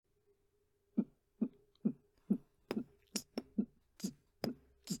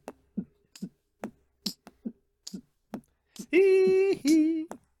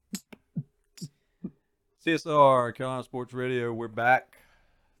CSR, Carolina Sports Radio. We're back.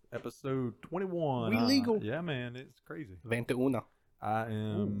 Episode 21. We legal. Yeah, man. It's crazy. 21. I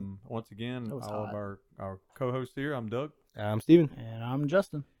am, once again, That was all of hot. our co-hosts here. I'm Doug. I'm Steven. And I'm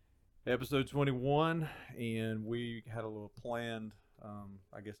Justin. Episode 21, and we had a little planned,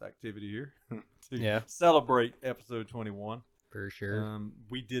 activity here to celebrate episode 21. For sure.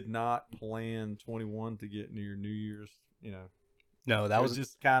 We did not plan 21 to get near New Year's, No, that it was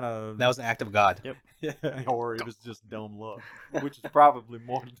just kind of... an act of God. Yep. Yeah, or it was just dumb luck, which is probably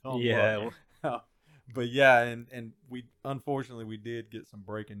more dumb luck. But yeah, and we unfortunately we did get some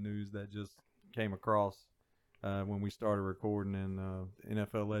breaking news that just came across when we started recording, and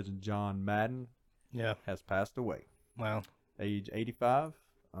NFL legend John Madden has passed away. Wow. Age 85.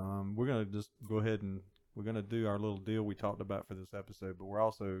 We're gonna just go ahead and we're gonna do our little deal we talked about for this episode, but we're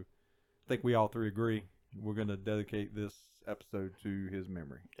also, I think we all three agree, we're gonna dedicate this episode to his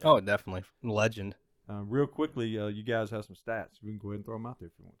memory. Oh, definitely. Legend. Real quickly, you guys have some stats. We can go ahead and throw them out there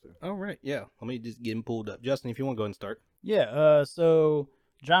if you want to. All right. Yeah. Let me just get him pulled up. Justin, if you want to go ahead and start. Yeah, so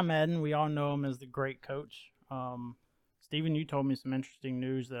John Madden, we all know him as the great coach. Steven, you told me some interesting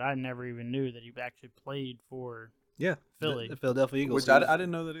news that I never even knew, that he actually played for Philly. The Philadelphia Eagles. Which I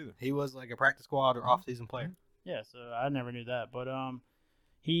didn't know that either. He was like a practice squad or off-season player. Yeah, so I never knew that. But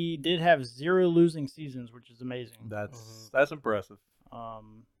he did have 0 losing seasons, which is amazing. That's impressive.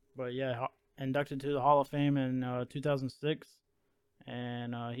 But yeah, inducted to the Hall of Fame in 2006,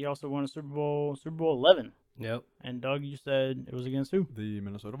 and he also won a Super Bowl 11. Yep. And Doug, you said it was against who? The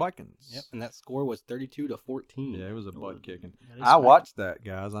Minnesota Vikings. Yep. And that score was 32-14. Yeah, it was a butt kicking. Yeah, I watched that,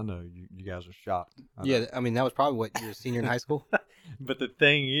 guys. I know you guys are shocked. Yeah, I mean, that was probably what, your senior in high school? But the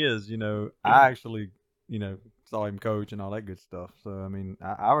thing is, I actually, saw him coach and all that good stuff. So, I mean,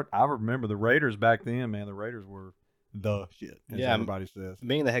 I remember the Raiders back then, man. The Raiders were the shit, as everybody says.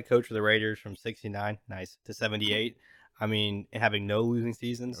 Being the head coach for the Raiders from 69, to 78, I mean, having no losing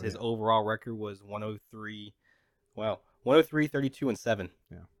seasons, his overall record was 103. Wow. 103, 32, and 7.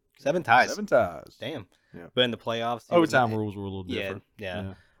 Yeah. 7 ties. 7 ties. Damn. Yeah. But in the playoffs, overtime rules were a little different.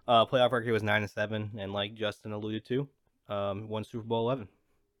 Yeah. Playoff record was 9-7, and like Justin alluded to, won Super Bowl 11.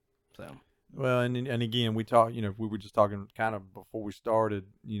 So. Well, and again, we talked. We were just talking kind of before we started.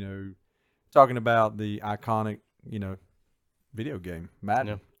 Talking about the iconic, video game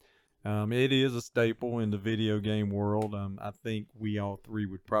Madden. It is a staple in the video game world. I think we all three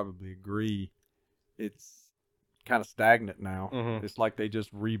would probably agree. It's kind of stagnant now. Mm-hmm. It's like they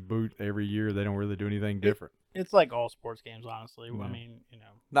just reboot every year. They don't really do anything different. It's like all sports games, honestly. Yeah. I mean,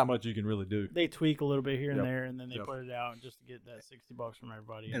 Not much you can really do. they tweak a little bit here and Yep. there, and then they Yep. put it out just to get that $60 from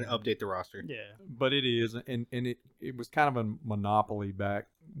everybody. And update the roster. Yeah. But it is, and it was kind of a monopoly back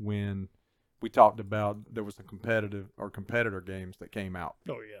when we talked about there was a competitor games that came out.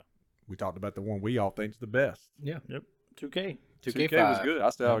 Oh, yeah. We talked about the one we all think is the best. Yeah. Yep. 2K. 2K was good. I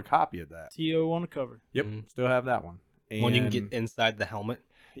still have a copy of that. TO on the cover. Yep, still have that one. And When you can get inside the helmet.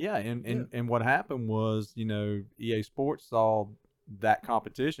 yeah, and what happened was, EA Sports saw that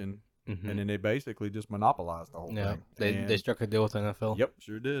competition, Mm-hmm. and then they basically just monopolized the whole Yeah. thing. They struck a deal with NFL. Yep,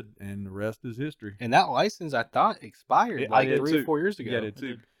 sure did, and the rest is history. And that license, I thought, expired I like did 3 too. or 4 years ago. Yeah, they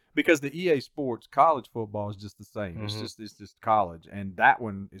too. Because the EA Sports college football is just the same. It's just college, and that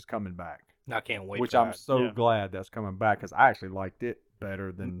one is coming back. I can't wait. Which for I'm that. so glad that's coming back, because I actually liked it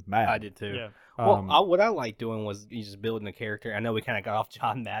better than Madden. I did too. Yeah. Well, what I like doing was you just building a character. I know we kind of got off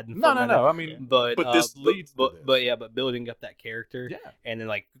John Madden. No. for a minute, I mean, But this leads to this. But building up that character. Yeah. And then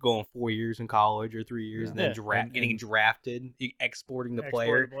like going 4 years in college or 3 years, and then Yeah. getting drafted, exporting the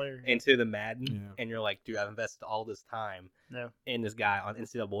player into the Madden, and you're like, dude, I've invested all this time in this guy on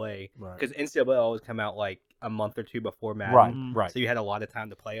NCAA, Right. because NCAA always come out like a month or two before Madden, Right. So you had a lot of time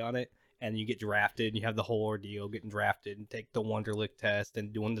to play on it, and you get drafted, and you have the whole ordeal getting drafted and take the Wonderlic test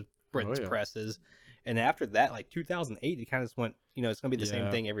and doing the Prince presses. And after that, like 2008, it kind of just went, it's going to be the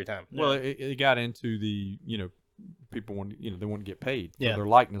same thing every time. Well, it got into the, people want, they want to get paid for Yeah. their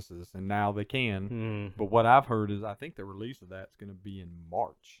likenesses, and now they can. Mm. But what I've heard is I think the release of that's going to be in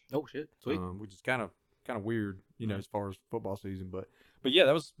March. Oh shit, sweet. Which is kind of weird, as far as football season. But yeah,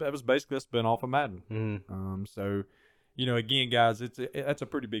 that was basically a spin off of Madden. Mm. So, again, guys, that's a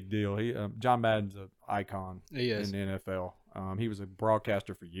pretty big deal. John Madden's an icon He is. in the NFL. He was a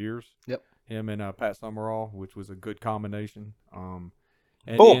broadcaster for years. Yep. Him and Pat Summerall, which was a good combination. And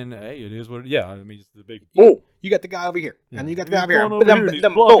Boom. then, hey, it is what. Yeah, I mean, it's the big. Oh, you got the guy over here, and you got the guy over here. Over here, and he's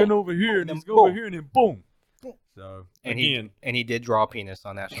blocking over here, and he's over here, and then boom. So And again, he did draw a penis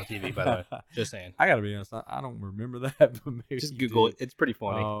on national TV, by the way. Just saying. I gotta be honest, I don't remember that. But maybe Just he Google did. it. It's pretty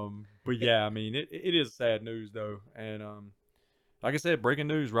funny. But yeah, I mean, it is sad news though, and like I said, breaking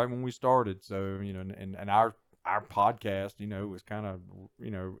news right when we started. So, and our podcast, was kind of,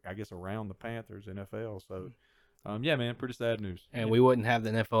 I guess around the Panthers, NFL. So, yeah, man, pretty sad news. And we wouldn't have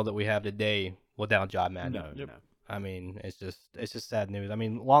the NFL that we have today without John Madden. No. I mean, it's just sad news. I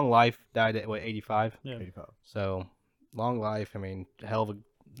mean, long life, died at 85. Yeah. 85. So, long life. I mean, hell of a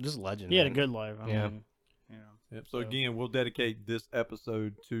just legend. He had a man. good life. I mean, Yep. So again, we'll dedicate this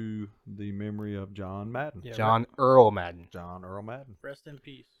episode to the memory of John Madden. Yeah, John Earl Madden. John Earl Madden. rest in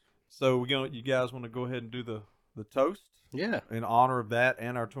peace. So you guys want to go ahead and do the toast? Yeah. In honor of that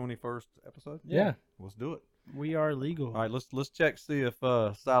and our 21st episode? Yeah. Let's do it. We are legal. All right, let's check, see if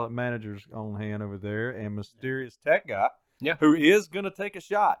Silent Manager's on hand over there and Mysterious Tech Guy. Yeah. Who is gonna take a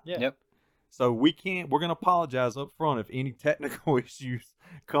shot. Yeah. Yep. So we're gonna apologize up front if any technical issues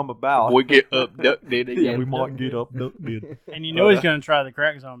come about. We get abducted again. Yeah, we might get abducted. And you know he's gonna try the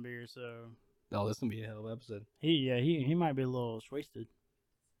Crack Zone beer, so Oh, this will be a hell of an episode. he might be a little wasted.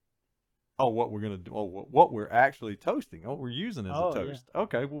 Oh, what we're gonna do? Oh, what we're actually toasting? Oh, we're using as Oh, a toast.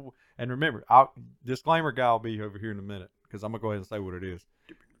 Okay. Well, and remember, disclaimer guy will be over here in a minute because I'm gonna go ahead and say what it is.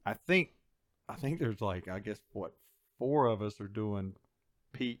 I think there's like, I guess, 4 of us are doing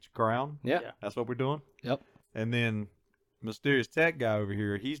peach crown. Yeah. That's what we're doing. Yep. And then Mysterious Tech Guy over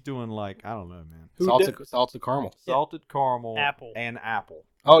here, he's doing like, I don't know, man. Salted caramel. Salted caramel, Apple. and apple.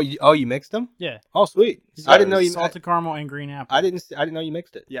 Oh, you mixed them? Yeah. Oh, sweet. So I didn't know you. salted caramel and green apple. I didn't know you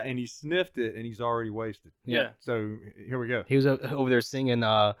mixed it. Yeah, and he sniffed it and he's already wasted. Yeah. So here we go. He was over there singing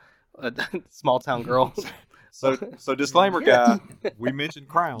 "Small Town Girl." So disclaimer guy, we mentioned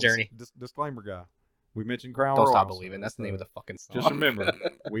crowns. Journey. Disclaimer guy, we mentioned crown. Don't Royals. stop believing. That's the name of the fucking song. Just remember,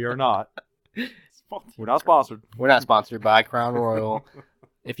 we are not. We're not sponsored. We're not sponsored by Crown Royal.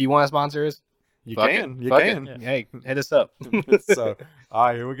 If you want to sponsor us, You fuck can. it. You Fuck can. it. Hey, hit us up. So, all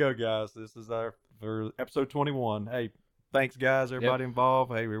right, here we go, guys. This is for episode 21. Hey, thanks, guys. Everybody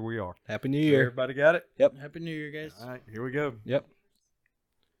involved. Hey, here we are. Happy New So Year. everybody got it? Yep. Happy New Year, guys. All right, here we go. Yep.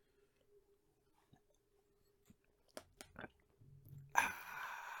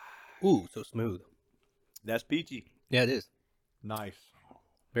 Ooh, so smooth. That's peachy. Yeah, it is. Nice.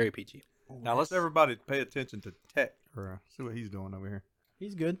 Very peachy. Now let's everybody pay attention to Tech. Or see what he's doing over here.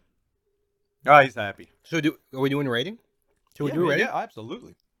 He's good. Oh, he's happy. So are we doing a rating? Should we do a man, rating? Yeah,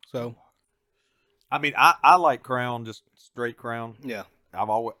 absolutely. So I mean, I like Crown, just straight Crown. yeah. I've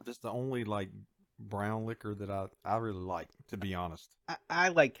always that's the only like brown liquor that I really like, to be honest. I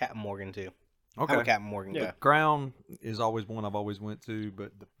like Captain Morgan too. Okay. I'm a Captain Morgan Yeah. guy. Crown is always one I've always went to,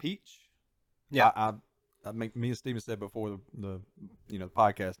 but the peach, Yeah. I make me and Steven said before the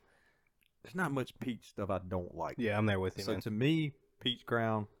podcast. There's not much peach stuff I don't like. Yeah, I'm there with you, So man. to me, peach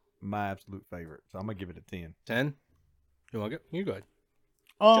Crown, my absolute favorite. So I'm gonna give it a 10. 10? You want to go? You go ahead.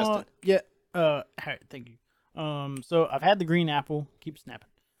 Justin. Yeah. All right, thank you. So I've had the green apple. Keep snapping.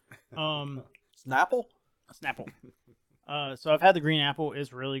 Snapple? Snapple. So I've had the green apple.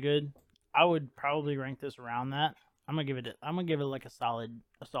 It's really good. I would probably rank this around that. I'm gonna give it like a solid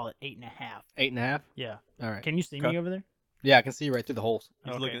 8.5. 8.5? Yeah. All right. Can you see me over there? Yeah, I can see you right through the holes.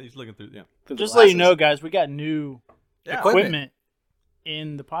 He's Okay. looking through. Yeah. Through the Just to let you glasses. know, guys, we got new Yeah. equipment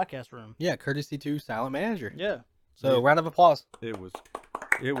in the podcast room. Yeah, courtesy to Silent Manager. Yeah. So, Yeah. round of applause. It was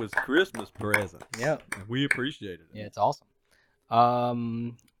Christmas presents. Yeah. And we appreciated it. Yeah, it's awesome.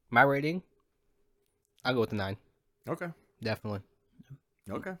 My rating, I'll go with the 9. Okay. Definitely.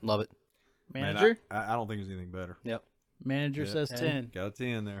 Okay. Love it. Man, Manager. I don't think there's anything better. Manager Yeah. says 10. 10. Got a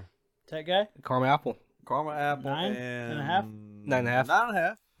 10 there. Tech guy. Caramel apple. Caramel apple 9 and and a half? 9.5.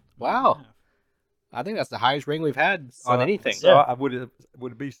 9.5. Wow. I think that's the highest rating we've had on anything. So I would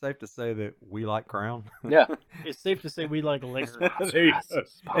it be safe to say that we like Crown? Yeah. It's safe to say we like liquor.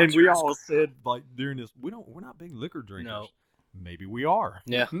 And we all said like during this, we're not big liquor drinkers. No. Maybe we are.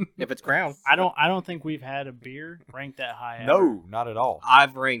 Yeah. If it's Crown. I don't think we've had a beer ranked that high. ever. No, not at all.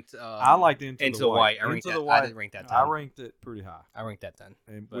 I've ranked. I liked Into the White. I ranked Into that. the White, I didn't rank that 10. I ranked it pretty high, I ranked that 10.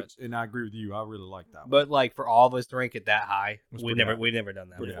 and I agree with you. I really like that one. But like for all of us to rank it that high, It's we've pretty high. never done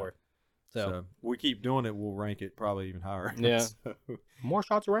that Pretty before. high. So, So we keep doing it, we'll rank it probably even higher. Yeah. So- more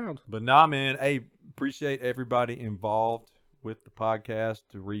shots around. but nah, man. Hey, appreciate everybody involved with the podcast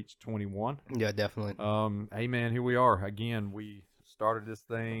to reach 21. Yeah, definitely. Hey man, here we are again. We started this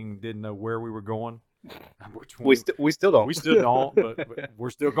thing, didn't know where we were going. We still don't. we still don't, but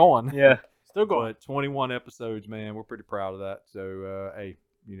we're still going. Yeah. Still going. But 21 episodes, man, we're pretty proud of that. So, hey,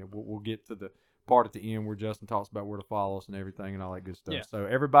 we'll get to the part at the end where Justin talks about where to follow us and everything and all that good stuff. Yeah. So,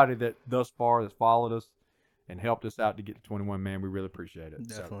 everybody that thus far has followed us and helped us out to get to 21, man, we really appreciate it.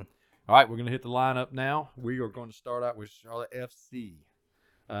 So, Definitely. all right, we're going to hit the lineup now. We are going to start out with Charlotte FC.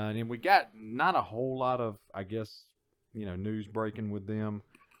 And then we got not a whole lot of, I guess, news breaking with them.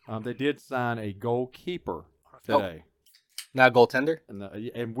 They did sign a goalkeeper today. Not a goaltender?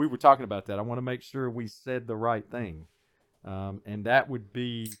 And we were talking about that. I want to make sure we said the right thing. And that would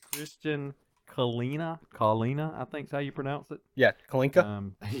be Christian Kalina, I think is how you pronounce it. Yeah,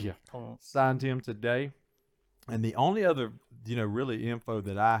 Kalinka. Yeah. Signed him today. And the only other, really info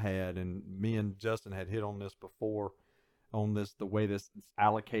that I had, and me and Justin had hit on this before, on this, the way this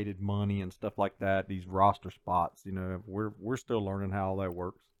allocated money and stuff like that, these roster spots, we're still learning how all that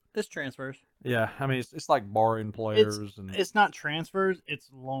works. This transfers. Yeah, I mean, it's like borrowing players. It's not transfers, it's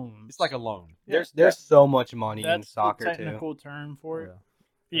loans. It's like a loan. There's so much money in soccer, That's the technical term for it.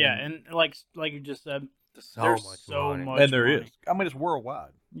 Yeah, and like you just said, so there's much so money. much and there money. is. I mean, it's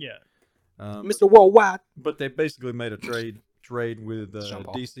worldwide. Yeah. Mr. Worldwide. But they basically made a trade with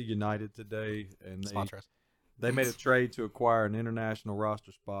DC United today, and they made a trade to acquire an international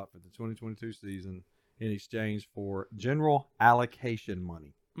roster spot for the 2022 season in exchange for general allocation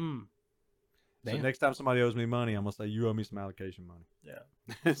money. So next time somebody owes me money, I'm gonna say, you owe me some allocation money.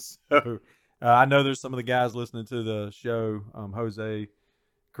 Yeah. So I know there's some of the guys listening to the show, Jose,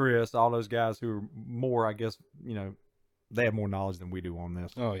 Chris, all those guys who are more, I guess, they have more knowledge than we do on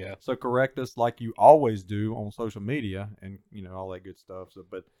this. Oh yeah. So correct us like you always do on social media and all that good stuff. So,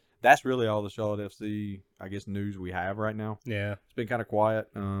 but that's really all the Charlotte FC, I guess, news we have right now. Yeah. It's been kind of quiet.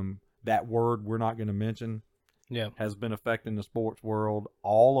 That word we're not going to mention. Yeah. Has been affecting the sports world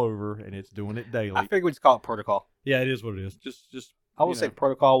all over, and it's doing it daily. I figured we'd just call it protocol. Yeah, it is what it is. Just I will say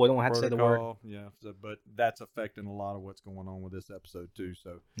protocol. We don't have to say the word. Yeah, but that's affecting a lot of what's going on with this episode too.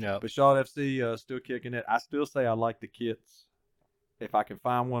 So yeah. But Charlotte FC still kicking it. I still say I like the kits. If I can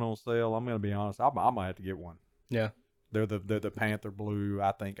find one on sale, I'm going to be honest. I might have to get one. Yeah. They're the Panther Blue.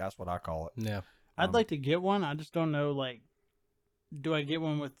 I think that's what I call it. Yeah. I'd like to get one. I just don't know, do I get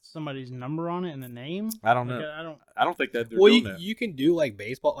one with somebody's number on it and the name? I don't know. I don't think that they're doing that. You can do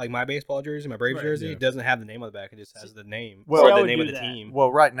baseball, like my baseball jersey, my Braves jersey. Yeah. It doesn't have the name on the back. It just has the name. Well, or the name of the team. Well,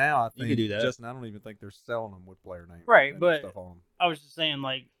 right now I think you could do that. Justin, I don't even think they're selling them with player names. Right, but stuff on them. I was just saying,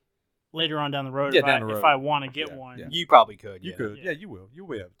 later on down the road, Yeah, down the road. if I want to get one. Yeah. You probably could. You could. Yeah, you will. You'll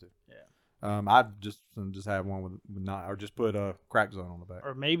be able to. Yeah. I just have one with not, or just put a crack zone on the back.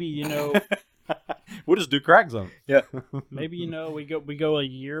 Or maybe, we'll just do crack zone. Yeah. maybe, we go a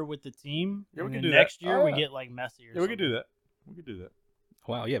year with the team. Yeah, we and can then do next that. year Oh, we yeah. get Messi or Yeah, we could do that. We could do that.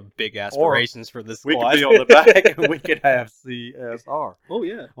 Wow, you have big aspirations for this We squad. could be on the back, and we could have CSR. Oh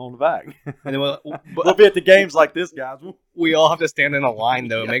yeah, on the back. And then we'll be at the games like this, guys. We all have to stand in a line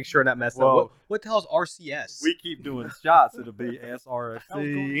though, Yeah. make sure not mess Well, up. What the hell is RCS? We keep doing shots. It'll be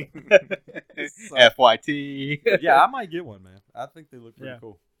SRFC. FYT. Yeah, I might get one, man. I think they look pretty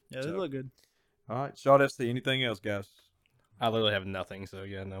cool. Yeah, they look good. All right, Shot FC. Anything else, guys? I literally have nothing, so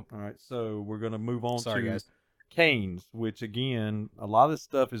yeah, no. All right, so we're gonna move on Sorry, to guys. Canes, which again, a lot of this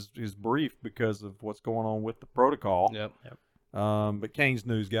stuff is brief because of what's going on with the protocol. Yep. But Canes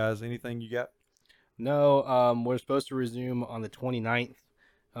news, guys. Anything you got? No, we're supposed to resume on the 29th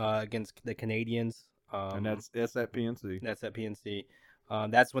against the Canadians. And that's at PNC. That's at PNC.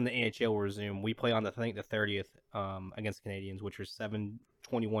 That's when the NHL will resume. We play on the 30th against the Canadians, which are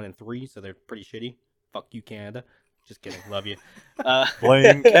 7-21-3, so they're pretty shitty. Fuck you, Canada. Just kidding. Love you.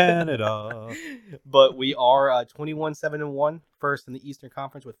 Blame Canada. But we are 21-7-1, first in the Eastern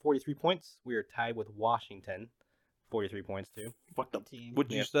Conference with 43 points. We are tied with Washington, 43 points too. What the team?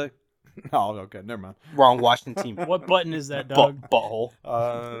 What'd you say? Oh, okay. Never mind. Wrong Washington team. What button is that, Doug? Butthole.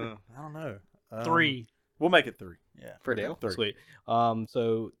 I don't know. 3. We'll make it 3. Yeah. For Dale. 3. Sweet.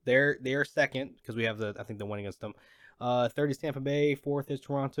 So they're second because we have the one against them. Third is Tampa Bay. Fourth is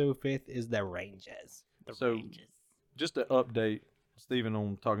Toronto. Fifth is the Rangers. Rangers. Just to update Stephen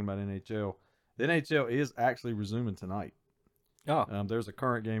on talking about NHL, the NHL is actually resuming tonight. Oh. There's a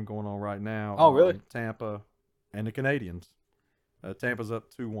current game going on right now. Oh, really? Tampa and the Canadians. Tampa's up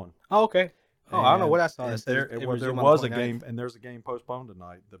 2-1. Oh, okay. Oh, I don't know what I saw. There was a game, and there's a game postponed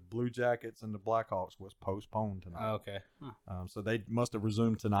tonight. The Blue Jackets and the Blackhawks was postponed tonight. Oh, okay. So they must have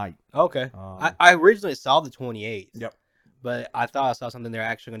resumed tonight. Okay. I originally saw the 28th. Yep. But I thought I saw something they're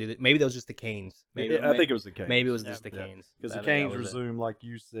actually going to do. Maybe that was just the Canes. Maybe, I think it was the Canes. Maybe it was just the Canes. Because the Canes resumed, like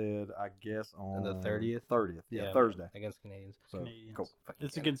you said, I guess on the 30th. 30th, yeah, Thursday against Canadians. So Canadians. cool.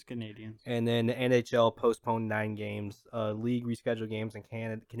 It's against Canadians. And then the NHL postponed 9 games. League rescheduled games in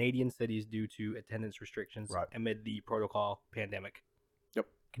Canadian cities due to attendance restrictions amid the protocol pandemic. Yep.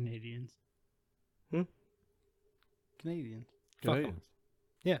 Canadians. Canadians. Canadians.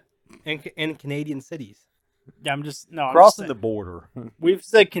 Yeah. And Canadian cities. Yeah, I'm crossing the border. We've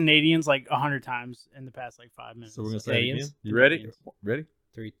said Canadians 100 times in the past 5 minutes. So we're gonna say it again. You ready? Ready?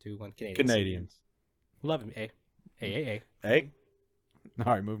 3, 2, 1. Canadians. Love him, Hey. All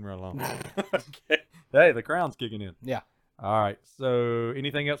right, moving right along. Okay. Hey, the crown's kicking in. Yeah. All right. So,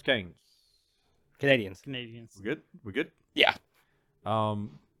 anything else, Canes? Canadians. We good? Yeah.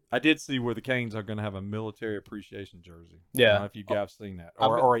 I did see where the Canes are going to have a military appreciation jersey. Yeah. I don't know if you guys seen that.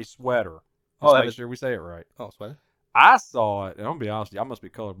 Or a sweater. Oh, Let's make sure we say it right. Oh, sweater? I saw it, and I'm going to be honest with you, I must be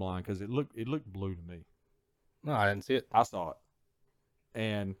colorblind because it looked blue to me. No, I didn't see it. I saw it.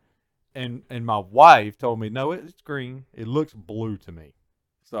 And my wife told me, no, it's green. It looks blue to me.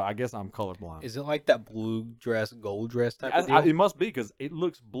 So I guess I'm colorblind. Is it like that blue dress, gold dress type of deal? It must be because it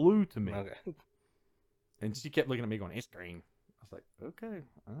looks blue to me. Okay. And she kept looking at me going, it's green. I was like, okay,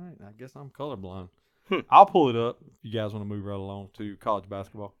 all right, I guess I'm colorblind. Hmm. I'll pull it up if you guys want to move right along to college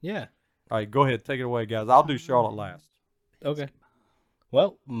basketball. Yeah. All right, go ahead. Take it away, guys. I'll do Charlotte last. Okay.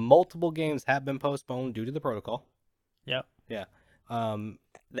 Well, multiple games have been postponed due to the protocol. Yep. Yeah.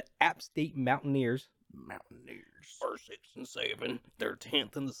 The App State Mountaineers are 6 and 7. They're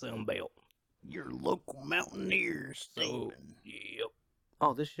 10th in the Sun Belt. Your local Mountaineers. So, yep.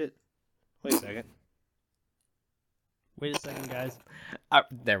 Oh, this shit. Wait a second. Wait a second, guys.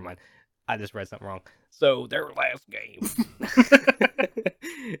 Never mind. I just read something wrong. So their last game,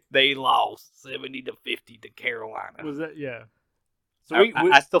 they lost 70-50 to Carolina. Was that So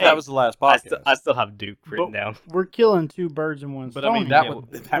I still that was the last podcast. I still have Duke written down. We're killing two birds in one But stone. I mean,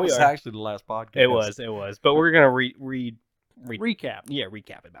 that was actually the last podcast. It was. But we're gonna recap. Yeah,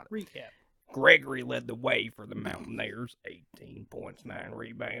 recap about it. Recap. Gregory led the way for the Mountaineers, 18 points, 9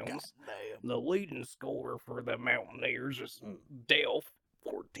 rebounds. The leading scorer for the Mountaineers is Delph,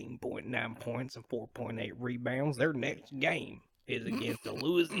 14.9 points and 4.8 rebounds. Their next game is against the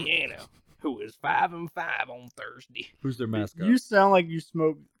Louisiana, who is 5-5 on Thursday. Who's their mascot? You sound like you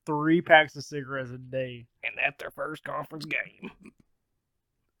smoke 3 packs of cigarettes a day. And that's their first conference game.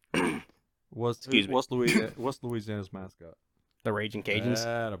 What's Louisiana's mascot? The Raging Cajuns.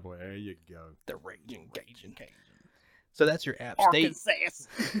 Attaboy, there you go. The Raging Cajun. So that's your App State.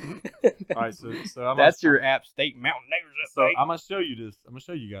 All right, so that's your App State Mountaineers. So I'm gonna show you this. I'm gonna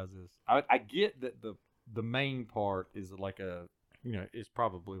show you guys this. I get that the main part is like a, it's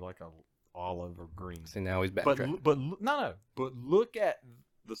probably like a olive or green. See, now he's back. But look at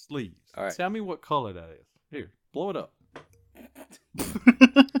the sleeves. All right. Tell me what color that is. Here, blow it up.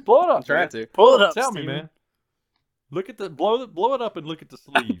 Blow it up. I'm trying to pull it up. Tell Steven. me, man. Look at blow it up and look at the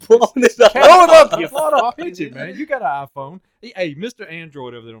sleeves. Blowing this up. Blow it up, you blow it up. Picture, man. You got an iPhone. Hey, Mr.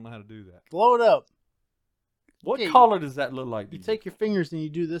 Android over there don't know how to do that. Blow it up. What color does that look like? You take your fingers and you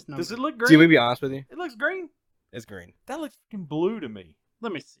do this number. Does it look green? Do you want me to be honest with you? It looks green. It's green. That looks fucking blue to me.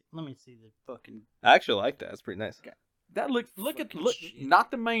 Let me see the fucking. I actually like that. It's pretty nice. That look not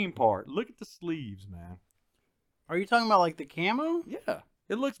the main part. Look at the sleeves, man. Are you talking about like the camo? Yeah.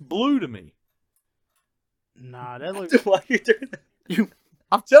 It looks blue to me. Nah, that looks. Why are you doing that?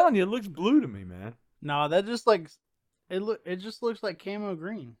 I'm telling you, it looks blue to me, man. Nah, that just like it just looks like camo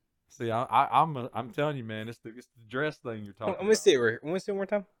green. See, I'm telling you, man, it's the dress thing you're talking about. Let me see it one more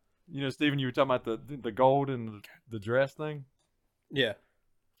time. Steven, you were talking about the gold and the dress thing? Yeah.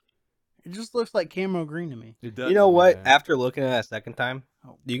 It just looks like camo green to me. It does. You know what? Man. After looking at it a second time,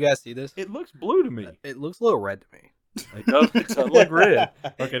 do you guys see this? It looks blue to me. It looks a little red to me. It does look red.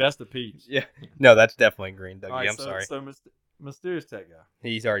 Okay, that's the peach. Yeah. No, that's definitely green, Dougie. Right, I'm sorry. So Mysterious Tech guy.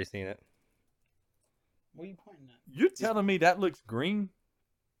 He's already seen it. What are you pointing at? You're telling me that looks green?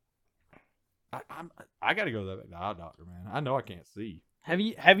 I got to go to the eye doctor, man. I know I can't see. Have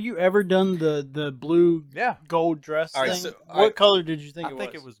you ever done the blue gold dress All right, thing? so, what color did you think I it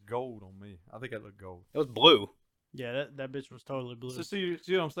think was? it was gold on me. I think it looked gold. It was blue. Yeah, that bitch was totally blue. So see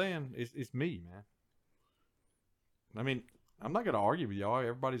what I'm saying? It's me, man. I mean, I'm not gonna argue with y'all.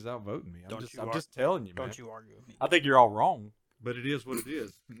 Everybody's out voting me. I'm just telling you, man. Don't you argue with me. I think you're all wrong, but it is what it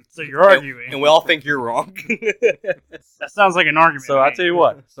is. So you're arguing. And we all think you're wrong. That sounds like an argument. So I tell you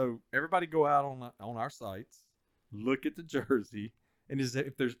what. So everybody go out on our sites, look at the jersey, and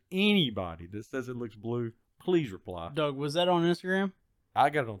if there's anybody that says it looks blue, please reply. Doug, was that on Instagram? I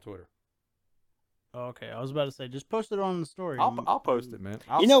got it on Twitter. Oh, okay, I was about to say, just post it on the story. I'll post it, man.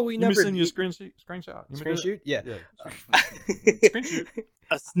 We never send you a screenshot. Screenshot? Yeah. Screenshot.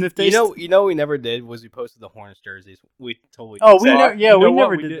 A sniff taste. You know what we never did was we posted the Hornets jerseys. We totally. Oh, we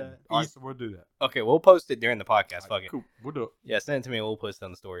never did that. All right, so we'll do that. Okay, we'll post it during the podcast. Fuck it. Cool. We'll do it. Yeah, send it to me and we'll post it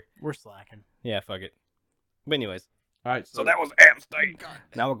on the story. We're slacking. Yeah, fuck it. But anyways. All right. So that was App State.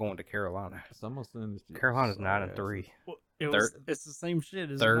 Now we're going to Carolina. Someone send this to you. Carolina's 9-3. Well, it's the same shit.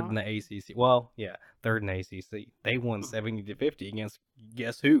 Third in the ACC. Well, yeah, third in the ACC. They won 70-50 against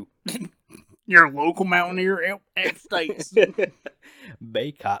guess who? Your local Mountaineer App States.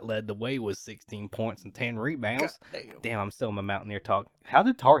 Baycott led the way with 16 points and 10 rebounds. Damn, I'm still in my Mountaineer talk. How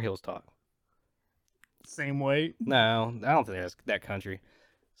did Tar Heels talk? Same way. No, I don't think that's that country.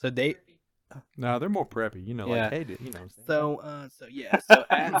 So they, No, they're more preppy. You know, Yeah. like, hey, you know what I'm saying? so yeah, so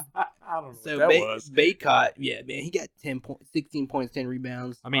I don't know so what that was. Baycott, yeah, man, he got 16 points, 10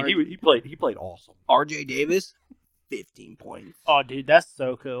 rebounds. I mean, he played awesome. RJ Davis, 15 points. Oh, dude, that's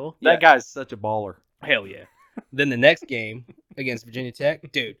so cool. Yeah. That guy's such a baller. Hell yeah. Then the next game against Virginia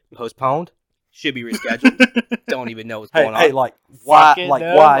Tech, dude, postponed. Should be rescheduled. Don't even know what's going on. Hey, like why? it, Like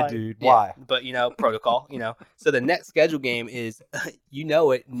though, why, like- dude? Yeah, Why? But protocol. So the next scheduled game is,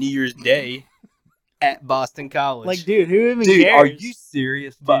 New Year's Day at Boston College. Like, dude, who even Dude, cares? are you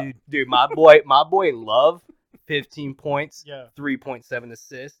serious, But, dude? dude, my boy, Love, 15 points, Yeah, 3.7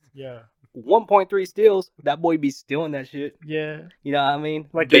 assists, yeah, 1.3 steals. That boy be stealing that shit. yeah. You know what I mean?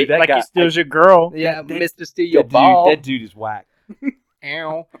 Like, Dude, that like guy- he steals your girl. Yeah, that- Mr. Steal your ball. That dude is whack.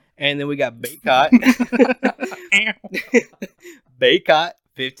 Ow. And then we got Baycott. Baycott,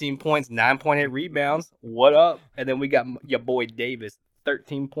 15 points, 9.8 rebounds. What up? And then we got your boy Davis,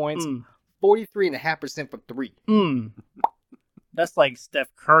 13 points, 43.5% for three. That's like Steph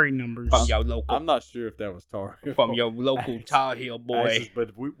Curry numbers. From your local, I'm not sure if that was Tar. from your local Tar Heel boy,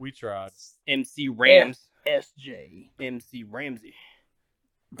 but we tried. MC Rams. SJ. MC Ramsey.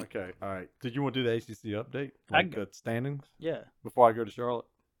 Okay, all right. Did you want to do the ACC update, I like g- the standings, Yeah. before I go to Charlotte?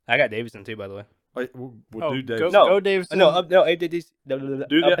 I got Davidson too, by the way. Wait, we'll Oh, do go, Davis. No. go Davidson. No, update Do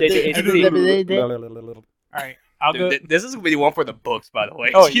the that. ACC. All right, I'll go. Dude, this is gonna be the one for the books, by the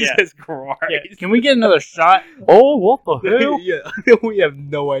way. Oh, yeah. Jesus Christ! Yeah, can we get another shot? Oh, what the hell? Yeah, we have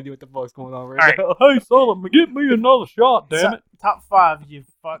no idea what the fuck's going on right All now. Hey, Solomon, get me another shot, damn it. Top 5, you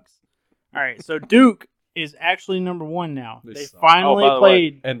fucks. All right, so Duke is actually number 1 now. They They suck. finally Oh, by the way,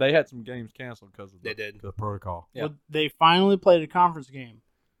 played. and they had some games canceled because of They did. the protocol. Yeah. Well, they finally played a conference game.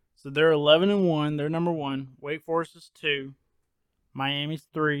 So they're 11-1. They're number 1. Wake Forest is 2. Miami's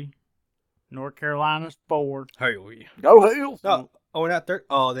 3. North Carolina's 4. Hurry, will you? Go Heels! No, we're not third.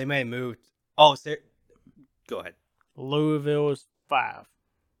 Oh, they may have moved. Oh, go ahead. Louisville is 5.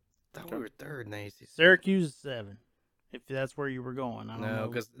 Thought we were third in the ACC. Syracuse is 7. If that's where you were going, I don't No, know.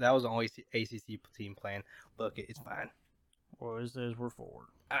 because that was the only ACC team playing. Look, it's fine. Well, it says we're 4.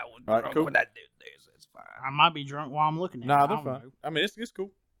 I would All right, cool. when that dude this. It's fine. I might be drunk while I'm looking at Nah, it. they're I don't fine. know. I mean, it's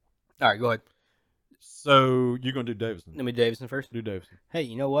cool. All right, go ahead. So you're gonna do Davidson? Let me Davidson first. Do Davidson. Hey,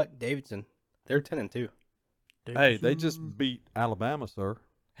 you know what? Davidson, they're 10-2. Hey, they just beat Alabama, sir.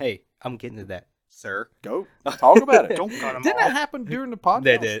 Hey, I'm getting to that, sir. Go talk about it. Don't cut 'em Didn't off. that happen during the podcast?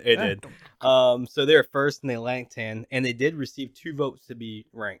 They did. It Yeah. did. So they're first in the Atlantic 10, and they did receive 2 votes to be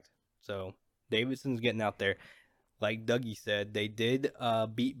ranked. So Davidson's getting out there. Like Dougie said, they did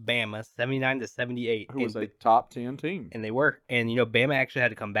beat Bama 79-78. Who was and, a top 10 team? and they were. And Bama actually had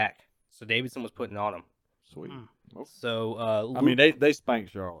to come back. So Davidson was putting it on them. Sweet. Mm. So I mean, they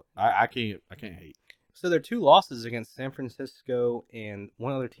spanked Charlotte. I can't hate. so their 2 losses against San Francisco and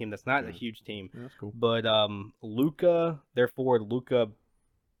one other team that's not a Yeah. huge team. Yeah, that's cool. But Luka, their forward Luka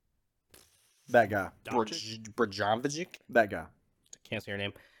That guy. Brajovic, That guy. can't say her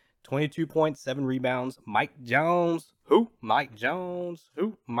name. 22 points, 7 rebounds. Mike Jones. Who? Mike Jones.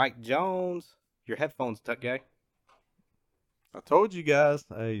 Who? Mike Jones. Your headphones, tuck guy. I told you guys.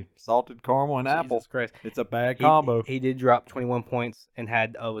 Hey, salted caramel and apple. Jesus Christ. It's a bad combo. He did drop 21 points and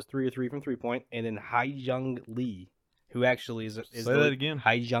had was 3 of 3 from 3-point. And then Hai Jung Lee, who actually is Say that again.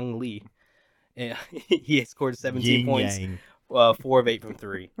 Hai Jung Lee. And he scored 17 Yin points, yang. 4 of 8 from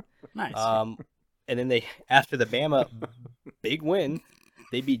 3. Nice. And then they, after the Bama big win,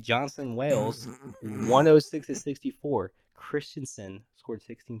 they beat Johnson Wales 106-64. Christensen scored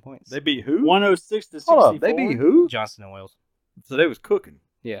 16 points. They beat who? 106-64. Hold up. They beat who? Johnson and Wales. So they was cooking.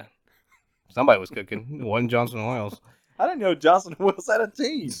 Yeah. Somebody was cooking. It wasn't Johnson and Wales. I didn't know Johnson Wills had a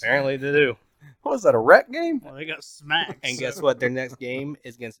team. Apparently they do. What was that, a rec game? Well, they got smacked. And guess what? Their next game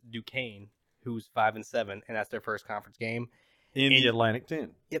is against Duquesne, who's 5-7, and that's their first conference game. In the Atlantic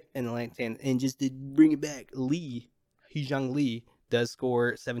 10. Yep, in the Atlantic 10. And just to bring it back, Hee-Jung Lee does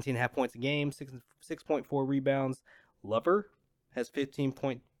score 17.5 points a game, 6.4 rebounds. Lover has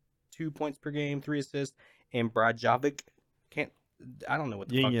 15.2 points per game, 3 assists. And Brajovic, I don't know what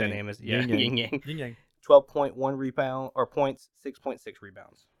the Yin fuck that yang. name is. Yeah, Yin yang. Yin Yang. Yin yang. 12.1 rebound or points, 6.6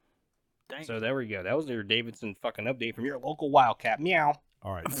 rebounds. Dang. So there we go. That was your Davidson fucking update from your local Wildcat. Meow.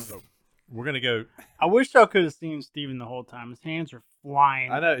 All right, so we're gonna go. I wish y'all could have seen Steven the whole time. His hands are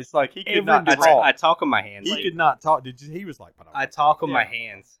flying. I know it's like he could Every not direction. talk. I talk with my hands. He could not talk. Did you? He was like, I talk with my Yeah.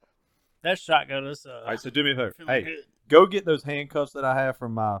 hands. That shot got us. All right, so do me a favor. feeling Hey, good. go get those handcuffs that I have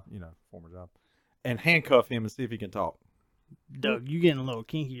from my, former job, and handcuff him and see if he can talk. Doug, you getting a little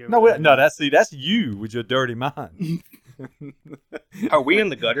kinky. No, that's you with your dirty mind. Are we in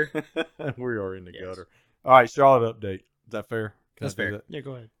the gutter? We are in the gutter. All right, Charlotte update. Is that fair? That's fair. That? Yeah,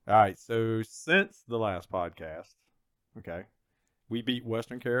 go ahead. All right, so since the last podcast, okay, we beat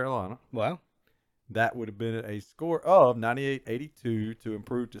Western Carolina. Wow. That would have been a score of 98-82 to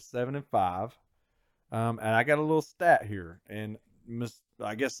improve to 7-5. And I got a little stat here, and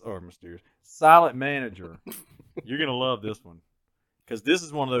mysterious silent manager. You're gonna love this one, because this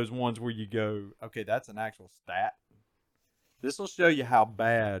is one of those ones where you go, okay, that's an actual stat. This will show you how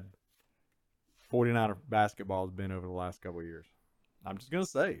bad 49er basketball has been over the last couple of years. I'm just gonna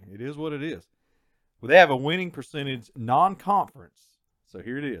say it is what it is. Well, they have a winning percentage non-conference. So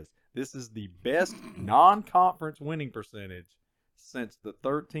here it is. This is the best non-conference winning percentage since the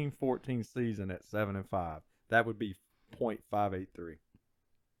 13-14 season at 7-5. That would be .583.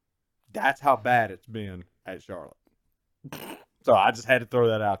 That's how bad it's been at Charlotte. So I just had to throw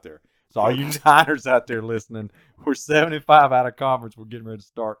that out there. So all you Niners out there listening, we're 75 out of conference. We're getting ready to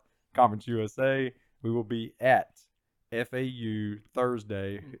start Conference USA. We will be at FAU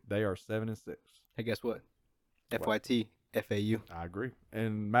Thursday. They are 7-6. Hey, guess what? FYT. FAU. I agree.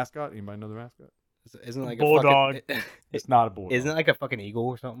 And mascot? Anybody know the mascot? Isn't it like bulldog? A fucking, It's not a bulldog. Isn't it like a fucking eagle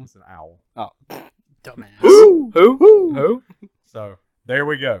or something? It's an owl. Oh, Dumbass. who? So there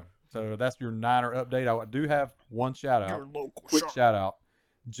we go. So that's your Niner update. I do have one shout out. Quick shout out.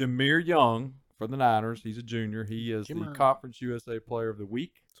 Jameer Young for the Niners. He's a junior. He is the Conference USA Player of the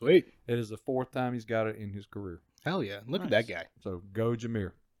Week. Sweet. It is the 4th time he's got it in his career. Hell yeah. Look at that guy. So go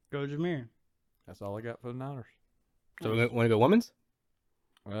Jameer. Go Jameer. That's all I got for the Niners. So we want to go women's?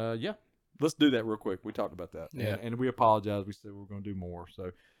 Yeah. Let's do that real quick. We talked about that. Yeah. And we apologize. We said we were going to do more.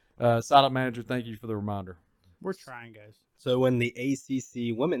 So, silent manager, thank you for the reminder. We're trying, guys. So in the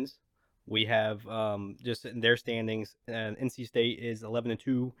ACC women's, we have just in their standings, NC State is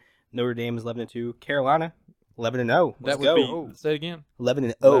 11-2, Notre Dame is 11-2, Carolina 11-0. That would be. Say it again.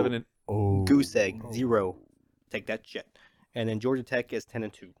 11-0. 11-0. Goose egg 0. Take that shit. And then Georgia Tech is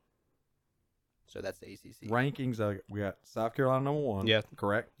 10-2. So that's the ACC rankings. We got South Carolina number 1. Yeah.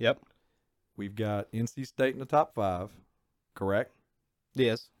 Correct. Yep. We've got NC State in the top 5. Correct.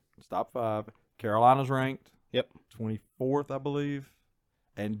 Yes. It's top 5. Carolina's ranked. Yep. 24th, I believe.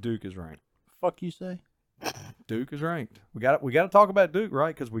 And Duke is ranked. Fuck you say? Duke is ranked. We got to talk about Duke,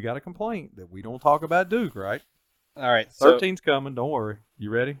 right? Because we got a complaint that we don't talk about Duke, right? All right. 13's coming. Don't worry. You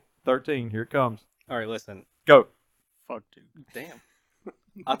ready? 13. Here it comes. All right. Listen. Go. Fuck Duke. Damn.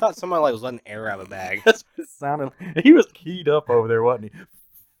 I thought someone was letting air out of a bag. That's what it sounded. He was keyed up over there, wasn't he?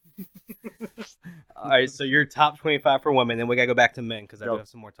 All right, so you're top 25 for women, then we gotta go back to men because I do Go. have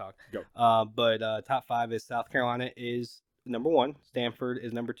some more talk. Go. But top 5 is South Carolina is number 1, Stanford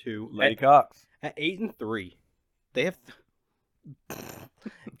is number 2. Lady Cox. At 8-3, they have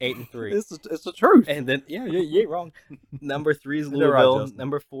 8-3. It's the truth. And then you ain't wrong. Number 3 is They're right, Louisville. Justin.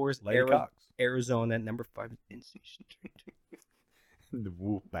 Number 4 is Lady Cox. Arizona. Number 5 is NC State. The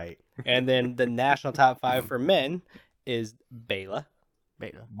wolf bait. And then the national top 5 for men is Baylor.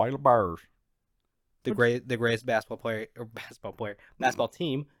 Baylor Bears. The greatest basketball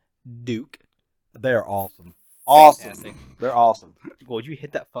team, Duke. They're awesome. Awesome. Fantastic. They're awesome. Would you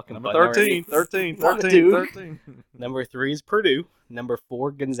hit that fucking Number button 13. already? 13. Number 3 is Purdue. Number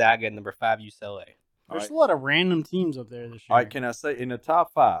 4, Gonzaga. And number 5, UCLA. There's a lot of random teams up there this year. All right, can I say in the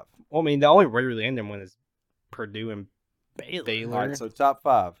top 5? Well, I mean, the only really random one is Purdue and Baylor. All right, so top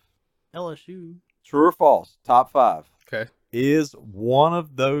 5. LSU. True or false? Top 5. Okay. Is one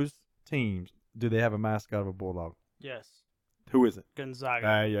of those teams, do they have a mascot of a bulldog? Yes. Who is it? Gonzaga.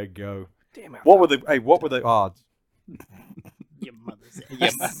 There you go. Damn it. What were the odds? Your mother's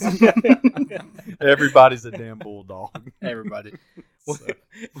Yeah. Everybody's a damn bulldog. Everybody. So.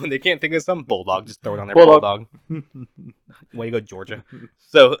 When they can't think of some bulldog, just throw it on their Bulldog. bulldog. Way to go, Georgia.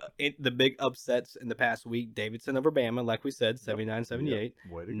 So the big upsets in the past week, Davidson over Bama, like we said, 79-78.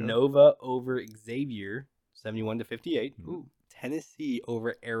 Way to go. Nova over Xavier, 71-58. Ooh. Tennessee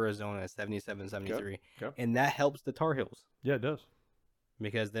over Arizona, 77-73. Okay. And that helps the Tar Heels Yeah, it does.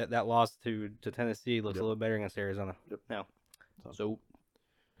 because that loss to Tennessee looks Yep. a little better against Arizona Yep. now. So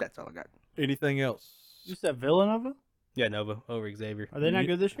that's all I got. Anything else? You said Villanova? Yeah, Nova over Xavier. Are they not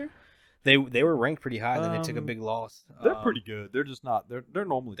good this year? They were ranked pretty high, and then they took a big loss. They're pretty good. They're just not. They're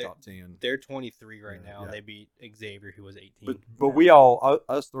normally top 10. They're 23 right now. Yeah. They beat Xavier, who was 18. But we all,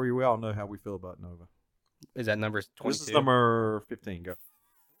 us three, we all know how we feel about Nova. Is that number 22? This is number 15. Go.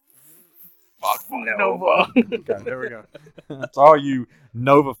 Fuck Nova. Okay, there we go. That's all you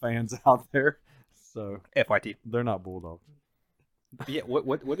Nova fans out there. So FYT. they're not Bulldogs. Yeah. What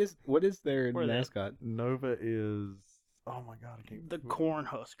is their Where are they? mascot? Nova is Oh my god, I can't. The Corn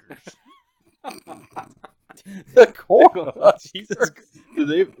Huskers. The Corn Jesus. Do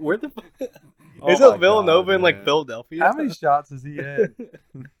they? Where the? Oh Is my it Villanova God, in like man. Philadelphia? How many shots has he had?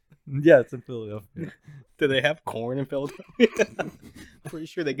 Yeah, it's in Philadelphia. Do they have corn in Philadelphia? Pretty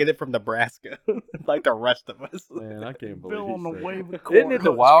sure they get it from Nebraska, like the rest of us. Man, I can't believe Bill on the he said way that. with Corn Isn't it the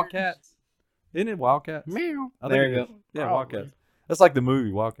Huskers. Wildcats? Isn't it Wildcats? Meow. I think There it you is. go. Yeah, Probably. Wildcats. That's like the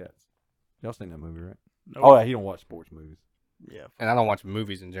movie Wildcats. Y'all seen that movie, right? Nope. Oh, yeah, he don't watch sports movies. Yeah. And I don't watch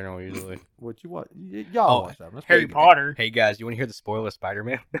movies in general usually. What you watch? Y'all Oh, watch that. That's Harry pretty good. Potter. Hey guys, you want to hear the spoiler of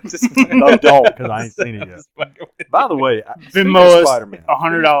Spider-Man? No, don't, because I ain't seen it yet. Spider-Man. By the way, Venmo us Spider-Man.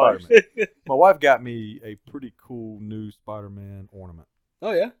 $100. My wife got me a pretty cool new Spider-Man ornament.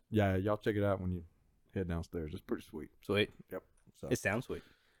 Oh yeah, Yeah, y'all check it out when you head downstairs. It's pretty sweet. sweet. Yep. So. It sounds sweet.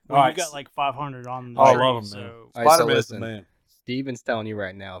 Well, All right. you got like 500 on the Oh, I tree, love 'em, so man. All right, so Spider-Man's the listen. man. Steven's telling you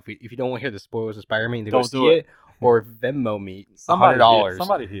right now, if you don't want to hear the spoilers of Spider-Man, either Don't go do see it. it or Venmo me Somebody $100.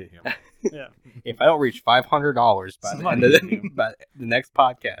 Somebody hit him. yeah. If I don't reach $500 by the Somebody end of hit him. by the next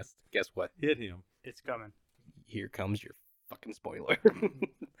podcast, guess what? Hit him. It's coming. Here comes your fucking spoiler.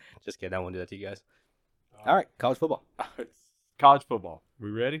 Just kidding. I won't do that to you guys. All right, college football. College football. We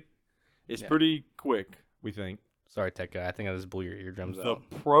ready? It's Yeah. pretty quick, we think. Sorry, tech guy. I think I just blew your eardrums The out.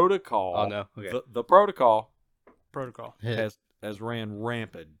 protocol. Oh no. Okay. The protocol Protocol. has ran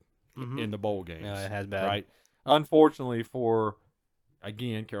rampant Mhm. in the bowl games. No, it has bad. Right. Unfortunately for,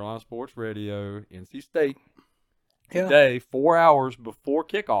 again, Carolina Sports Radio, NC State, Yeah. today, 4 hours before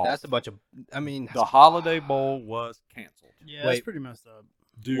kickoff, That's a bunch of. I mean, the Holiday Bowl was canceled Yeah, Wait. that's pretty messed up.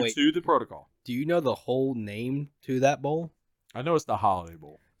 due Wait. to the protocol. do you know the whole name to that bowl? I know it's the Holiday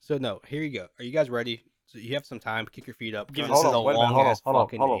Bowl. So no. Here you go. Are you guys ready? So you have some time. Kick your feet up. Give This us- is a hold on, wait a minute, long ass hold on,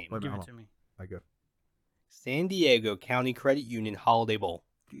 fucking hold on, name. wait a Give minute, it to me. I go. San Diego County Credit Union Holiday Bowl.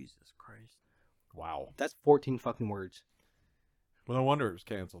 Jesus Christ. Wow. That's 14 fucking words. Well, no wonder it was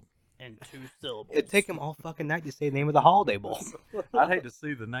canceled. And 2 syllables. It'd take them all fucking night to say the name of the Holiday Bowl. I'd hate to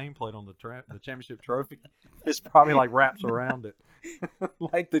see the nameplate on the championship trophy. It's probably like wraps around it,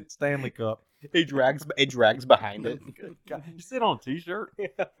 like the Stanley Cup. It drags behind it. Good God. You sit on a T-shirt.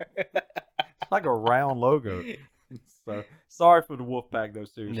 It's like a round logo. So sorry for the Wolfpack, though.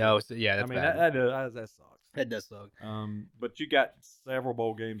 Seriously. No, so, yeah, I that's mean bad. that sucks. That does suck. But you got several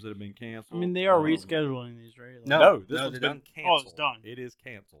bowl games that have been canceled. I mean, they are rescheduling these, right? Like- No. This no, one's they're been done. canceled. Oh, it's done. It is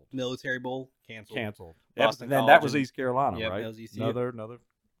canceled. Military Bowl canceled. Canceled. Boston Then College that was and- East Carolina, Yep, right? that was ECU. Another.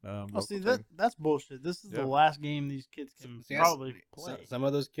 Oh, local see, team. that's bullshit. This is Yeah. the last game these kids can See, that's- probably play. Some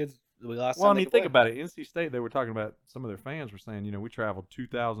of those kids, we lost. Well, I mean, think about it. NC State, they were talking about, some of their fans were saying, we traveled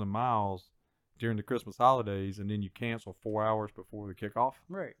 2,000 miles during the Christmas holidays, and then you cancel 4 hours before the kickoff.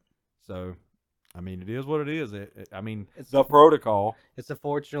 Right. So, I mean, it is what it is. I mean, It's the protocol. It's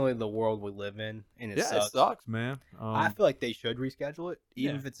unfortunately the world we live in, and it Yeah, sucks. it sucks, man. I feel like they should reschedule it,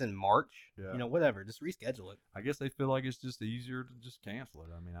 even Yeah. if it's in March. Yeah. Whatever, just reschedule it. I guess they feel like it's just easier to just cancel it.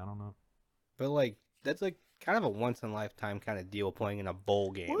 I mean, I don't know. But like, that's like kind of a once in a lifetime kind of deal playing in a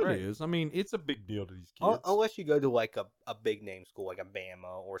bowl game. Well, it is. I mean, it's a big deal to these kids. Unless you go to like a big name school like a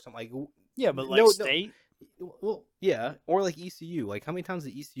Bama or something like. Yeah, but like No, no. state. Well, yeah, or like ECU. Like, how many times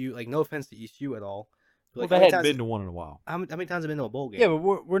did ECU? Like, no offense to ECU at all. Well, Like, they how many hadn't times- been to one in a while. How many times have been to a bowl game? Yeah,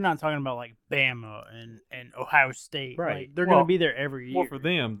 but we're not talking about like Bama and Ohio State. Right. Like, they're Well- gonna be there every year. Well, for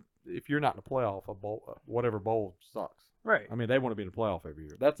them, if you're not in the playoff, a bowl, whatever bowl sucks. right. I mean, they want to be in the playoff every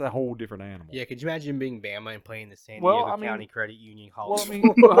year. That's a whole different animal. Yeah, could you imagine being Bama and playing the San Well, Diego I mean- County Credit Union Hall? Well, I mean,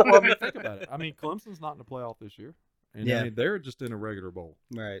 think about it. I mean, Clemson's not in the playoff this year, and Yeah. I mean, they're just in a regular bowl.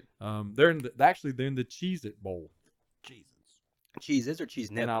 right. They're in they're in the Cheez-It Bowl, Jesus. Cheeses or cheese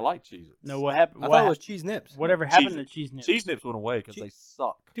nips? and I like Cheez-Its. No, what happened? I What thought it was cheese nips. whatever happened to Cheese Nips? Cheez Nips went away because Che- they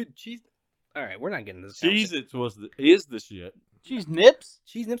suck. Dude, cheese. All right, we're not getting this. Cheez-Its is the shit. Cheese Nips?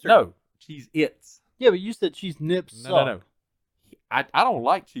 Cheese nips are No, Cheez-Its. Yeah, but you said Cheese Nips. No. I don't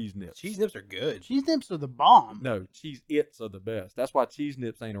like Cheese Nips. Cheese nips are good. Cheese Nips are the bomb. No, Cheez-Its are the best. That's why Cheese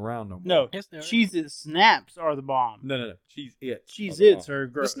Nips ain't around no more. No, Yes, they are. Cheese It Snaps are the bomb. No. Cheez-Its. Cheese are the Its bomb. are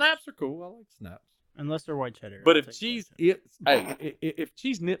The gross. snaps are cool. I like snaps. Unless they're white cheddar. But I'll if take Cheese white cheddar. Its, hey, if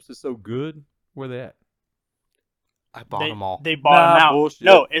Cheese Nips is so good, where they at? I bought them all. They bought them out. Bullshit.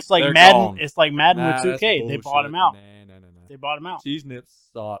 No, it's like They're Madden. gone. It's like Madden Nah, with that's 2K. They bought bullshit. them out. No. They bought them out. Cheese Nips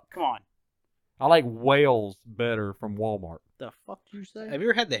suck. Come on. I like Wales better from Walmart. The fuck did you say? Have you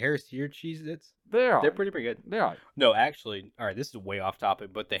ever had the Harris Teeter cheese nips? They're They're pretty good. They're all right. No, actually, all right. This is way off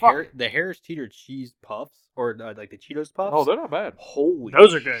topic, but the Fuck. the Harris Teeter cheese puffs or like the Cheetos puffs. Oh, they're not bad. holy.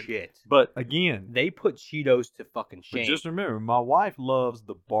 Those are good. Shit. But again, They put Cheetos to fucking but shame. just remember, my wife loves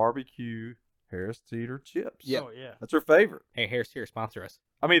the barbecue Harris Teeter chips. Yep. Oh yeah. That's her favorite. Hey, Harris Teeter, sponsor us.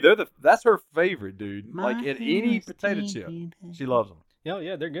 I mean, that's her favorite, dude. My Like in any Harris potato Teeter. chip, she loves them.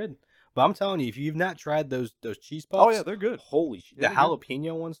 Yeah, they're good. But I'm telling you, if you've not tried those cheese puffs, Oh yeah, they're good. holy shit. Yeah, The they're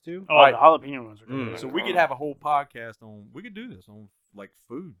jalapeno ones too. Oh, Alright. the jalapeno ones are good. So we could have a whole podcast on. We could do this on like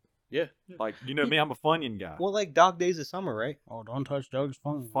food. Yeah. Like me, I'm a Funyun guy. Well, like Dog Days of Summer, right? Oh, don't touch Doug's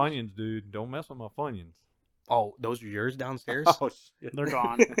phone. Funyuns, dude. Don't mess with my Funyuns. Oh, those are yours downstairs? Oh shit. They're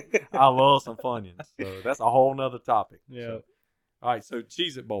gone. I love some Funyuns. So that's a whole nother topic. Yeah. So, all right. So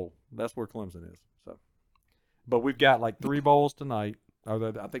Cheez-It Bowl. That's where Clemson is. So, but we've got like 3 bowls tonight. I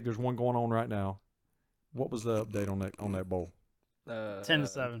think there's one going on right now. What was the update on that bowl?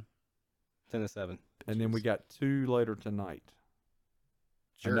 10-7. 10-7. And then we got 2 later tonight.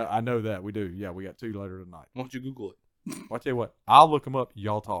 Sure. I know that we do. Yeah, we got 2 later tonight. Why don't you Google it? Well, I tell you what, I'll look them up.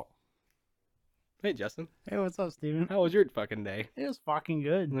 Y'all talk. Hey, Justin. Hey, what's up, Steven? How was your fucking day? It was fucking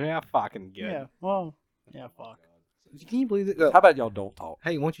good. Yeah, fucking good. Yeah. Well, yeah, fuck. Can you believe it? How about y'all don't talk?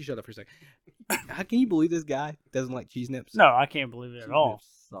 Hey, why don't you shut up for a second? How can you believe this guy doesn't like cheese nips? No, I can't believe it at all. Cheese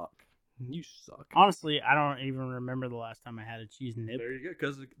nips suck. You suck. Honestly, I don't even remember the last time I had a cheese nip. There you go,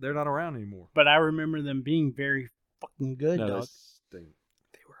 because they're not around anymore. But I remember them being very fucking good, No, dog. they stink.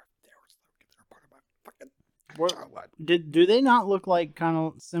 They were part of my fucking childhood. Do they not look like kind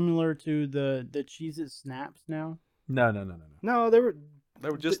of similar to the Cheez-It Snaps now? No. No, they were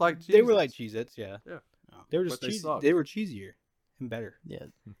just like they were Cheez-Its. like Cheez-Its, yeah. Yeah. They were just But they cheesy. suck. They were cheesier and better. Yeah,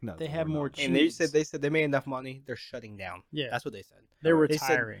 No, they they're have more not. cheese. And they said they made enough money. They're shutting down. Yeah. That's what they said. They're They said-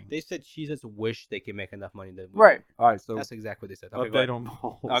 retiring. They said Cheez-Its wish they could make enough money to Right. All right, so That's exactly what they said. Okay, go update ahead. on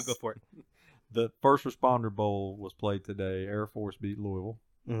bowls. I'll go for it. The First Responder Bowl was played today. Air Force beat Louisville.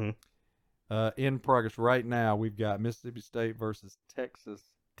 Mm-hmm. In progress right now, we've got Mississippi State versus Texas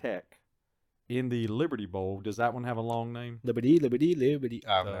Tech in the Liberty Bowl. Does that one have a long name? Liberty.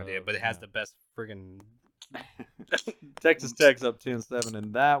 I have no idea, but it has yeah. the best friggin' Texas Tech's up 10-7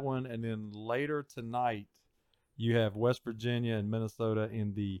 in that one. And then later tonight, you have West Virginia and Minnesota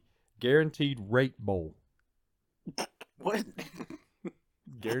in the Guaranteed Rate Bowl. What?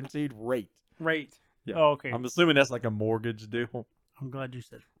 Guaranteed Rate. Rate. Yeah. Oh, okay. I'm assuming that's like a mortgage deal. I'm glad you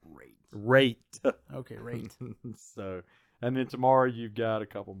said rate. Rate. Okay, rate. So, and then tomorrow you've got a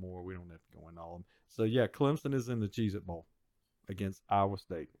couple more. We don't have to go into all of them. So, yeah, Clemson is in the Cheez-It Bowl against Iowa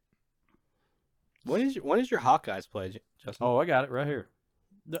State. When is your Hawkeyes play, Justin? Oh, I got it right here.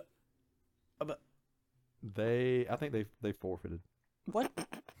 But I think they forfeited. what?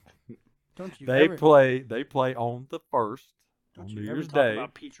 Don't you They ever, play on the 1st don't on you New ever Year's talk Day.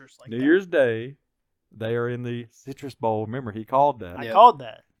 about Petrus like New that. Year's Day, they are in the Citrus Bowl. Remember, he called that. I Yeah. called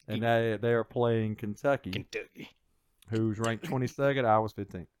that. And they are playing Kentucky, Kentucky. who's ranked 22nd. Iowa's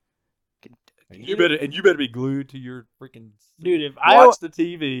 15th. And Kentucky. you better be glued to your freaking Dude, if watch the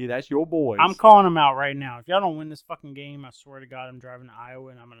TV. That's your boys. I'm calling them out right now. If y'all don't win this fucking game, I swear to God, I'm driving to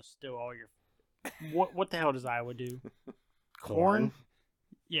Iowa and I'm gonna steal all your. What the hell does Iowa do? Corn?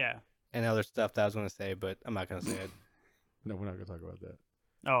 Yeah. And other stuff that I was going to say, but I'm not going to say it. No, we're not gonna talk about that.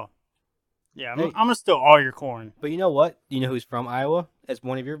 Oh. Yeah, I'm Hey. gonna steal all your corn. But you know what? You know who's from Iowa? As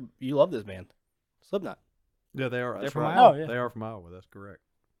one of you love this band, Slipknot. Yeah, they are. They're That's from right. Iowa. Oh, yeah. They are from Iowa. That's correct.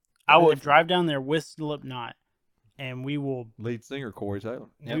 I will drive down there with Slipknot, and we will Lead singer Corey Taylor,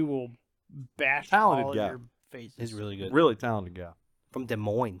 Yep. we will bash Talented all guy. of your faces. He's really good. really talented guy. From Des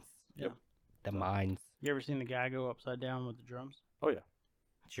Moines. Yep. Des Moines. You ever seen the guy go upside down with the drums? Oh yeah.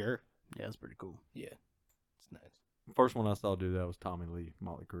 Sure. Yeah, that's pretty cool. Yeah. It's nice. First one I saw do that was Tommy Lee,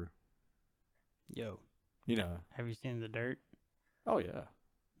 Motley Crue. Yo, You know. have you seen The Dirt? Oh yeah.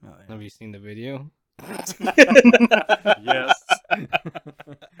 Oh, yeah. Have you seen the video? Yes.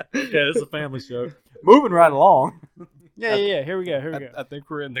 Okay, this is a family show. Moving right along. Yeah. Here we go. I think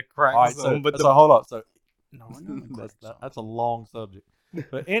we're in the crack All right, zone. so, so hold up. So No, I know the that's, crack that's a long subject.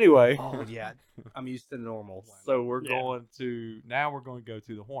 But anyway, Oh yeah, I'm used to normal. so we're Yeah. going to go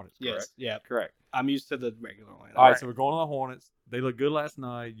to the Hornets. Correct? Yes, yeah. Correct. I'm used to the regular line. All right, so we're going to the Hornets. They look good last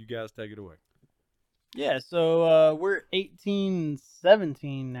night. You guys take it away. Yeah, so we're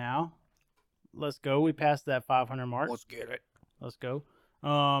 18-17 now. Let's go. We passed that 500 mark. Let's get it. Let's go.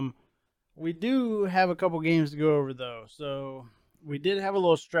 We do have a couple games to go over though. So we did have a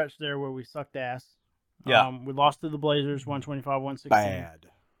little stretch there where we sucked ass. Yeah. We lost to the Blazers 125-116. Bad.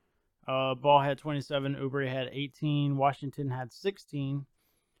 Ball had 27, Oubre had 18, Washington had 16.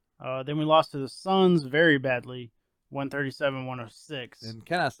 Then we lost to the Suns very badly, 137-106. And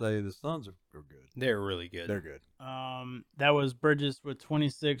can I say the Suns are good? They're really good. They're good. That was Bridges with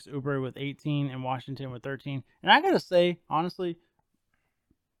 26, Oubre with 18, and Washington with 13. And I gotta say, honestly,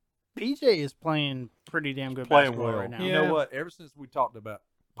 PJ is playing pretty damn good Playing basketball well. right now. You Yeah. know what? Ever since we talked about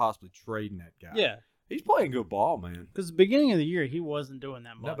possibly trading that guy. Yeah. He's playing good ball, man. Because the beginning of the year, he wasn't doing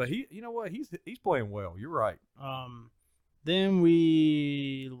that much. No, but you know what? He's playing well. You're right. Then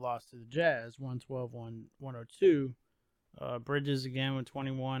we lost to the Jazz, 112-102. Bridges again with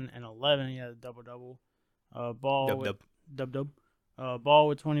 21 and 11. He had a double-double. Ball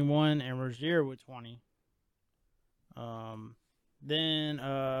with 21 and Rozier with 20. Not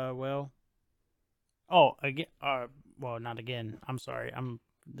again. I'm sorry.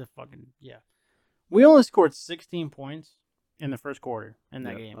 We only scored 16 points in the first quarter in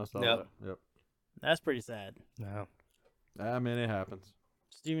that game. I saw that. Yep. That's pretty sad. No. I mean, it happens.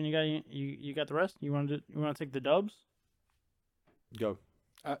 Steven, you got the rest? You want to take the dubs? Go.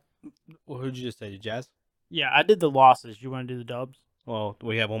 Who'd you just say? The Jazz? Yeah, I did the losses. You want to do the dubs? Well,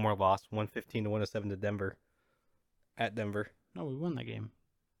 we have one more loss, 115-107 to Denver. At Denver. No, we won that game.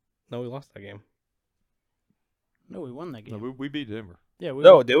 No, we lost that game. No, we won that game. No, we beat Denver. Yeah,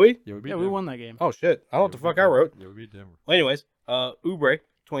 did we? Yeah, we won that game. Oh shit! I don't know what the fuck I wrote. Yeah, we beat Denver. Well, anyways, Oubre,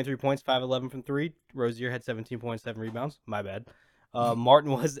 23 points, 5-11 from 3. Rozier had 17.7 rebounds. My bad.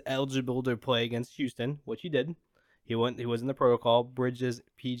 Martin was eligible to play against Houston, which he did. He was in the protocol. Bridges,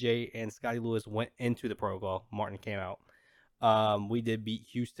 PJ, and Scotty Lewis went into the protocol. Martin came out. We did beat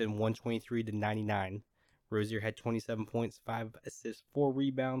Houston 123-99. Rozier had 27 points, 5 assists, 4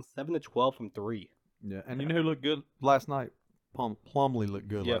 rebounds, 7-12 from 3. Yeah, and you know who looked good last night? Plumlee looked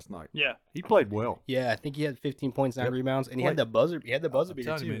good last night. Yeah, he played well. Yeah, I think he had 15 points, 9 rebounds, and he had the buzzer. He had the buzzer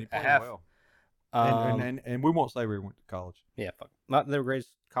beater too. Man, he played well. And we won't say where he went to college. Yeah, fuck. Not the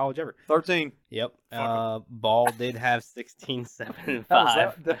greatest college ever. 13. Yep. Ball did have 16, 7, and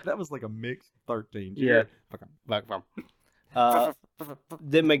 5. That was like a mixed 13. Yeah.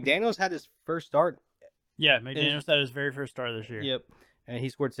 Did McDaniels had his first start? Yeah, McDaniels had his very first start this year. Yep. And he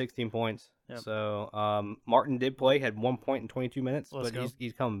scored 16 points. Yep. So Martin did play, had 1 point in 22 minutes, but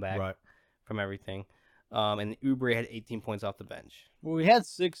he's coming back from everything. And Oubre had 18 points off the bench. Well, we had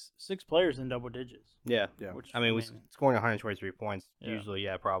six players in double digits. Yeah. Which we scoring 123 points usually,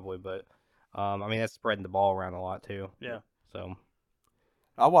 probably, but that's spreading the ball around a lot too. Yeah. So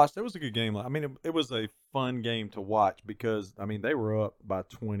I watched. It was a good game. I mean, it was a fun game to watch because they were up by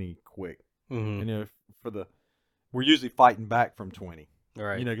 20 quick. Mm-hmm. And we're usually fighting back from 20.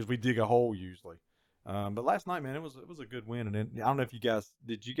 Right. Because we dig a hole usually. But last night, man, it was a good win. And then, I don't know if you guys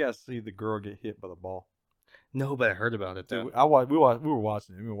see the girl get hit by the ball? No, but I heard about it though. We were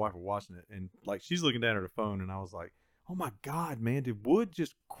watching it. Me and my wife were watching it, and like she's looking down at her phone, and I was like, "Oh my God, man! Did Wood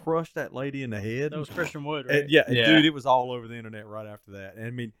just crush that lady in the head?" That was Christian Wood, right? Yeah, dude, it was all over the internet right after that.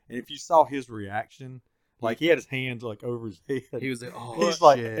 And and if you saw his reaction, like he had his hands like over his head. He was like, "Oh, he's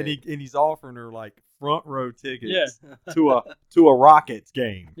like," and he's offering her like front row tickets Yeah. to a Rockets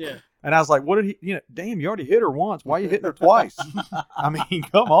game. Yeah. And I was like, what did he, damn, you already hit her once. Why are you hitting her twice? I mean,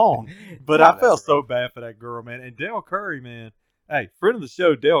 come on. But I felt so bad for that girl, man. And Dale Curry, man. Hey, friend of the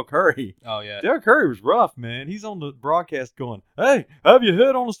show, Dale Curry. Oh, yeah. Dale Curry was rough, man. He's on the broadcast going, hey, have you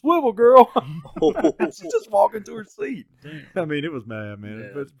hit on a swivel, girl? She's just walking to her seat. I mean, it was mad,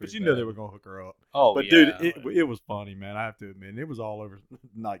 man. Yeah, but you know they were going to hook her up. Oh, but, dude, it was funny, man. I have to admit. It was all over,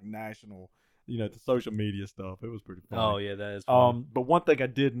 like, national, the social media stuff. It was pretty funny. Oh, yeah, that is funny. But one thing I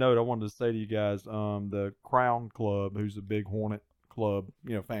did note, I wanted to say to you guys, the Crown Club, who's a big Hornet club,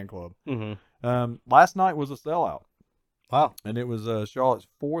 fan club, last night was a sellout. Wow. And it was Charlotte's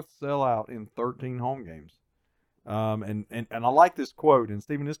 4th sellout in 13 home games. And I like this quote. And,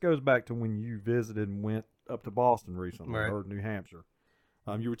 Stephen, this goes back to when you visited and went up to Boston recently, or New Hampshire.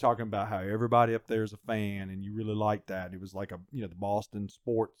 You were talking about how everybody up there is a fan, and you really liked that. It was like the Boston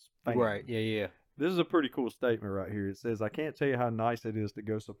sports fan. Right, yeah. This is a pretty cool statement right here. It says, I can't tell you how nice it is to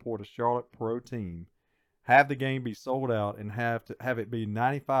go support a Charlotte pro team, have the game be sold out, and have it be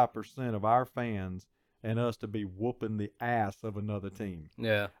 95% of our fans and us to be whooping the ass of another team.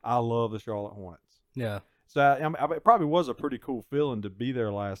 Yeah. I love the Charlotte Hornets. Yeah. So it probably was a pretty cool feeling to be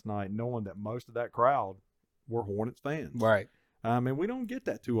there last night, knowing that most of that crowd were Hornets fans. Right. And we don't get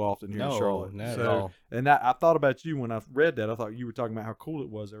that too often here in Charlotte. Not at all. And I thought about you when I read that. I thought you were talking about how cool it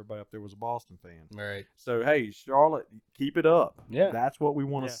was. Everybody up there was a Boston fan. Right. So, hey, Charlotte, keep it up. Yeah. That's what we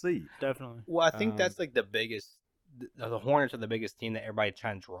want to see. Definitely. Well, I think that's like the biggest. The Hornets are the biggest team that everybody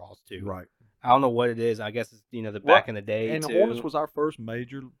trying to draws to. Right. I don't know what it is. I guess it's back in the day. And the Hornets was our first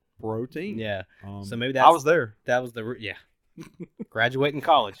major pro team. Yeah. So maybe I was there. That was graduating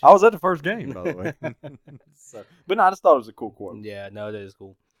college. I was at the first game, by the way. But no, I just thought it was a cool quote. Yeah, no, it is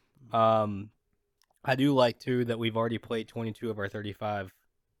cool. I do like too that we've already played 22 of our 35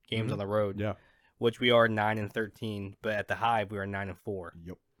 games on the road. Yeah. Which we are 9-13, but at the Hive we are 9-4.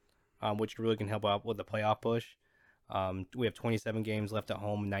 Yep. Which really can help out with the playoff push. We have 27 games left at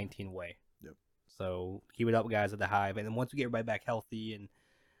home, 19 away. Yep. So keep it up, guys, at the Hive. And then once we get everybody back healthy and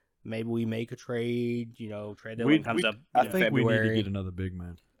maybe we make a trade, trade deadline comes up I think February. we need to get another big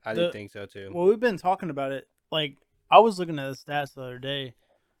man. I do think so, too. Well, we've been talking about it. Like, I was looking at the stats the other day.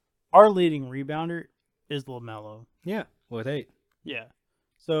 Our leading rebounder is LaMelo. Yeah, with 8. Yeah.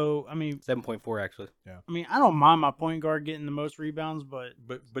 So, I mean... 7.4, actually. Yeah. I mean, I don't mind my point guard getting the most rebounds, but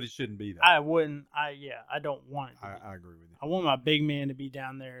it shouldn't be that. I wouldn't. I don't want it. I agree with you. I want my big man to be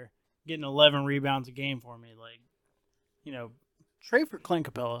down there getting 11 rebounds a game for me. Like, trade for Clint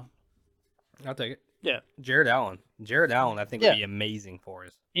Capella. I'll take it. Yeah. Jared Allen, I think would be amazing for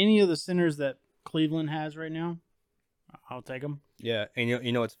us. Any of the centers that Cleveland has right now, I'll take them. Yeah, and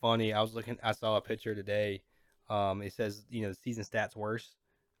you know what's funny? I saw a picture today. It says the season stats worse.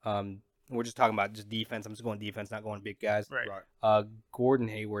 We're just talking about just defense. I'm just going defense, not going big guys. Right. Gordon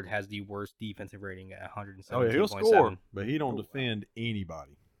Hayward has the worst defensive rating at 117.7. Oh yeah, he'll score, but he don't defend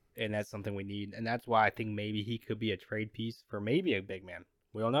anybody. And that's something we need, and that's why I think maybe he could be a trade piece for maybe a big man.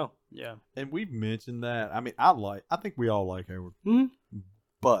 We don't know. Yeah. And we've mentioned that. I mean, I think we all like Hayward,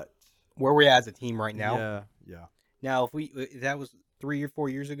 but where we're at as a team right now. Yeah. Now, if that was 3 or 4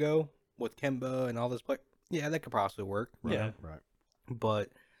 years ago with Kemba and all this play, yeah, that could possibly work. Right, yeah. Right. But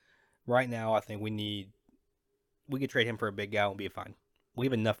right now, I think we could trade him for a big guy and we'll be fine. We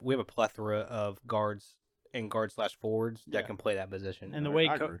have a plethora of guards and guard/forwards that can play that position. And the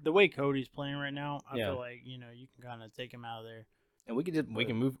way Cody's playing right now, I feel like you can kind of take him out of there. And we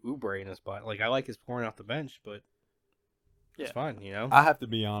can move Oubre in a spot. Like I like his pouring off the bench, but it's fine. I have to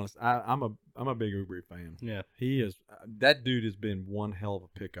be honest. I'm a big Oubre fan. Yeah, he is. That dude has been one hell of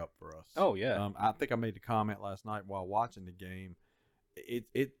a pickup for us. Oh yeah. I think I made the comment last night while watching the game.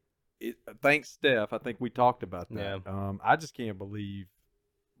 It thanks Steph. I think we talked about that. Yeah. I just can't believe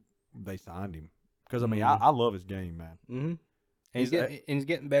they signed him because I mean I love his game, man. Mm-hmm. And he's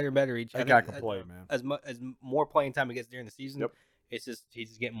getting better and better each. That guy can play, man. As more playing time he gets during the season, he's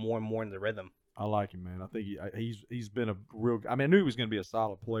just getting more and more into the rhythm. I like him, man. I think he's been a real. I mean, I knew he was going to be a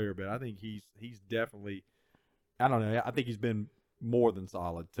solid player, but I think he's definitely. I don't know. I think he's been more than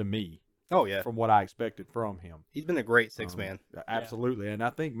solid to me. Oh yeah, from what I expected from him. He's been a great six man. Absolutely, and I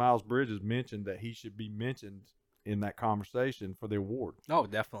think Miles Bridges mentioned that he should be mentioned in that conversation for the award. Oh,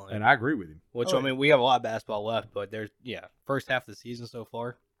 definitely. And I agree with him. Which I mean, we have a lot of basketball left, but there's first half of the season so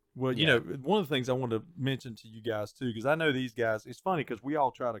far. Well, you know, one of the things I want to mention to you guys too, because I know these guys. It's funny because we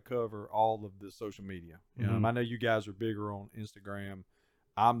all try to cover all of the social media. Mm-hmm. I know you guys are bigger on Instagram.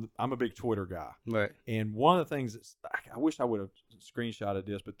 I'm a big Twitter guy. Right. And one of the things that I wish I would have screenshotted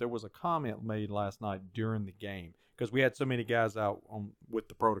this, but there was a comment made last night during the game because we had so many guys out with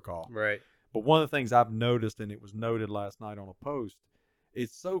the protocol. Right. But one of the things I've noticed, and it was noted last night on a post,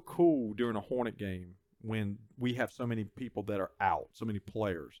 it's so cool during a Hornet game when we have so many people that are out, so many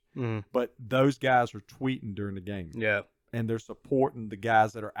players. Mm-hmm. But those guys are tweeting during the game. Yeah. And they're supporting the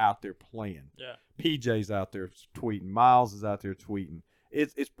guys that are out there playing. Yeah. PJ's out there tweeting. Miles is out there tweeting.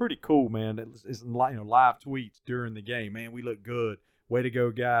 It's pretty cool, man. It's live tweets during the game. Man, we look good. Way to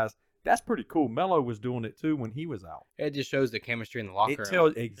go, guys. That's pretty cool. Melo was doing it too when he was out. It just shows the chemistry in the locker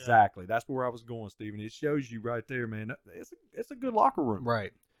room. Exactly. That's where I was going, Steven. It shows you right there, man. It's a good locker room.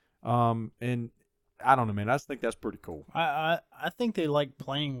 Right. And I don't know, man. I just think that's pretty cool. I think they like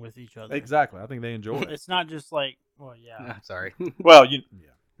playing with each other. Exactly. I think they enjoy it. It's not just like, well, yeah. Sorry. Well,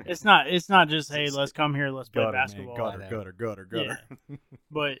 It's not just, hey, let's come here, let's play basketball. Man. Gutter. Yeah.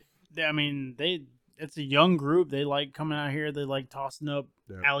 But I mean, it's a young group. They like coming out here. They like tossing up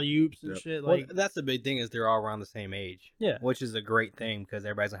alley-oops and shit. Like, well, that's the big thing is they're all around the same age. Yeah. Which is a great thing because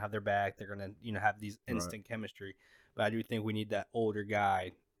everybody's gonna have their back. They're gonna have these instant chemistry. But I do think we need that older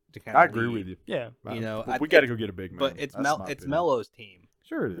guy to kind of. I agree with you. Yeah. We got to go get a big man. But it's Melo's team.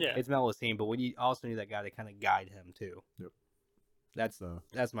 Sure it is. Yeah. It's Melo's team, but we also need that guy to kind of guide him too. Yep.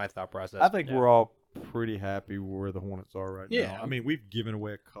 That's my thought process. I think we're all pretty happy where the Hornets are right Yeah. now. I mean, we've given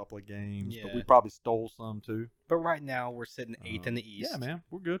away a couple of games, Yeah. but we probably stole some too. But right now we're sitting 8th in the East. Yeah, man,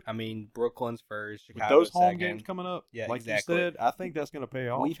 we're good. I mean, Brooklyn's first, With Chicago's those home second. games coming up, Yeah, like exactly. you said, I think that's going to pay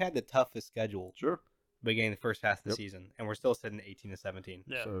off. We've had the toughest schedule Sure. beginning the first half of the season, and we're still sitting 18 to 17.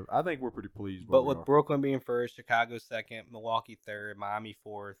 Yeah. So I think we're pretty pleased. But with Brooklyn being first, Chicago second, Milwaukee third, Miami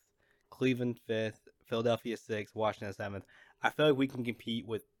fourth, Cleveland fifth, Philadelphia sixth, Washington seventh, I feel like we can compete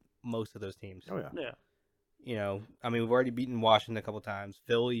with most of those teams. Oh yeah. Yeah. I mean, we've already beaten Washington a couple times.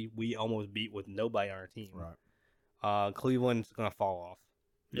 Philly, we almost beat with nobody on our team. Right. Cleveland's gonna fall off.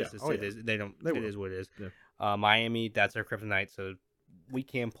 Yeah. It is what it is. Yeah. Miami, that's their kryptonite, so we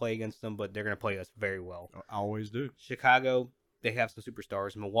can play against them, but they're gonna play us very well. I always do. Chicago, they have some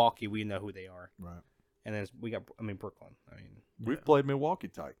superstars. Milwaukee, we know who they are. Right. and then we got Brooklyn. We've played Milwaukee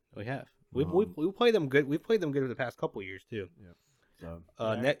tight. We have. We played them good. We've played them good for the past couple of years too. Yeah.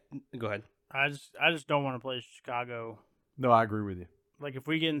 So Go ahead. I just don't want to play Chicago. no, I agree with you. Like if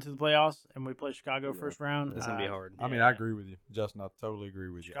we get into the playoffs and we play Chicago first round, It's gonna be hard. I mean, I agree with you, Justin. I totally agree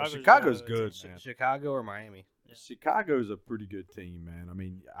with you. Chicago's Chicago's good. good, man. Chicago or Miami. Yeah. Chicago's a pretty good team, man. I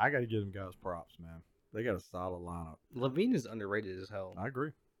mean, I got to give them guys props, man. They got a solid lineup. Levine is underrated as hell. I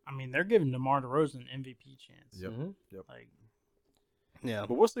agree. I mean, they're giving DeMar DeRozan an MVP chance. Yep. Mhm. Yep. Like, Yeah.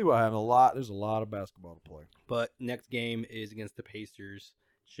 But we'll see what happens. There's a lot of basketball to play. But next game is against the Pacers.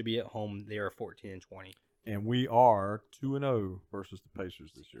 Should be at home. They are 14-20. And we are 2-0 versus the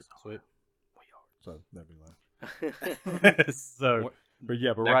Pacers this year. Sweet. So that'd be loud. So, but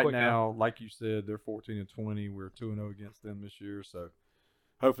That right quick now, like you said, they're 14-20. We're 2-0 against them this year. So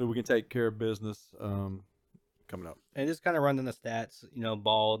hopefully we can take care of business coming up. And just kind of running the stats.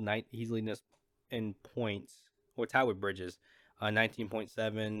 Ball, he's leading us in points. We're tied with Bridges.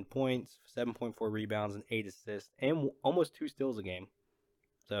 19.7 points, 7.4 rebounds, and 8 assists, and almost 2 steals a game.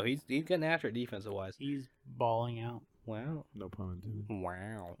 So he's getting after it defensive wise. he's balling out. Wow. No pun intended.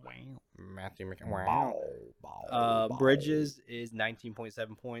 Wow. Wow. Matthew Wow. Bridges is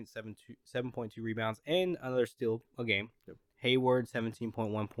 19.7 points, 7.2 rebounds, and another steal a game. Yep. Hayward,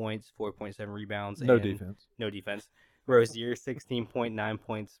 17.1 points, 4.7 rebounds. No and defense. No defense. Rozier, 16.9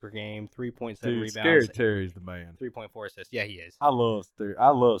 points per game, 3.7 Dude, rebounds. Scary Terry's the man. 3.4 assists. Yeah, he is. I love Scary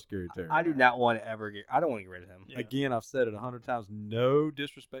Terry. I do not want to I don't want to get rid of him. Yeah. Again, I've said it 100 times. No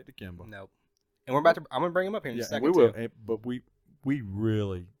disrespect to Kemba. Nope. And I'm going to bring him up here in a Yeah, second, we will. too. But we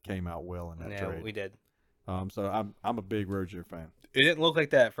really came out well in that Yeah, trade. we did. So I'm a big Rozier fan. It didn't look like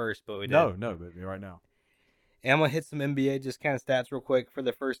that at first, but we did. No, baby, right now. And I'm going to hit some NBA, just kind of stats real quick. For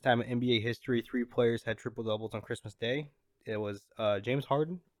the first time in NBA history, 3 players had triple-doubles on Christmas Day. It was James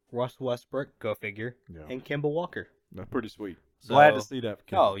Harden, Russell Westbrook, go figure, Yeah, and Kemba Walker. that's pretty sweet. So- Glad to see that. For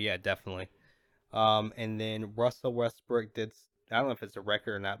Kemba. Oh, yeah, definitely. And then Russell Westbrook did, I don't know if it's a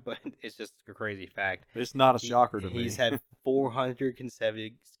record or not, but it's just a crazy fact. It's not a shocker to me. He's had 400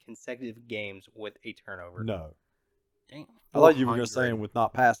 consecutive games with a turnover. No, Damn. I thought you were going 400. to say him with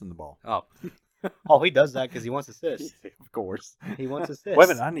not passing the ball. Oh, he does that because he wants assists. Of course. He wants assists. Wait a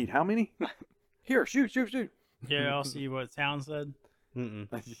minute, I need how many? Here, shoot. Yeah, I'll see what Town said. Mm-mm.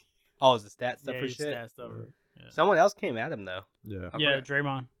 Oh, is the stat stuff Yeah, for he's shit? stat stuff. Yeah. Someone else came at him though. Yeah. I Yeah, forgot.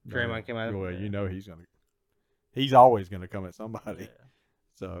 Draymond. Draymond came at him. Well, you know he's always gonna come at somebody. Yeah.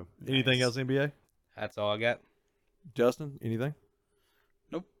 So, anything Nice. else NBA? That's all I got. Justin, anything?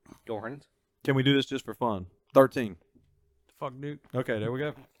 Go Hornets. Can we do this just for fun? 13. Fuck, dude. Okay, there we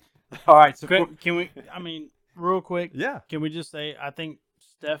go. All right. So Can we? I mean, real quick. yeah. Can we just say I think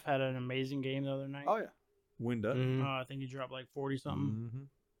Steph had an amazing game the other night. Oh yeah. Wind up. Mhm. I think he dropped like 40 something.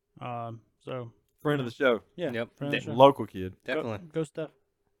 Mhm. So Friend of the show, yeah. Yep. friend of the De- show. local kid. Definitely. Go Steph.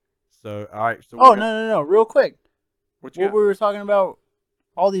 So all right. So Oh no! Real quick. What you What got? we were talking about,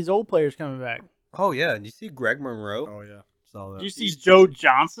 all these old players coming back. Oh yeah. Did you see Greg Monroe? Oh yeah. Saw that. Do you see Joe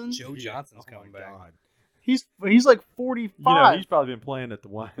Johnson? Joe Johnson's Oh, my coming back. God. He's like 45. You know, he's probably been playing at the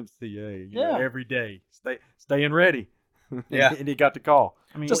YMCA. You know, Yeah. every day. Staying ready. Yeah. And he got the call.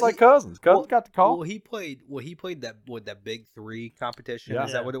 I mean, Just like Cousins. Cousins got the call. Well, he played that with that big 3 competition. Yeah.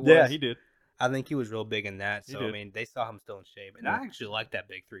 Is that what it was? Yeah, he did. I think he was real big in that. He So did. I mean, they saw him still in shape, and Yeah. I actually like that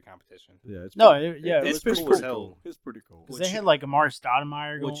big 3 competition. Yeah. It's no, pretty- it was it's pretty cool cool. as hell. It's pretty cool. 'Cause they had like Amari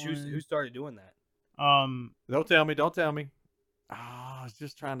Stoudemire going. Who started doing that? Don't tell me. Don't tell me. I was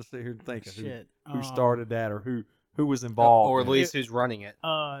just trying to sit here and think of shit. who started that or who was involved. Or at in it. least who's running it?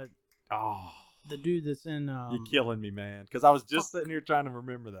 Oh, The dude that's in. you're killing me, man. Because I was just sitting here trying to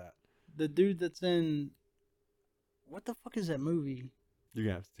remember that. The dude that's in. What the fuck is that movie? You're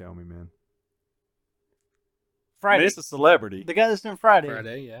gonna have to tell me, man. I Friday. mean, it's a celebrity. The guy that's in Friday.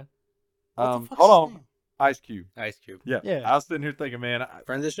 Friday, yeah. What the fuck's Hold his on. name? Ice Cube. Ice Cube. Yeah. Yeah. I was sitting here thinking, man,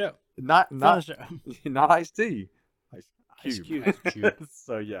 Friend of the show. not Finisher. not Ice T. Ice Ice Cube. Cube. Ice Cube.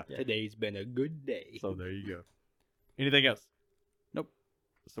 So yeah. Yeah. Today's been a good day. So there you go. Anything else? Nope.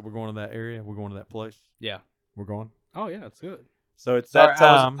 So we're going to that area. We're going to that place. Yeah. We're going. Oh yeah, it's good. So it's Sorry, that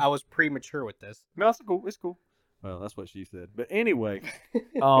time. I was premature with this. No, it's cool. It's cool. Well, that's what she said. But anyway,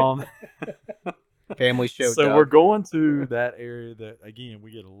 Family show. so Doug. we're going to that area that again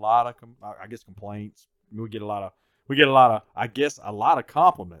we get a lot of complaints. We get a lot of I guess a lot of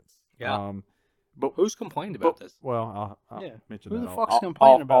compliments. Yeah. But Who's complained about this? well, I'll Yeah. mention Who that the off- fuck's off-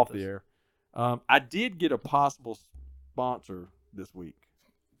 complaining about off this? the air. I did get a possible sponsor this week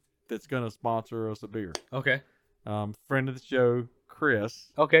that's going to sponsor us a beer. Okay. Friend of the show,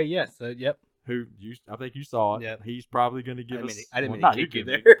 Chris, Okay. Yes. Yep. I think you saw it. Yep. He's probably going to give us. I didn't mean to kick you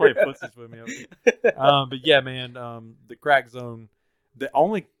there. Play footsies with me. But yeah, man, the crack zone.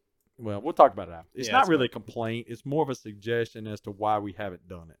 We'll talk about it after. It's not really a complaint. It's more of a suggestion as to why we haven't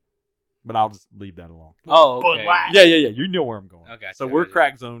done it. But I'll just leave that alone. Oh, okay. Yeah. You know where I'm going. Okay. So we're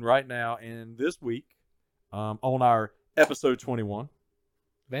crack zone right now, and this week, on our episode 21,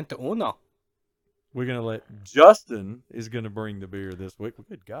 21. we're gonna let Justin is gonna bring the beer this week.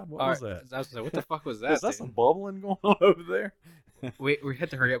 Good God, what was that? I was like, what the fuck was that? Is that some bubbling going on over there? We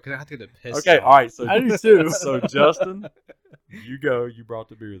had to hurry up because I have to get the piss. Okay, all right. So I do too. So Justin, you go. You brought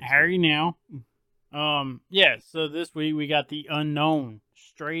the beer. Harry now. Yeah, so this week we got the Unknown,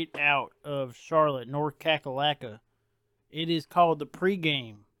 straight out of Charlotte, North Kakalaka. It is called the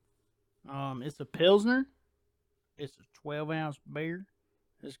Pregame. It's a Pilsner. It's a 12-ounce beer.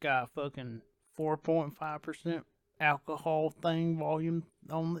 It's got fucking 4.5% alcohol volume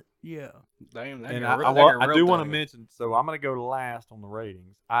on it. Yeah. Damn, And I do want to mention, so I'm going to go last on the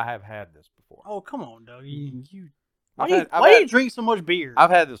ratings. I have had this before. Oh, come on, Doug. Why do you drink so much beer? I've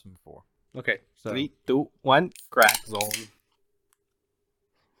had this one before. Okay. So. 3, 2, 1. Crack zone.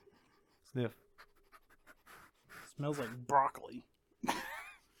 Sniff. Smells like broccoli.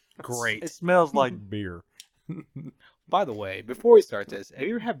 Great. It smells like beer. By the way, before we start this, have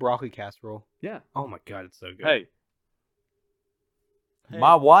you ever had broccoli casserole? Yeah. Oh my god, it's so good. Hey.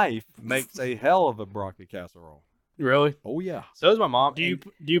 My wife makes a hell of a broccoli casserole. Really? Oh yeah. So does my mom. Do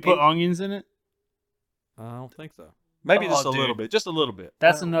you put onions in it? I don't think so. Maybe just a little bit. Just a little bit.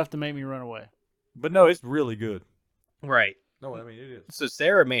 That's enough to make me run away. But no, it's really good. Right. No, I mean it is. So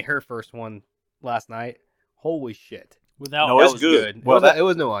Sarah made her first one last night. Holy shit. Without No, That it's was good. Well, Well, it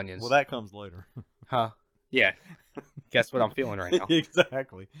was no onions. Well, that comes later. Huh? Yeah. Guess what I'm feeling right now.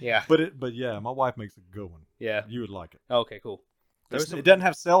 Exactly. Yeah. But yeah, my wife makes a good one. Yeah. You would like it. Okay, cool. It doesn't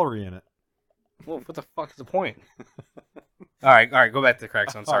have celery in it. Well, what the fuck is the point? All right. Go back to the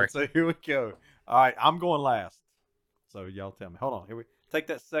crack zone. Sorry. All right, so here we go. All right, I'm going last. So y'all tell me. Hold on. Here we take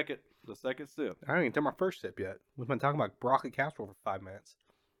the second sip. I didn't even take my first sip yet. We've been talking about broccoli casserole for 5 minutes.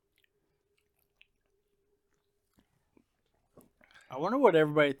 I wonder what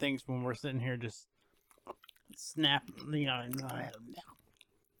everybody thinks when we're sitting here just snapping.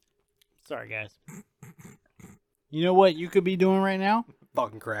 Sorry, guys. You know what you could be doing right now?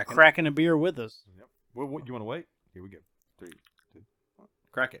 Fucking cracking. Cracking a beer with us. Yep. What, you want to wait? Here we go. 3, 2, 1.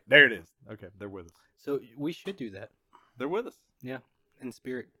 Crack it. There it is. Okay, they're with us. So we should do that. They're with us. Yeah, in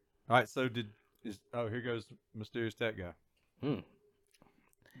spirit. All right. So here goes Mysterious Tech Guy.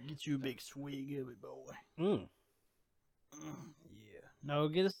 Get you a big swig of it, boy. Mm. Yeah. No,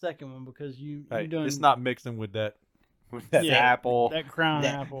 get a second one because you Hey, done it's not mixing with that Yeah, apple. that crown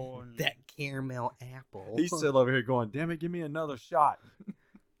apple. And That caramel apple. He's still over here going, damn it, give me another shot.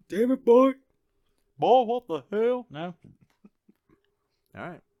 damn it, boy. Boy, what the hell? No. All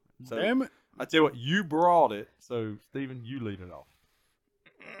right. So, Damn it. I tell you what, you brought it. So, Steven, you lead it off.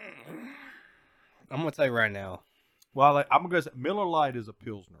 I'm going to tell you right now. Well, I'm going to say Miller Lite is a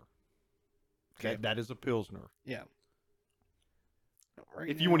Pilsner. Okay. That is a Pilsner. Yeah.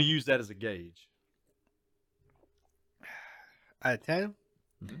 If you want to use that as a gauge. Out of 10?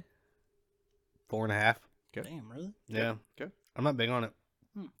 Mm-hmm. 4.5. Okay. Damn, really? Yeah. Okay. I'm not big on it.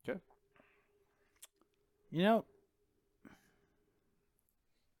 Okay. You know,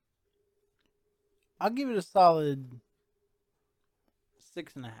 I'll give it a solid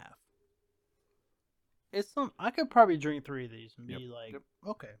 6.5. It's I could probably drink 3 of these and be like,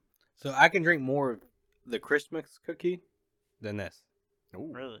 okay. So I can drink more of the Christmas cookie than this. Oh,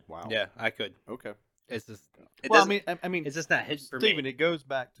 Really? wow. Yeah, I could. Okay. It's just. Well, I mean, it's just not hitting for Steven, me. it goes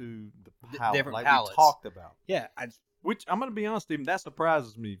back to the palate, different like palates. we talked about. Yeah, Which I'm gonna be honest, Steven, that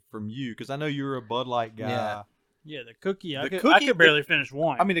surprises me from you because I know you're a Bud Light guy. Yeah. Yeah, the cookie. I The could cookie- barely finish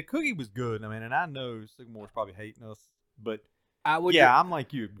one. I mean, the cookie was good. I mean, and I know Sycamore's probably hating us, but I would. yeah, I'm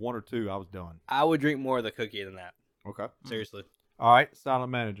like you. 1 or 2, I was done. I would drink more of the cookie than that. Okay. Seriously. All right,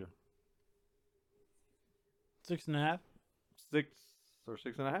 silent manager. 6.5. 6 or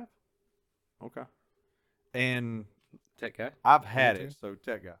 6.5. Okay. And Tech guy. I've had Me it, too. so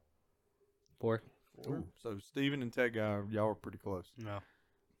Tech Guy. 4. Ooh, so Steven and Tech Guy, y'all are pretty close. No.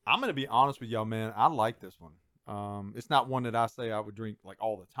 I'm gonna be honest with y'all, man. I like this one. It's not one that I say I would drink like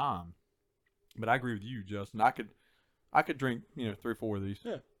all the time, but I agree with you, Justin. I could drink 3 or 4 of these.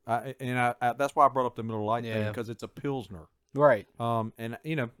 Yeah. And that's why I brought up the Miller Lite thing Yeah. because it's a Pilsner. Right. And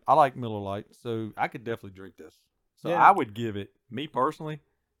I like Miller Lite, so I could definitely drink this. So Yeah. I would give it, me personally,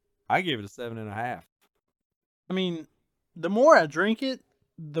 I give it a 7.5. I mean, the more I drink it,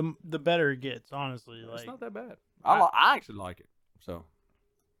 the better it gets. Honestly, It's like not that bad. I actually like it. So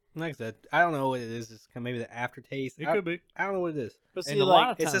Like I said, I don't know what it is. It's kind of maybe the aftertaste. It could be. I don't know what it is. But see, And a lot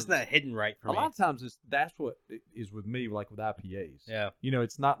like, of It's times, just not hidden right for a me. lot of times that's what it is with me, like with IPAs. Yeah. You know,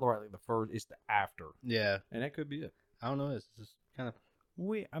 it's not like the first; it's the after, Yeah. and that could be it. I don't know. It's just kind of.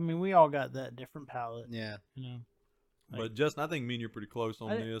 we all got that different palate. Yeah. You know. But Justin, I think me and you're pretty close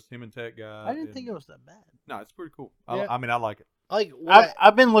on I didn't- this. Him and Tech Guy. I didn't think it was that bad. No, it's pretty cool. Yeah. I mean, I like it. Like,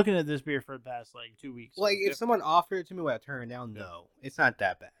 I've been looking at this beer for the past like 2 weeks. like if someone offered it to me, would I turn it down? No, it's not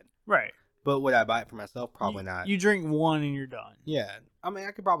that bad. right. But would I buy it for myself? Probably not. You drink one and you're done. Yeah, I mean,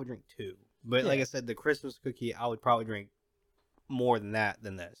 I could probably drink 2. But like Yeah. I said, the Christmas cookie, I would probably drink more than that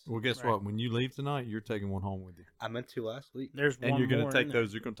than this. Well, guess Right. what? When you leave tonight, you're taking one home with you, I meant to last week. There's and one you're gonna more take in there.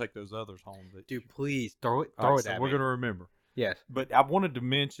 those. You're gonna take those others home. Dude, please throw it. All Throw right, it so at we're me. gonna remember. Yes. But I wanted to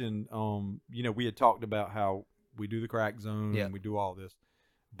mention, you know, we had talked about how we do the crack zone Yeah. and we do all this,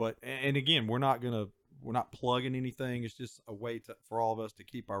 but and again, we're not plugging anything. It's just a way for all of us to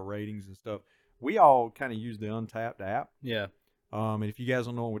keep our ratings and stuff. We all kind of use the Untapped app. Yeah. And if you guys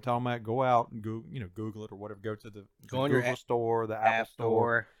don't know what we're talking about, go out and Google it or whatever. Go to the Go on Google your store, the App Apple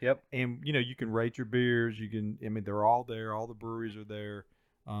Store, Store. Yep. and you can rate your beers. You can, I mean, they're all there. All the breweries are there.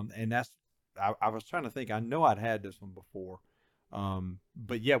 And that's I was trying to think. I know I'd had this one before.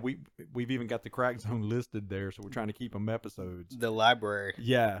 But yeah, we've even got the Crack Zone listed there, so we're trying to keep them episodes. The library.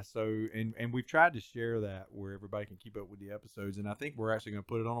 Yeah, so and we've tried to share that where everybody can keep up with the episodes, and I think we're actually going to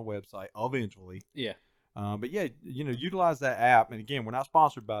put it on a website eventually. Yeah. But yeah, utilize that app, and again, we're not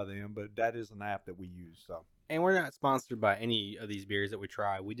sponsored by them, but that is an app that we use. So, And we're not sponsored by any of these beers that we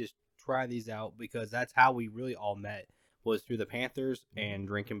try. We just try these out because that's how we really all met, was through the Panthers and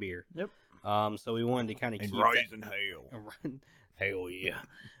drinking beer. Yep. So we wanted to kind of and keep raising hell. hell yeah.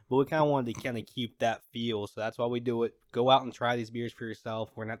 But we kind of wanted to kind of keep that feel, so that's why we do it. Go out and try these beers for yourself.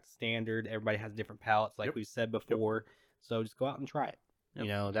 We're not the standard. Everybody has different palates, like Yep. we've said before. So just go out and try it. Yep.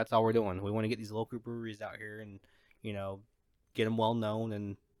 You know, that's all we're doing. We want to get these local breweries out here and, get them well known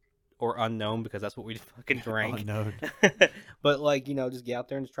and or unknown because that's what we fucking drank. Unknown. But just get out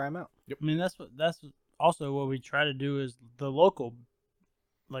there and just try them out. I mean, that's also what we try to do is the local,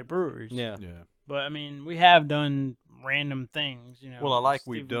 like breweries. Yeah. Yeah. But I mean, we have done random things. Well, I like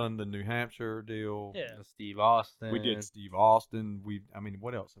we've Steve- done the New Hampshire deal. Yeah. Steve Austin. We did Steve Austin.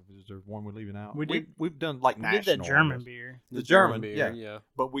 What else? Is there one we're leaving out? We did- We've done like We national. did that German almost. beer. The German, beer, yeah.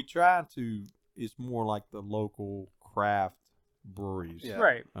 But we try to. It's more like the local craft breweries. Yeah.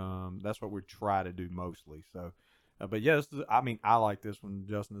 Right. That's what we try to do mostly. So, but yeah, I like this one.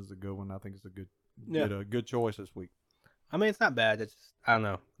 Justin is a good one. I think it's a good choice this week. I mean, it's not bad. It's just, I don't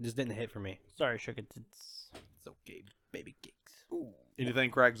know. It just didn't hit for me. Sorry, Sugar Tits. It's okay, baby cakes.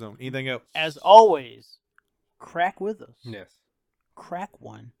 Anything Crack Zone? Anything else? As always, crack with us. Yes. Crack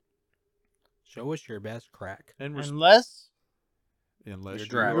one. Show us your best crack. Unless unless You're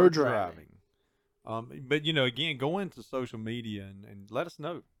driving. you're driving. But again, go into social media and let us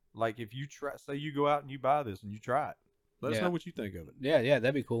know. Like if you say you go out and you buy this and you try it, let us Yeah. know what you think of it. Yeah,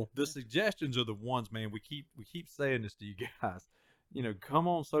 that'd be cool. The suggestions are the ones, man. We keep saying this to you guys. Come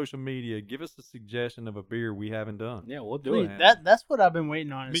on social media, give us a suggestion of a beer we haven't done. Yeah, we'll do Please, it. that's what I've been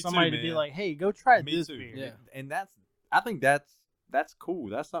waiting on. Me Is too, somebody to be man. like, "Hey, go try Me this too. beer." Yeah. And I think that's cool.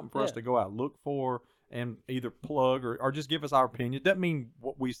 That's something for us Yeah. to go out look for and either plug or just give us our opinion. Doesn't mean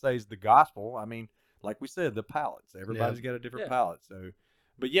what we say is the gospel. I mean, like we said, the palates. Everybody's got a different Yeah. palate. So,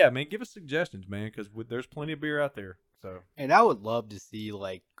 but yeah, man, give us suggestions, man, because there's plenty of beer out there. So And I would love to see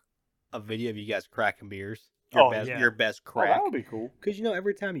like a video of you guys cracking beers. Yeah. Your best crack. that would be cool. Because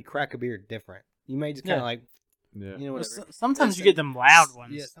every time you crack a beer, different. You may just kind of Yeah. Yeah. whatever. Sometimes you get them loud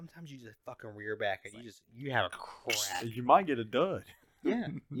ones. Yeah, sometimes you just fucking rear back and you have a crack. You might get a dud. Yeah,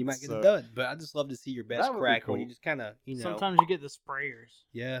 you might get So- a dud, but I just love to see your best That would be crack when cool. you just kind of Sometimes you get the sprayers.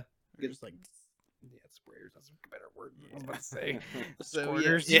 yeah. You're just like Sprayers. That's a better word than I was about to say.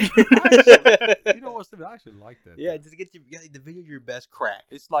 Squirters. Yeah. You know what, Steve? I actually like that. Yeah, just get the video of your best crack.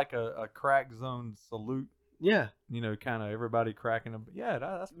 It's like a crack zone salute. Yeah, Kind of everybody cracking them. Yeah,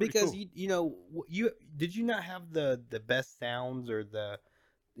 that's pretty because cool. you did you not have the best sounds or the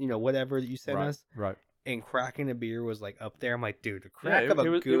whatever that you sent us, Right. and cracking a beer was like up there. I'm like, dude, the Yeah, crack of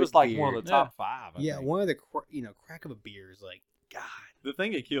a it good was like beer. one of the top five. I Yeah, think. one of the crack of a beer is like God. The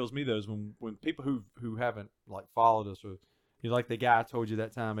thing that kills me though is when people who haven't like followed us or like the guy I told you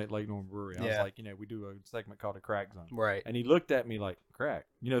that time at Lake Norman Brewery. I was Yeah. like, we do a segment called a crack zone. Right. And he looked at me like, crack.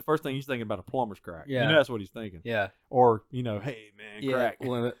 The first thing he's thinking about a plumber's crack. Yeah. That's what he's thinking. Yeah. Or, hey man, crack.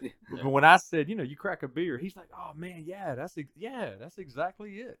 Well, But when I said, you crack a beer, he's like, oh man, yeah, that's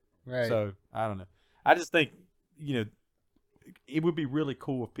exactly it. right. So I don't know. I just think, it would be really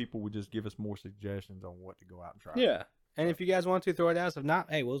cool if people would just give us more suggestions on what to go out and try. yeah. And if you guys want to throw it out, if not,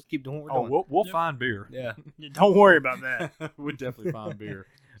 hey, we'll just keep doing what we're doing. We'll find beer. Yeah. Don't worry about that. We'll definitely find beer.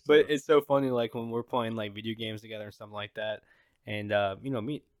 But it's so funny, like when we're playing like video games together and something like that. And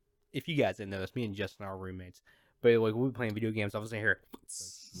me, if you guys didn't know this, me and Justin are roommates. But like when we playing video games, I was in here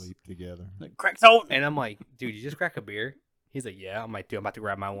sleep together. Like, crack salt. And I'm like, dude, you just crack a beer? He's like, yeah. I'm like, dude, I'm about to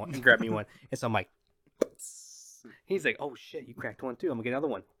grab me one. And so I'm like, he's like, oh shit, you cracked one too. I'm gonna get another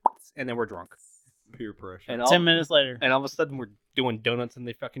one. And then we're drunk. Peer pressure. And 10 minutes later. And all of a sudden we're doing donuts in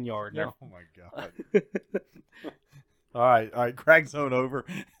the fucking yard. Oh my god. All right, crack zone over.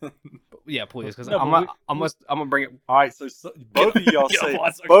 Yeah, please, because No, I'm gonna bring it. All right, so both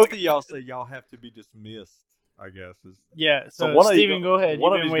of y'all say y'all have to be dismissed. I guess is Yeah, so one of you Steven, go ahead.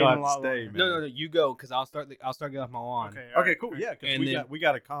 one You've of been you's waiting gonna a have to lot stay, longer. man. No, you go, because I'll start getting off my lawn. Okay, Cool. Yeah, because And we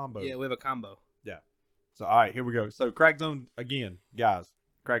got a combo. Yeah, we have a combo. So all right, here we go. So crack zone again, guys.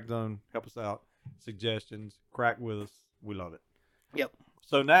 Crack zone, help us out. Suggestions, crack with us. We love it. Yep.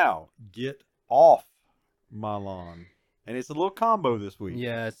 So now get off my lawn, and it's a little combo this week.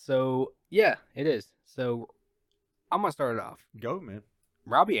 Yeah. So yeah, it is. So I'm gonna start it off. Go, man.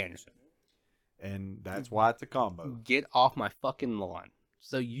 Robbie Anderson, And that's why it's a combo. get off my fucking lawn.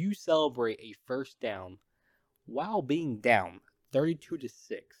 So you celebrate a first down while being down 32-6.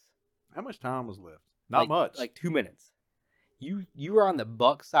 How much time was left? Not much. Like 2 minutes. You are on the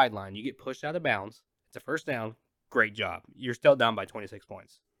Buck sideline. You get pushed out of bounds. It's a first down. Great job. You're still down by 26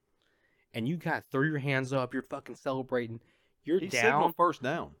 points. And you got throw your hands up. You're fucking celebrating. You're He down signaled first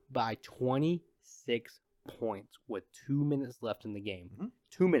down. by 26 points with 2 minutes left in the game. Mhm.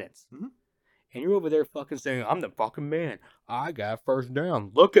 2 minutes. Mhm. And you're over there fucking saying, I'm the fucking man. I got first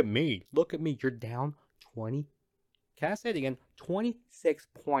down. Look at me. Look at me. You're down 20. Can I say it again? 26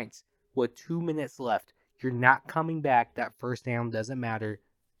 points with 2 minutes left. You're not coming back. That first down doesn't matter.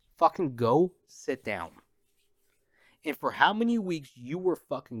 Fucking go sit down. And for how many weeks you were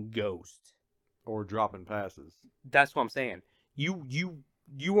fucking ghost? Or dropping passes. That's what I'm saying. You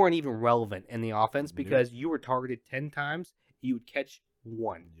weren't even relevant in the offense because you were targeted 10 times. You would catch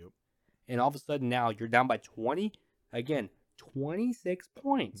one. Yep. And all of a sudden now you're down by 20. Again, 26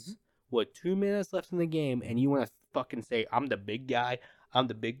 points with 2 minutes left in the game. And you want to fucking say, I'm the big guy. I'm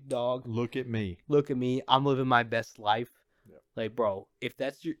the big dog. Look at me. Look at me. I'm living my best life. Yep. Like, bro, if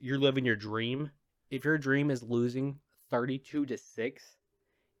that's you're living your dream, if your dream is losing 32-6,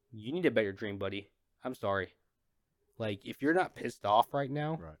 you need a better dream, buddy. I'm sorry. Like, if you're not pissed off right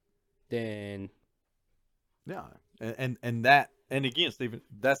now, Right. then Yeah. And that, and again, Steven,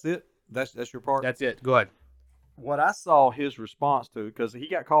 that's it. That's your part. that's it. Go ahead. What I saw his response to, because he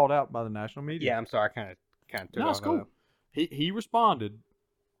got called out by the national media. Yeah, I'm sorry. I kind of took No, it's off cool. of He responded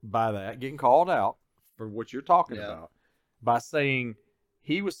by that, getting called out for what you're talking about, by saying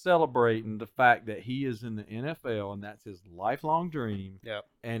he was celebrating the fact that he is in the NFL and that's his lifelong dream. Yep.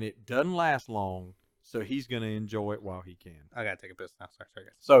 And it doesn't last long, so he's going to enjoy it while he can. I gotta take a piss now. Sorry,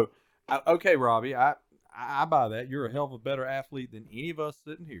 guys. So, okay, Robbie, I buy that. You're a hell of a better athlete than any of us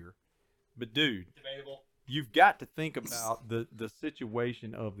sitting here. But, dude, Debatable. you've got to think about the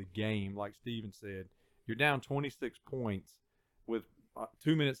situation of the game. Like Steven said, you're down 26 points with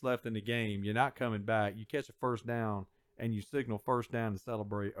 2 minutes left in the game. You're not coming back. You catch a first down, and you signal first down to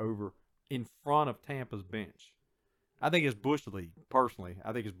celebrate over in front of Tampa's bench. I think it's Bush League, personally.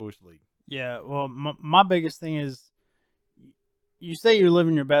 I think it's Bush League. Yeah, well, my biggest thing is you say you're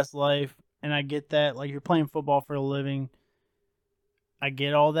living your best life, and I get that. Like, you're playing football for a living. I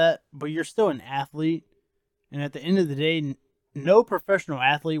get all that, but you're still an athlete. And at the end of the day, no professional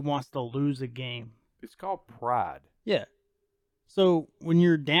athlete wants to lose a game. It's called pride. Yeah. So when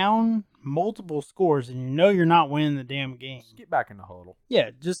you're down multiple scores and you know you're not winning the damn game, Just get back in the huddle. yeah,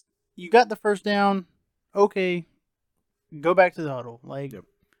 just you got the first down. Okay, go back to the huddle. Like, Yep.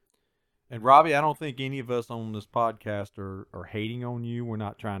 And Robbie, I don't think any of us on this podcast are hating on you. We're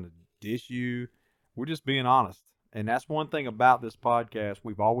not trying to dish you. We're just being honest. And that's one thing about this podcast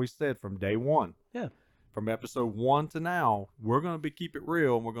we've always said from day one. Yeah. From episode 1 to now, we're going to keep it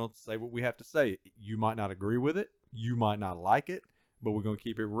real, and we're going to say what we have to say. You might not agree with it. You might not like it, but we're going to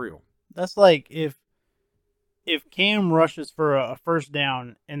keep it real. that's like if Cam rushes for a first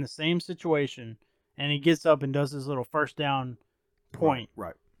down in the same situation and he gets up and does his little first down point.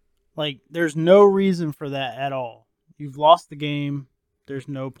 Right. Like, there's no reason for that at all. You've lost the game. There's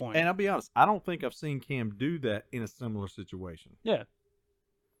no point. And I'll be honest, I don't think I've seen Cam do that in a similar situation. Yeah.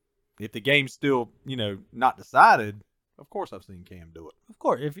 If the game's still, not decided, of course I've seen Cam do it. Of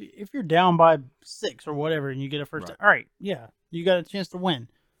course, if you're down by 6 or whatever and you get a first down, all right, yeah, you got a chance to win.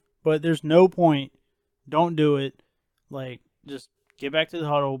 But there's no point. Don't do it. Like, just get back to the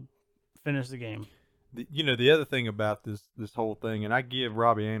huddle, finish the game. The other thing about this whole thing, and I give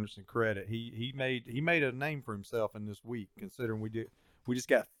Robbie Anderson credit, he made a name for himself in this week, considering we just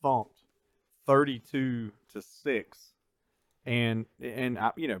got thumped 32-6, and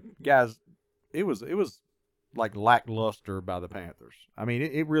guys, it was like lackluster by the Panthers. I mean,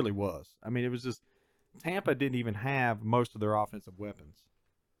 it really was. I mean, it was just Tampa didn't even have most of their offensive weapons,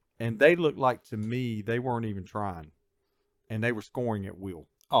 and they looked like, to me, they weren't even trying, and they were scoring at will.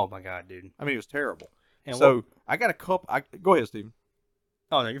 Oh my God, dude! I mean, it was terrible. And so I got a couple. Go ahead, Steven.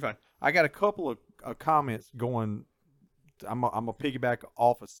 Oh no, you're fine. I got a couple of comments going. I'm gonna piggyback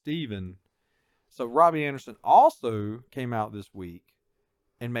off of Steven. So Robbie Anderson also came out this week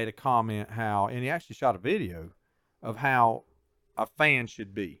and made a comment and he actually shot a video of how a fan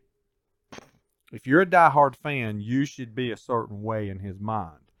should be. If you're a diehard fan, you should be a certain way in his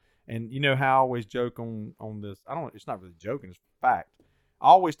mind. And you know how I always joke on this. It's not really joking, it's fact. I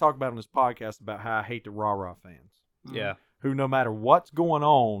always talk about on this podcast about how I hate the rah-rah fans. Yeah. Who, no matter what's going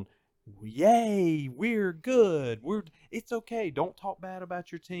on, yay, we're good. It's okay. Don't talk bad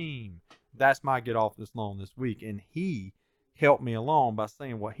about your team. That's my get off this lawn this week. And he helped me along by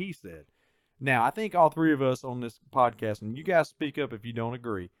saying what he said. Now, I think all three of us on this podcast, and you guys speak up if you don't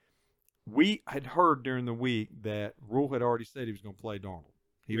agree, we had heard during the week that Rule had already said he was going to play Darnold.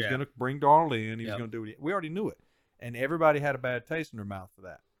 He was going to bring Darnold in. He was going to do it. We already knew it. And everybody had a bad taste in their mouth for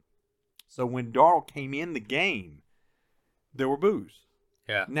that. So when Darnold came in the game, there were boos.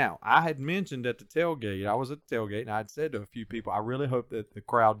 Yeah. Now, I had mentioned at the tailgate, I was at the tailgate, and I had said to a few people, I really hope that the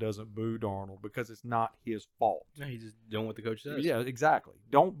crowd doesn't boo Darnold because it's not his fault. No, he's just doing what the coach says. Yeah, exactly.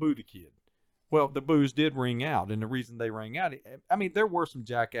 Don't boo the kid. Well, the boos did ring out, and the reason they rang out, I mean, there were some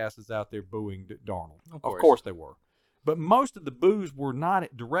jackasses out there booing Darnold. Of course there were. But most of the boos were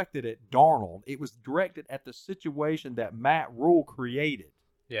not directed at Darnold. It was directed at the situation that Matt Rule created.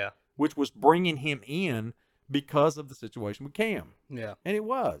 Yeah. Which was bringing him in because of the situation with Cam. Yeah. And it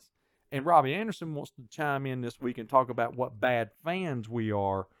was. And Robbie Anderson wants to chime in this week and talk about what bad fans we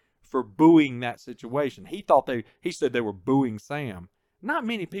are for booing that situation. He said they were booing Sam. Not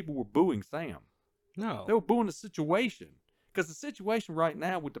many people were booing Sam. No. They were booing the situation. Because the situation right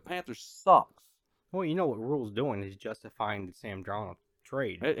now with the Panthers sucks. Well, you know what Rule's doing is justifying the Sam Darnold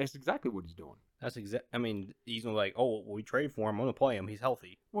trade. That's exactly what he's doing. I mean, he's like, oh, we trade for him. I'm going to play him. He's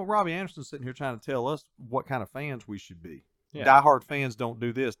healthy. Well, Robbie Anderson's sitting here trying to tell us what kind of fans we should be. Yeah. Diehard fans don't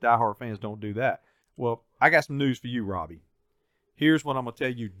do this. Diehard fans don't do that. Well, I got some news for you, Robbie. Here's what I'm going to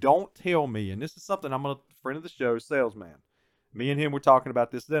tell you. Don't tell me, and this is something friend of the show, Salesman. Me and him were talking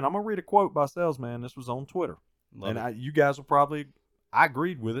about this then. I'm going to read a quote by Salesman. This was on Twitter. You guys will probably, I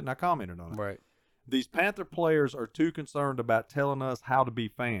agreed with it and I commented on it. Right. These Panther players are too concerned about telling us how to be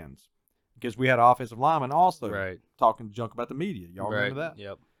fans. Because we had an offensive lineman also talking junk about the media. Y'all remember that?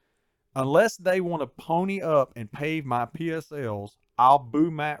 Yep. Unless they want to pony up and pave my PSLs, I'll boo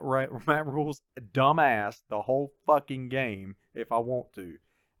Matt Rule's dumb ass the whole fucking game if I want to.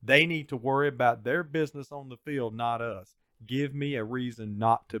 They need to worry about their business on the field, not us. Give me a reason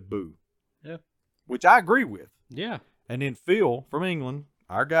not to boo. Yeah. Which I agree with. Yeah. And then Phil from England,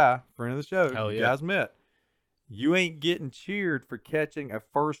 our guy, friend of the show, you guys met. You ain't getting cheered for catching a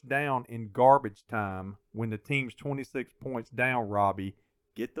first down in garbage time when the team's 26 points down, Robbie.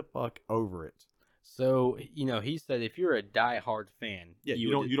 Get the fuck over it. So, he said if you're a diehard fan, you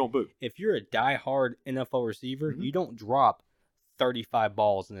don't boo. If you're a diehard NFL receiver, you don't drop 35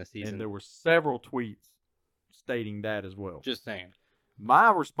 balls in a season. And there were several tweets stating that as well. Just saying.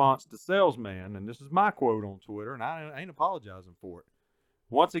 My response to Salesman, and this is my quote on Twitter, and I ain't apologizing for it.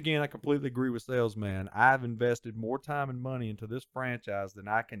 Once again, I completely agree with Salesman. I've invested more time and money into this franchise than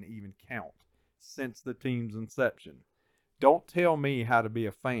I can even count since the team's inception. Don't tell me how to be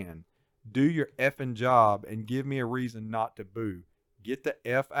a fan. Do your effing job and give me a reason not to boo. Get the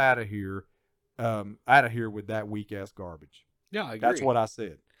F out of here with that weak-ass garbage. Yeah, I agree. That's what I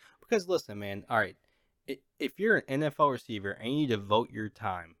said. Because listen, man, all right, if you're an NFL receiver and you devote your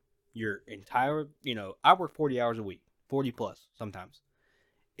time, your entire, I work 40 hours a week, 40 plus sometimes.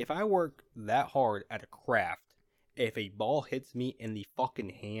 If I work that hard at a craft, if a ball hits me in the fucking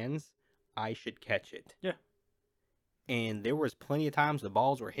hands, I should catch it. Yeah. And there was plenty of times the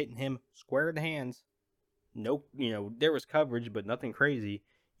balls were hitting him square in the hands. No, there was coverage, but nothing crazy.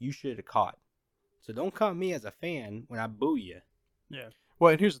 You should have caught. So don't come at me as a fan when I boo you. Yeah.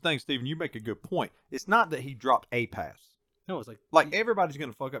 Well, and here's the thing, Steven. You make a good point. It's not that he dropped a pass. No, it's like everybody's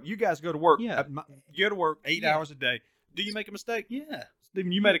going to fuck up. You guys go to work. Yeah. You go to work 8 hours a day. Do you make a mistake? Yeah.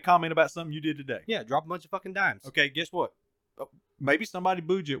 Steven, you made a comment about something you did today. Yeah, drop a bunch of fucking dimes. Okay, guess what? Maybe somebody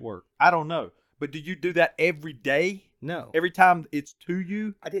booed you at work. I don't know. But do you do that every day? No. Every time it's to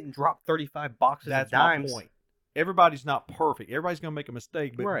you? I didn't drop 35 boxes That's of dimes. my point. Everybody's not perfect. Everybody's going to make a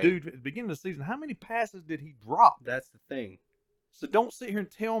mistake. But, Right. dude, at the beginning of the season, how many passes did he drop? That's the thing. So don't sit here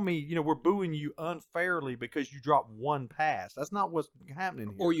and tell me, we're booing you unfairly because you dropped one pass. That's not what's happening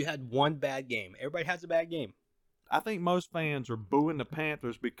here. Or you had one bad game. Everybody has a bad game. I think most fans are booing the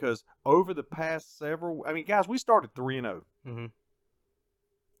Panthers because over the past several, guys, we started 3-0. Mm-hmm.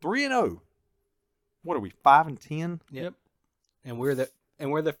 3-0. What are we, 5-10? Yep. And we're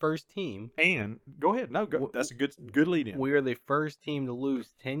the first team. And go ahead. No, go. That's a good lead in. We're the first team to lose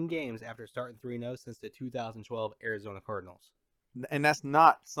 10 games after starting 3-0 since the 2012 Arizona Cardinals. And that's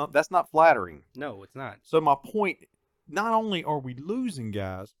not flattering. No, it's not. So my point, not only are we losing,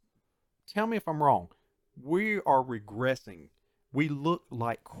 guys, tell me if I'm wrong. We are regressing. We look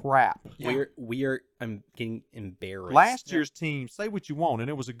like crap. Yeah. We are getting embarrassed. Last year's team, say what you want, and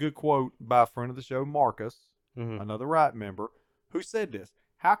it was a good quote by a friend of the show, Marcus, another right member, who said this.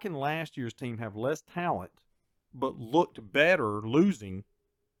 How can last year's team have less talent but looked better losing?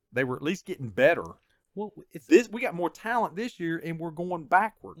 They were at least getting better. Well, we got more talent this year, and we're going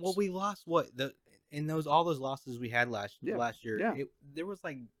backwards. Well, we lost all those losses we had last year. Yeah. There was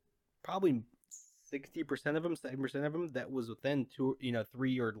like probably 60% of them, 70% of them that was within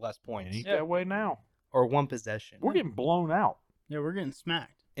 3 or less points. Ain't that way now. Or one possession. We're getting blown out. Yeah, we're getting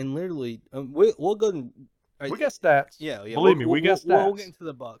smacked. And literally, we'll go. We got stats. Yeah. Believe me, we got stats. We'll get into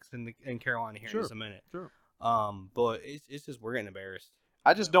the Bucks and Carolina here in just a minute. Sure. But it's just we're getting embarrassed.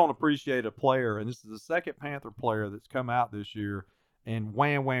 I just don't appreciate a player, and this is the second Panther player that's come out this year, and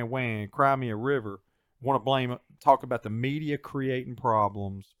wham, cry me a river. Want to talk about the media creating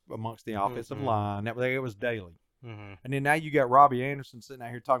problems amongst the offensive line. That was daily. Mm-hmm. And then now you got Robbie Anderson sitting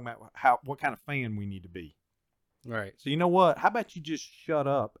out here talking about what kind of fan we need to be. Right. So you know what? How about you just shut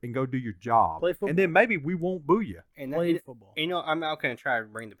up and go do your job? Play football. And then maybe we won't boo you. And play football. I'm not going to try to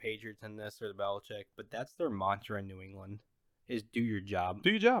bring the Patriots in this or the Belichick, but that's their mantra in New England. Is do your job. Do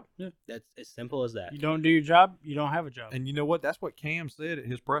your job. Yeah. That's as simple as that. You don't do your job, you don't have a job. And you know what? That's what Cam said at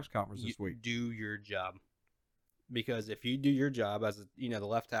his press conference this week. Do your job. Because if you do your job as the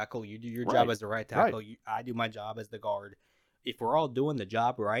left tackle, you do your Right. job as the right tackle, Right. I do my job as the guard. If we're all doing the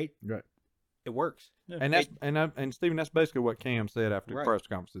job right, it works. Yeah. And Stephen, that's basically what Cam said after the Right. press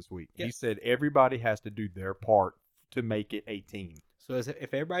conference this week. Yeah. He said everybody has to do their part to make it a team. So if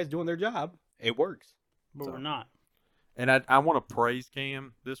everybody's doing their job, it works. But we're not. And I want to praise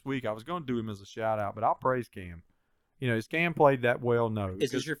Cam this week. I was going to do him as a shout out, but I'll praise Cam. Has Cam played that well? No.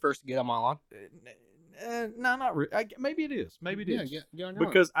 Is this your first get on my lawn? No, not really. Maybe it is. Maybe it is. Get on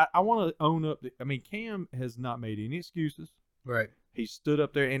Because I want to own up. Cam has not made any excuses. right. He stood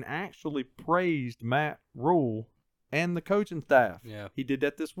up there and actually praised Matt Rule and the coaching staff. Yeah. He did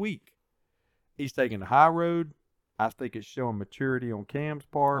that this week. He's taking the high road. I think it's showing maturity on Cam's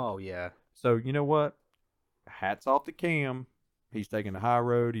part. Oh yeah. So you know what? Hats off to Cam. He's taking the high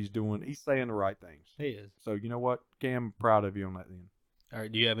road. He's saying the right things. He is. So you know what? Cam, proud of you on that end. All right.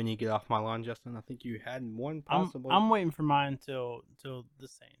 Do you have any get off my lawn, Justin? I think you had one possible. I'm waiting for mine till the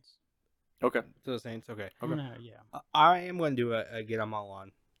Saints. Okay. To the Saints. Okay. Okay. No, yeah. I am going to do a get on my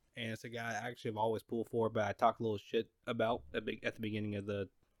lawn, and it's a guy I actually have always pulled for, but I talked a little shit about at the beginning of the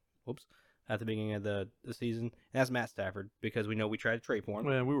season. And that's Matt Stafford, because we know we tried to trade for him.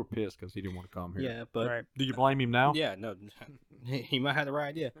 Well, we were pissed because he didn't want to come here. Yeah, but Right. Do you blame him now? yeah, no, he might have the right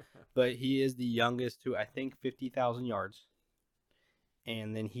idea, but he is the youngest to I think 50,000 yards,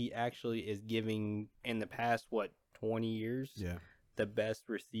 and then he actually is giving in the past 20 years Yeah. the best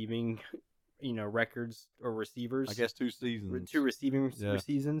receiving records or receivers. I guess 2 seasons. Two receiving Yeah.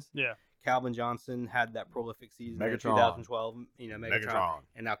 seasons. Yeah. Calvin Johnson had that prolific season in Megatron. 2012. Megatron.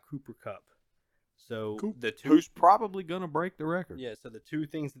 And now Cooper Kupp. So the two, Who's probably going to break the record. yeah. So the two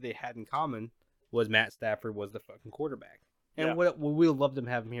things that they had in common was Matt Stafford was the fucking quarterback. And Yeah. what we would love to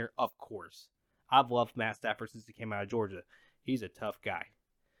have him here, of course. I've loved Matt Stafford since he came out of Georgia. He's a tough guy,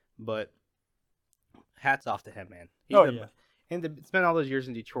 but hats off to him, man. And to spend all those years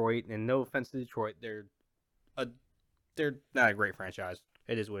in Detroit, and no offense to Detroit, they're not a great franchise.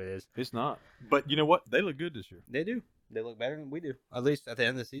 It is what it is. It's not. But you know what? They look good this year. They do. They look better than we do. At least at the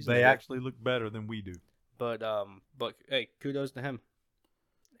end of the season. They do. actually look better than we do. But hey, kudos to him.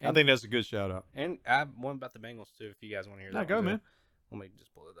 I think that's a good shout out. And I have one about the Bengals too, if you guys want to hear that. Go, one, too. man. Let me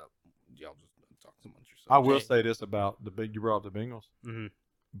just pull it up. Y'all just talk amongst yourselves. I will say this about you brought up the Bengals. Mm-hmm.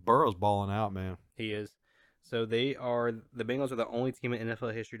 Burrow's balling out, man. He is. So the Bengals are the only team in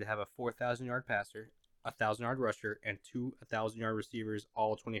NFL history to have a 4,000-yard passer, a 1,000-yard rusher, and 2 1,000-yard receivers,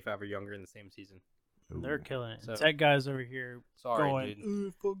 all 25 or younger in the same season. They're killing it. So- Tech guys over here Sorry, going.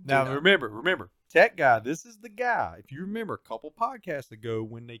 dude. Now Dude, remember, Tech guy. This is the guy. If you remember, a couple podcasts ago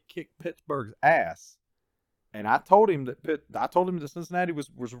when they kicked Pittsburgh's ass, and I told him that Cincinnati was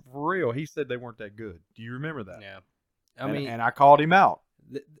for real. He said they weren't that good. Do you remember that? Yeah. And I called him out.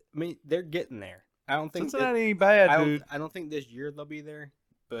 They're getting there. I don't think Cincinnati ain't bad, dude. I don't think this year they'll be there,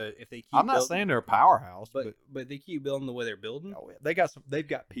 but if they keep, I'm not saying they're a powerhouse, but but they keep building the way they're building. they've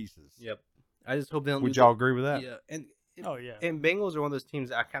got pieces. Yep. I just hope they don't. Would lose y'all it. agree with that? Yeah, and Oh yeah. and Bengals are one of those teams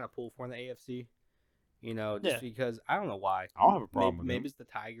that I kind of pull for in the AFC. You know, just because I don't know why. I don't have a problem with Maybe them. it's the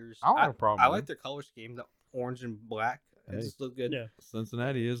Tigers. I don't have a problem I with like their color scheme, the orange and black. It Hey. just look good. Yeah.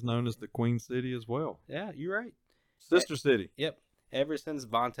 Cincinnati is known as the Queen City as well. Yeah, you're right. Sister City. Yep. Ever since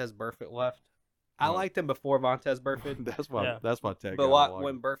Vontez Burfict left, I Right. liked him before Vontez Burfict. That's why. Yeah. That's why Tech. But guy don't like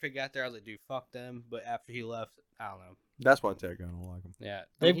when him. Burfict got there, I was like, dude, fuck them. But after he left, I don't know. That's why Tech guy don't like him. Yeah,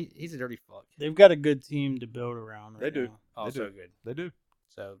 They've- he's a dirty fuck. They've got a good team to build around. They Right do. now. Oh, They so do. good. They do.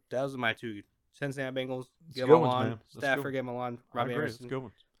 So those are my two. Cincinnati Bengals, It's get good them ones, on. man. That's Stafford, good. get them on. I Robbie agree. It's Anderson, good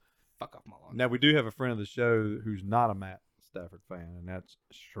ones. fuck off my lawn. Now we do have a friend of the show who's not a Matt Stafford fan, and that's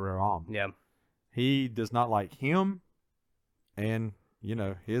Shram. Yeah, He does not like him, and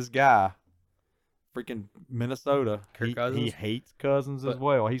his guy, freaking Minnesota. Kirk He Cousins? hates Cousins as But-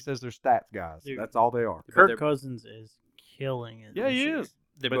 well. He says they're stats guys. Dude. That's all they are. But Kirk they're- Cousins is killing it. Yeah, this he year. is.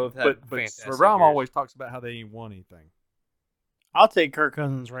 they but, both have but fantastic Shram years. always talks about how they ain't won anything. I'll take Kirk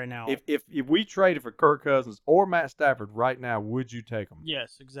Cousins right now. If we traded for Kirk Cousins or Matt Stafford right now, would you take them?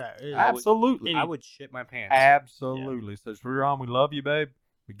 Yes, exactly. Absolutely. I would shit my pants. Absolutely. So Shram, we love you, babe.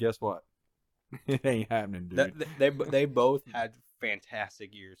 But guess what? It ain't happening, dude. They both had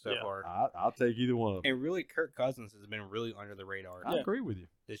fantastic years so Yeah. far, I'll take either one of them. and really, Kirk Cousins has been really under the radar I agree with you.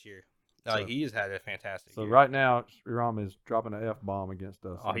 this year. So- Like he has had a fantastic So year. right now, Shram is dropping an F-bomb against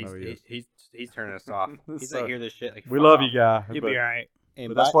us. Oh, I know he is. he's turning us off. He's So, like, hear this shit. Like, We fuck love off. you, guy. You'll but, be all right. And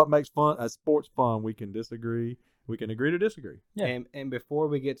but that's by- what makes sports fun. We can disagree. We can agree to disagree. Yeah. And before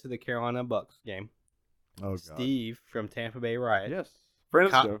we get to the Carolina Bucks game, Oh, God. Steve from Tampa Bay Riot, Yes. Friend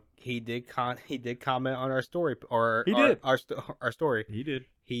of the Com- show. he did comment on our story or He did. our story. He did.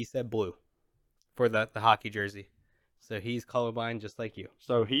 He said blue for the hockey jersey, so he's colorblind just like you.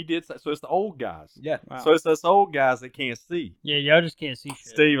 So he did. So it's the old guys. Yeah, Wow. So it's us old guys that can't see. Yeah, y'all just can't see shit.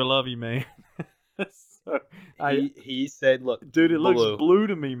 Steve, I love you, man. So, he said, "Look, dude, it blue. looks blue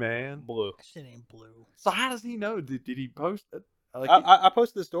to me, man. blue." That shit ain't blue. So how does he know? Did he post it? Like, I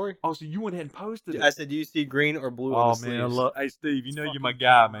posted the story. oh, so you went ahead and posted it. I said, "Do you see green or blue Oh on the man, I sleeves?" love. Hey, Steve, you know It's you're my fucking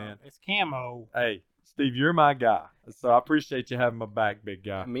guy, camo. man. It's camo. Hey, Steve, you're my guy. So I appreciate you having my back, big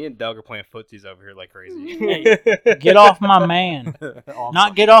guy. Me and Doug are playing footsies over here like crazy. Hey, get off my man. Oh, I'm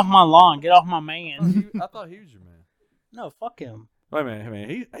Not get off my lawn. Get off my man. sorry. I thought he was your man. No, fuck him. Wait a minute,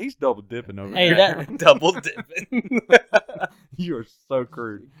 man. He's double dipping over Hey, there. that- Double dipping. You are so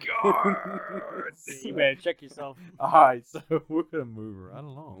crude. You better check yourself. All right, so we're gonna move right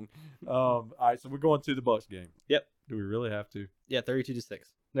along. All right, so we're going to the Bucks game. Yep. Do we really have to? Yeah, 32-6.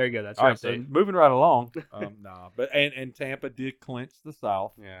 There you go. That's All right. right, so moving right along. Nah, but and Tampa did clinch the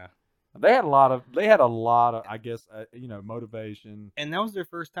South. Yeah. They had a lot of I guess motivation. And that was their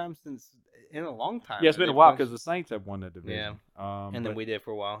first time since in a long time. Yeah, it's been a They've while won- because the Saints have won that division. and then but- we did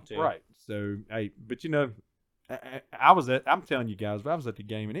for a while too. right. So hey, but I'm telling you guys, I was at the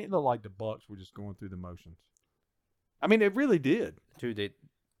game and it looked like the Bucks were just going through the motions. I mean, it really did. Dude,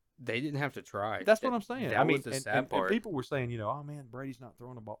 they didn't have to try. That's what I'm saying. That I mean, was the sad and part. people were saying, oh man, Brady's not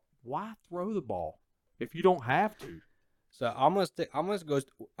throwing the ball. Why throw the ball if you don't have to? So I'm gonna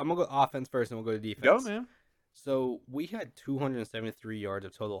go offense first, and we'll go to defense. Go, man. So we had 273 yards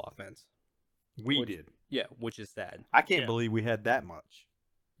of total offense. We Which- did. Yeah, which is sad. I can't Yeah. believe we had that much.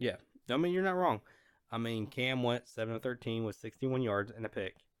 Yeah, I mean you're not wrong. I mean Cam went 7 of 13 with 61 yards and a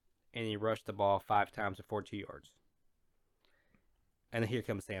pick, and he rushed the ball 5 times for 42 yards. And then here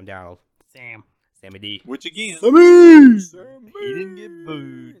comes Sam Darnold, Sammy D. Which again, Sammy! he didn't get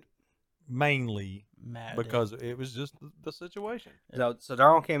booed mainly Mad because it was just the situation. So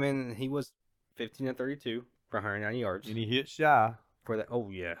Darnold came in and he was 15 of 32 for 190 yards. And he hit Shy For that, oh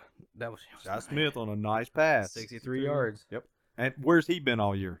yeah, that was Shy Smith on a nice pass. 63 yards. Yep. And where's he been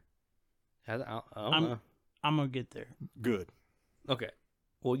all year? I don't I'm- know. I'm gonna get there. Good. Okay.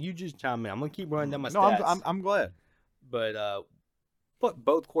 Well, you just chime in. I'm gonna keep running down my No, stats. I'm glad. But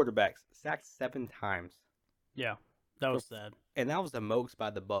both quarterbacks sacked 7 times, Yeah, that was sad. and that was the most by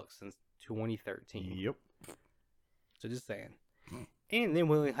the Bucks since 2013. Yep. So just saying. And then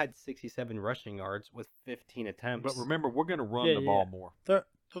we only had 67 rushing yards with 15 attempts. But remember, we're going to run Yeah, the ball yeah. more.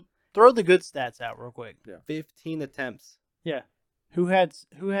 Throw the good stats out real quick. 15 attempts. Yeah. Who had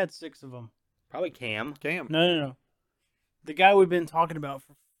 6 of them? Probably Cam. No. The guy we've been talking about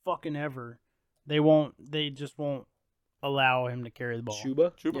for fucking ever. They just won't allow him to carry the ball.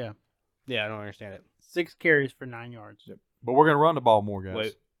 Chuba? Yeah. Yeah, I don't understand it. 6 carries for 9 yards. Yep. But we're gonna run the ball more, guys.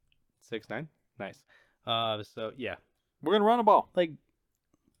 Wait. 6'9"? Nice. So yeah. We're gonna run the ball. Like,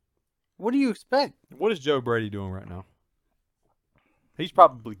 what do you expect? What is Joe Brady doing right now? He's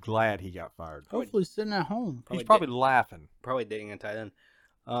probably glad he got fired. Hopefully sitting at home. He's probably laughing. Probably dating a tight end.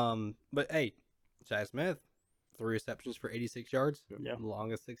 But hey, Shi Smith, 3 receptions for 86 yards. Yeah.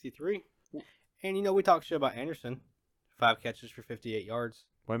 Longest 63. And we talked shit about Anderson. 5 catches for 58 yards.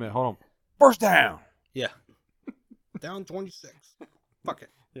 Wait a minute, hold on. First down. Yeah. Down 26. Fuck it.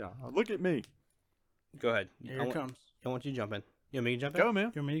 Yeah, look at me. Go ahead. Here it comes. I want you to jump in. You want me to jump in? Go,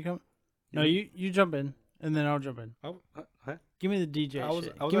 man. You want me to come? No, you jump in, and then I'll jump in. Oh, huh? Give me the DJ shit. I was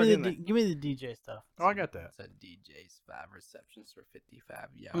Give me the DJ stuff. Oh, I got that. Said DJ's 5 receptions for 55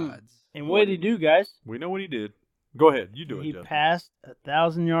 yards. And what did he do, guys? We know what he did. Go ahead. You do it, He Justin. passed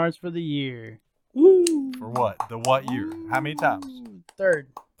 1,000 yards for the year. Woo! For what? The what year? How many times? Third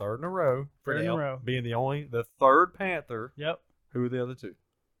Third in a row. in a row. Being the third Panther. Yep. Who are the other 2?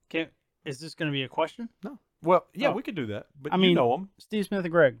 Is this going to be a question? No. Well, yeah, Oh. we could do that. But I you mean- know them. Steve Smith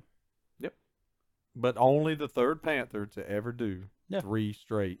and Greg. But only the third Panther to ever do Yeah. 3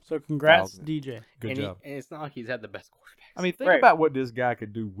 straight. So congrats, 1,000. DJ. Good and job. and it's not like he's had the best quarterback. I mean, think Right. about what this guy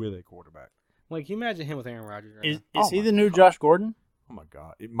could do with a quarterback. like, can you imagine him with Aaron Rodgers right Is now? Oh he my the new God. Josh Gordon? Oh my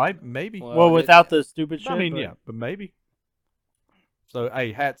God! It might, maybe. Well, without the stupid shit. I mean, but yeah, but maybe. So,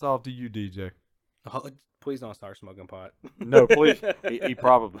 hey, hats off to you, DJ. Oh, please don't start smoking pot. No, please. he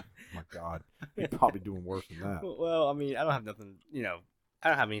probably. Oh my God, he's probably doing worse than that. Well, I mean, I don't have nothing. I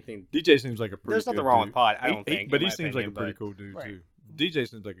don't have anything. DJ seems like a pretty. There's nothing good wrong dude. with pot. I don't think. But in he my seems like a opinion, pretty but- cool dude Right. too. DJ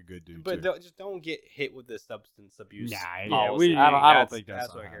seems like a good dude But too. just don't get hit with the substance abuse. Nah, yeah, policy. I don't think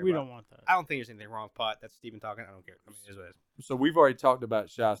that's what I not care we about. don't want that. I don't think there's anything wrong with pot. That's Steven talking. I don't care. I mean, it is what it is. So we've already talked about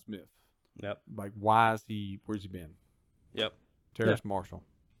Shi Smith. Yep. Like, why is he? Where's he been? Yep. Terrace Marshall.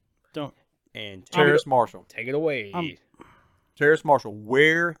 And Terrace Marshall. take it away. Terrace Marshall.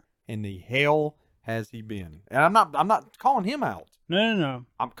 Where in the hell has he been? And I'm not calling him out. No.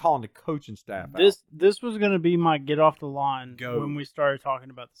 I'm calling the coaching staff out. This was gonna be my get off the line Go. when we started talking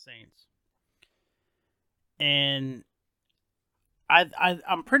about the Saints, and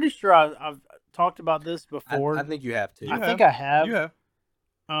I'm pretty sure I've talked about this before. I think you have to. I think I have. You have.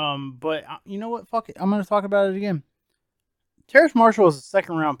 But you know what? Fuck it. I'm gonna talk about it again. Terrace Marshall was a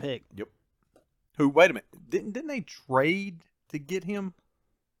 2nd round pick. Who? Wait a minute. Didn't they trade to get him?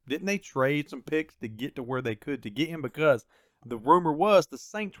 Didn't they trade some picks to get to where they could to get him? Because the rumor was the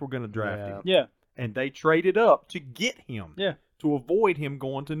Saints were going to draft him, Yeah. and they traded up to get him. Yeah. To avoid him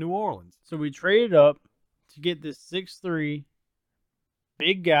going to New Orleans. So we traded up to get this 6'3"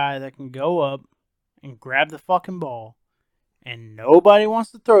 big guy that can go up and grab the fucking ball, and nobody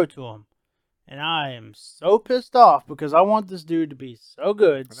wants to throw to him. And I am so pissed off because I want this dude to be so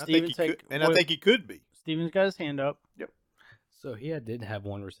good. And I think he could be. Steven's got his hand up So he did have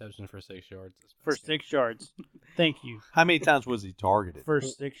 1 reception for 6 yards. for 6 yards. Thank you. How many times was he targeted? For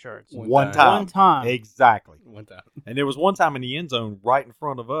 6 yards. One time. One time. Exactly. One time. And there was one time in the end zone right in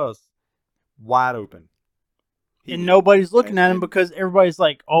front of us, wide open. And nobody's looking at him because everybody's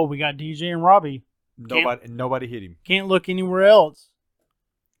like, "Oh, we got DJ and Robbie. Nobody hit him. Can't look anywhere else.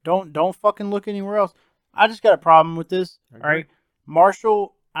 Don't fucking look anywhere else." I just got a problem with this. Agree. All right,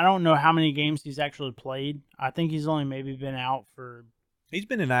 Marshall. I don't know how many games he's actually played. I think he's only maybe been out for He's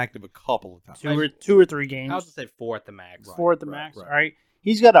been inactive a couple of times. two or three games. I was going to say 4 at the max. Right. 4 at the max. right. All right,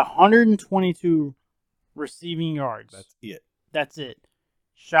 he's got 122 receiving yards. That's it. That's it.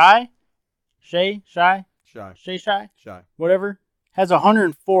 Shy, Shy. whatever, has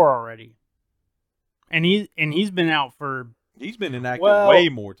 104 already, and he's been out for. He's been inactive Well, way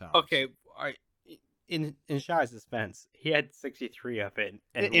more times. Okay. All right. In Shi's defense, he had 63 of it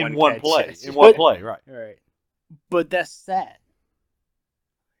In one play. catch. In one play, right. All right. But that's sad.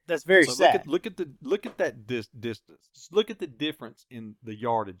 That's very So sad. look at that distance. Just look at the difference in the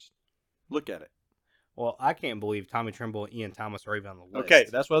yardage. Look at it. Well, I can't believe Tommy Tremble and Ian Thomas are even on the list. Okay,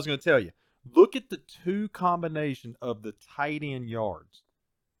 that's what I was going to tell you. Look at the 2 combination of the tight end yards.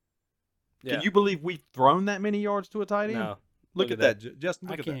 Yeah. Can you believe we've thrown that many yards to a tight end? No. Look at that, Justin.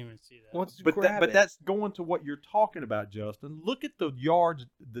 I Look at can't that. even see that. Well, it's But grab it. that's going to what you're talking about, Justin. Look at the yards,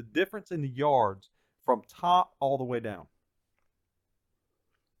 the difference in the yards from top all the way down.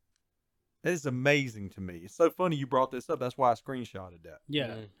 That is amazing to me. It's so funny you brought this up. That's why I screenshotted that. Yeah.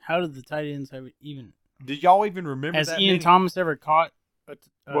 Mm. How did the tight ends have even? Did y'all even remember Has that? Ian many? Thomas ever caught a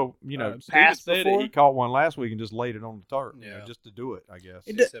Well, Steven pass said before? he caught one last week and just laid it on the turf, Yeah. just to do it, I guess.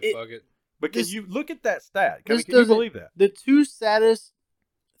 He It- just said, it- fuck it. But can you look at that stat? Can you believe that? The two saddest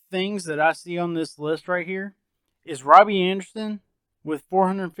things that I see on this list right here is Robbie Anderson with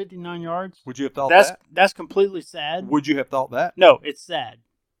 459 yards. Would you have thought that? That's completely sad. Would you have thought that? No, it's sad.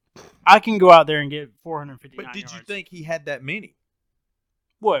 I can go out there and get 459 But did yards. you think he had that many?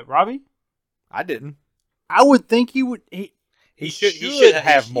 What, Robbie? I didn't. I would think he would. He should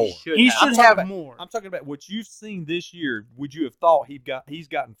have more. He should have more. I'm talking about what you've seen this year. Would you have thought he's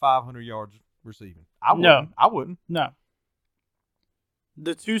gotten 500 yards receiving? I wouldn't. No. I wouldn't. No.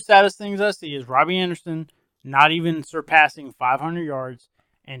 The two saddest things I see is Robbie Anderson not even surpassing 500 yards,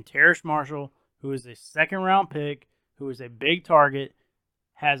 and Terrace Marshall, who is a second-round pick, who is a big target,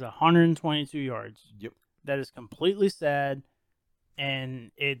 has 122 yards. Yep. That is completely sad,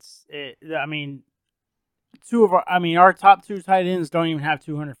 and I mean, our top two tight ends don't even have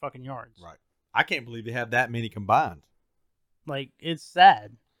 200 fucking yards. Right. I can't believe they have that many combined. Like, it's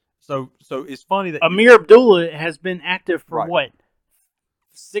sad. So it's funny that Amir Abdullah has been active for Right. what?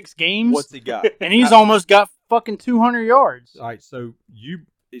 6 games? What's he got? And he's almost got fucking 200 yards. All right, so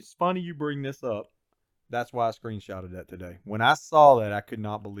it's funny you bring this up. That's why I screenshotted that today. When I saw that, I could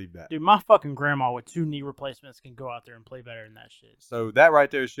not believe that. Dude, my fucking grandma with 2 knee replacements can go out there and play better than that shit. So that right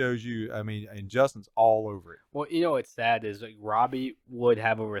there shows you, I mean, and Justin's all over it. Well, you know what's sad is like Robbie would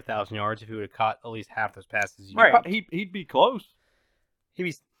have over 1,000 yards if he would have caught at least half those passes. Right. He'd be close. He'd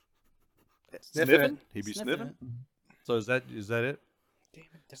be Sniffing? He'd be Sniffing sniffing? So is that it? Damn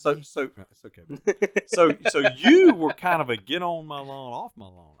it. So it's okay. So you were kind of a get on my lawn, off my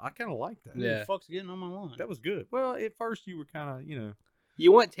lawn. I kind of like that. Who Yeah. the fuck's getting on my lawn? That was good. Well, at first you were kind of,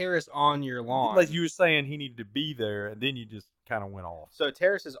 You want Terrace on your lawn. like you were saying he needed to be there, and then you just kind of went off. So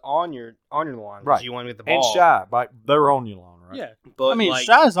Terrace is on your lawn. Right. You want to get the And ball. Shy, like they're on your lawn, right? Yeah. But I mean, like,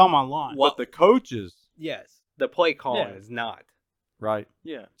 Shy's on my lawn. But the coaches, yes, the play calling Yeah. is not. right?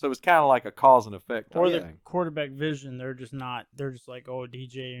 Yeah. So it's kind of like a cause and effect Or type the thing. quarterback vision, they're just like, oh,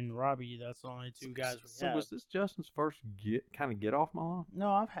 DJ and Robbie, that's the only 2 guys we So have. was this Justin's first get off my lawn?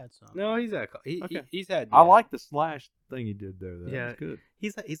 No, I've had some. No, he's had. Okay. He's had. I like the slash thing he did there. Though. Yeah. That was good.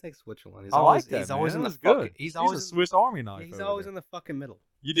 He's like Switzerland. He's I always, like that. He's always man. in the That was fucking. good. He's a always Swiss Army knife. He's over always there. in the fucking middle.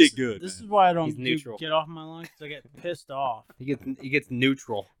 You did good. This man. is why I don't He's do neutral. get off my lawn, because I get pissed off. He gets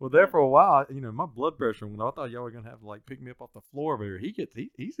neutral. Well, there for a while, my blood pressure. When I thought y'all were gonna have to like pick me up off the floor over here,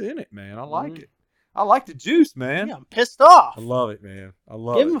 he's in it, man. I like it. I like the juice, man. Yeah, I'm pissed off. I love it, man. I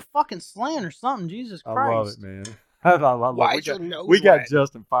love Give it. him a fucking slant or something. Jesus Christ. I love it, man. I love Why it. is your nose We got red?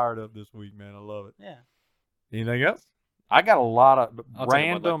 Justin fired up this week, man. I love it. Yeah. Anything else? I got a lot of I'll take it,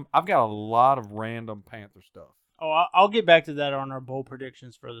 random. I've got a lot of random Panther stuff. Oh, I'll get back to that on our bowl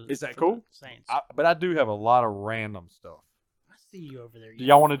predictions for the. Is that for cool? the Saints. But I do have a lot of random stuff. I see you over there. Do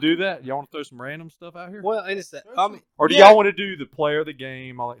y'all want to do that? Y'all want to throw some random stuff out here? Well, and it's that. Or do yeah. y'all want to do the player of the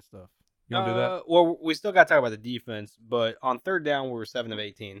game, all that stuff? You want to do that? Well, we still got to talk about the defense, but on third down, we were 7 of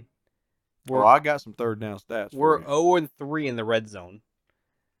 18. Well, I got some third down stats. We're for you. 0-3 in the red zone,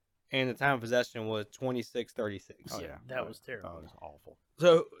 and the time of possession was 26-36. Oh, Yeah, yeah. that was terrible. Oh, it's awful.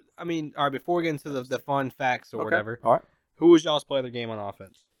 So, I mean, all right, before we get into the fun facts or Okay. whatever, All right. who was y'all's player of the game on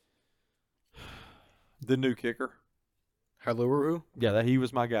offense? The new kicker. Haluru? Yeah, he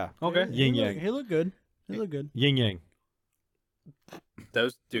was my guy. Okay. Yin He yang. looked good. He looked good. Yin yang.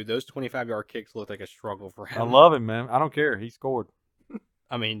 Those 25-yard kicks looked like a struggle for him. I love him, man. I don't care. He scored.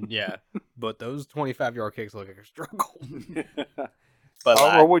 I mean, yeah, but those 25-yard kicks look like a struggle. But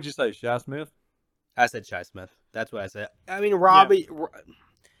But or would you say, Shy Smith? I said Shy Smith. That's what I said. I mean, Robbie.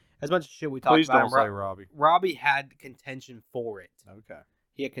 As much shit we talked Please about, don't him, say Robbie. Robbie had contention for it. Okay.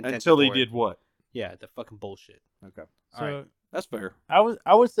 He had contention Until he for it. did what? Yeah, the fucking bullshit. Okay. So All right. That's fair. I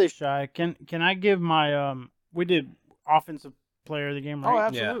would say Shy. Can I give my we did offensive player of the game, right? Oh,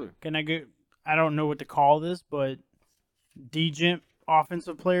 absolutely. Can I get? I don't know what to call this, but DGent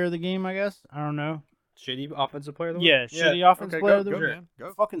offensive player of the game, I guess. I don't know. Shitty offensive player of the Yeah, week? shitty offensive player of the go, week. man.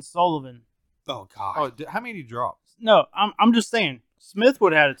 Go. Fucking Sullivan. Oh, God. Oh, how many drops? No, I'm just saying. Smith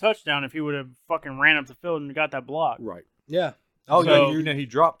would have had a touchdown if he would have fucking ran up the field and got that block. Right. Yeah. Oh, So, yeah. he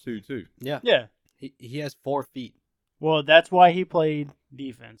dropped 2 too. Yeah. Yeah. He has 4 feet. Well, that's why he played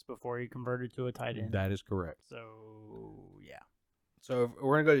defense before he converted to a tight end. That is correct. So yeah. So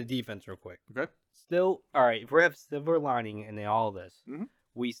we're going to go to defense real quick. Okay. Still, all right, if we have silver lining in all of this, Mhm.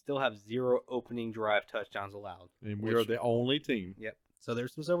 we still have 0 opening drive touchdowns allowed. And we are the only team. Yep. So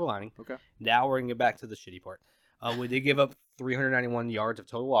there's some silver lining. Okay. Now we're going to get back to the shitty part. We did give up 391 yards of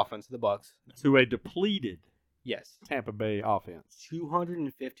total offense to the Bucks. To a depleted Yes. Tampa Bay offense.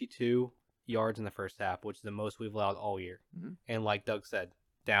 252 yards in the first half, which is the most we've allowed all year. Mhm. And like Doug said,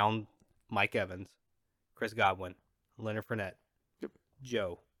 down Mike Evans, Chris Godwin, Leonard Fournette, Yep.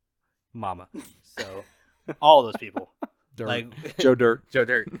 Joe, Mama. So all those people, Dirt. like Joe Dirt. Joe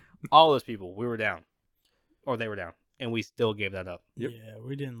Dirt, all those people, we were down, or they were down, and we still gave that up. Yep. Yeah,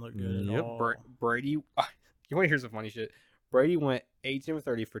 we didn't look good at Yep. all. Brady, you want to hear some funny shit? Brady went 18 for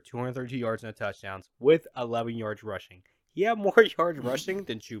 30 for 232 yards and a touchdowns with 11 yards rushing. He had more yards rushing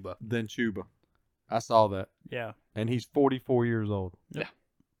than Chuba. Then Chuba. I saw that. Yeah. And he's 44 years old. Yeah.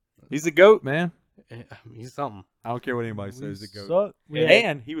 He's a GOAT, man. He's something. I don't care what anybody says. He's a GOAT. Suck. Yeah.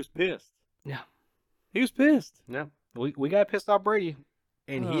 And he was pissed. Yeah. He was pissed. Yeah. We got pissed off Brady.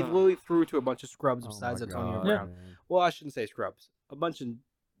 And he literally threw to a bunch of scrubs besides Antonio God, Brown. man. Well, I shouldn't say scrubs. A bunch of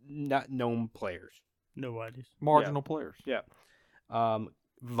not known players. Nobody's. Marginal players. Yeah.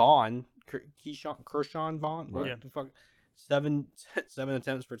 Vaughn, Kershawn Vaughn, what Yeah. the fuck? Seven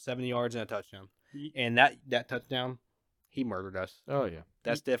attempts for 70 yards and a touchdown. And that touchdown, he murdered us. Oh, yeah.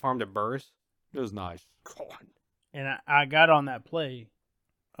 That stiff arm to Burris. It was nice. God. And I got on that play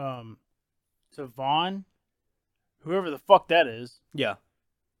to Vaughn, whoever the fuck that is, Yeah.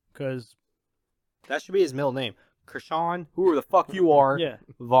 because That should be his middle name. Kershawn, whoever the fuck you are, yeah,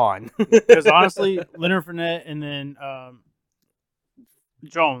 Vaughn. because honestly, Leonard Fournette and then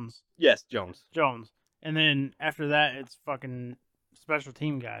Jones, Yes, Jones. and then after that it's fucking special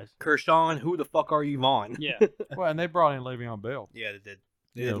team guys. Kershawn, who the fuck are you, Vaughn? Yeah, Well, and they brought in Le'Veon Bell. Yeah, they did.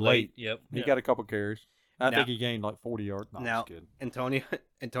 Yeah, late. Yep. He Yeah. got a couple carries. I Now- think he gained like 40 yards. No, I'm Now, just kidding.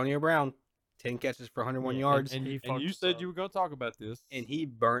 Antonio Brown, 10 catches for 101 Yeah, yards. And he you fucked us said up. you were going to talk about this. And he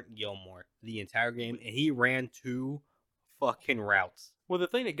burnt Gilmore the entire game, and he ran 2 fucking routes. Well, the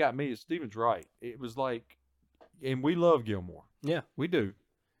thing that got me is Steven's right. It was like, and we love Gilmore. Yeah. We do.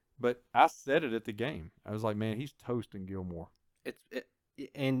 But I said it at the game. I was like, man, he's toasting Gilmore.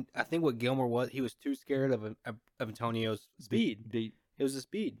 And I think what Gilmore was, he was too scared of Antonio's speed. Deep. It was the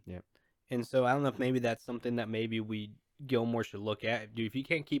speed. Yep. And so I don't know if maybe that's something that maybe Gilmore should look at. Dude, if you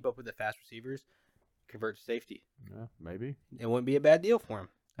can't keep up with the fast receivers, convert to safety. Yeah, maybe. It wouldn't be a bad deal for him.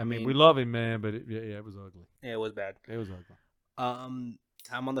 I mean, we love him, man, but it was ugly. Yeah, it was bad. It was ugly.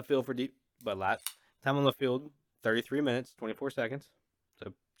 Time on the field for Bud Light. Time on the field, 33 minutes, 24 seconds.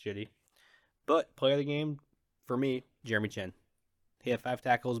 So shitty. But player of the game for me, Jeremy Chin. He had 5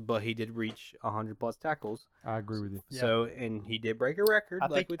 tackles, but he did reach 100 plus tackles. I agree with you. So, and he did break a record, I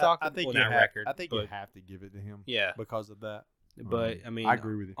like think we talked I about. think Well, you not have, record. I think but, you have to give it to him. Yeah. Because of that. But I mean, I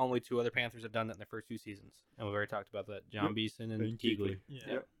agree with you. only 2 other Panthers have done that in their first 2 seasons, and we've already talked about that: John Yep. Beeson and And Kuechly. yeah.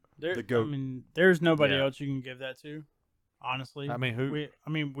 Yep. There, The GOAT. I mean, there's nobody Yeah. else you can give that to. Honestly, I mean, who?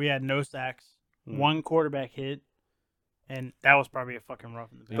 we had no sacks, Mm. 1 quarterback hit, and that was probably a fucking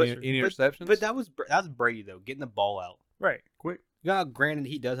rough in the Any, passer. any interceptions? But that was Brady though, getting the ball out. Right. quick. Yeah, granted,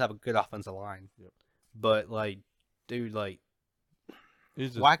 he does have a good offensive line. Yep. But like, dude, like,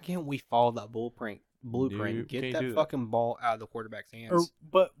 It's just, why can't we follow that blueprint? Dude, Get can't that do that. fucking ball out of the quarterback's hands. Or,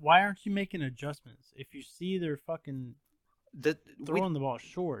 but why aren't you making adjustments? If you see they're fucking we throwing the ball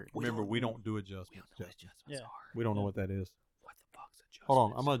short, remember, we don't do we adjustments. don't know what Jeff. adjustments Yeah. are. We don't know what that is. What the fuck's adjustments?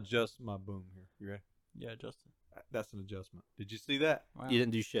 Hold on. I'm going to adjust my boom here. You ready? yeah, Justin. That's an adjustment. Did you see that? Wow. You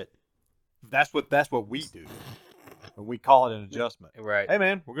didn't do shit. That's what we do. And we call it an adjustment. Right. Hey,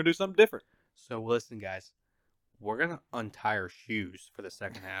 man, we're going to do something different. So listen, guys. We're gonna untie our shoes for the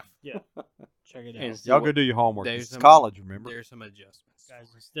second half. Check it And out, see Y'all what- go do your homework. there's It's some- college, remember? There's some adjustments.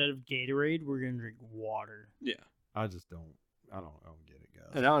 guys. Instead of Gatorade, we're gonna drink water. Yeah. I just don't. I don't get it, guys.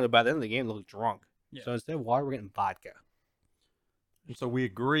 And I don't know, by the end of the game, they look drunk. Yeah. So instead of water, we're getting vodka. So we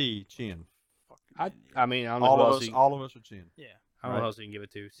agree, Chin. I mean, I don't know All who of else us, you, all of us are Chin. Yeah. I don't know who else you can give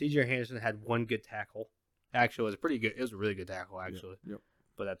it to. C.J. Henderson had 1 good tackle. Actually, it was a pretty good. It was a really good tackle, actually. Yep.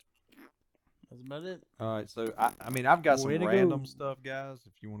 But that's That's about it. All right. So I mean, I've got some Way to go. random stuff, guys.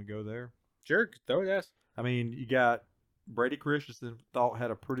 If you want to go there. sure. Throw it at us. I mean, you got Brady Christensen. Thought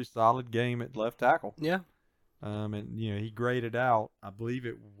had a pretty solid game at left tackle. Yeah. And he graded out. I believe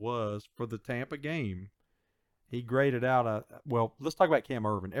it was for the Tampa game. He graded out. Well, let's talk about Cam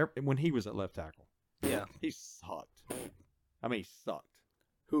Irvin. When he was at left tackle, Yeah. he sucked. I mean, he sucked.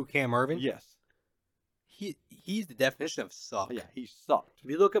 Who? Cam Irvin? Yes. He's the definition of suck. Yeah, he sucked. If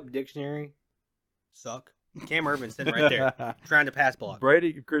you look up dictionary, suck. Cam Irvin sitting right there trying to pass block.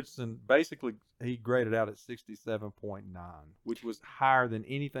 Brady Christensen, basically, he graded out at 67.9, which was higher than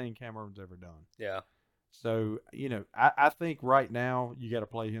anything Cam Irvin's ever done. Yeah. So, I think right now you got to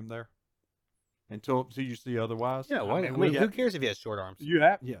play him there until you see otherwise. Yeah. Why? I we mean, got- who cares if he has short arms? You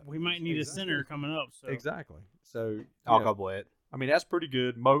have, yeah. We might need Exactly. a center coming up. So Exactly. So, I'll you go know, boy it. I mean, that's pretty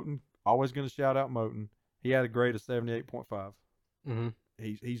good. Moten, always going to shout out Moten. He had a grade of 78.5. Mm-hmm.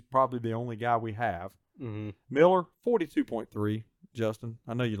 He's probably the only guy we have. Mm-hmm. Miller, 42.3. Justin,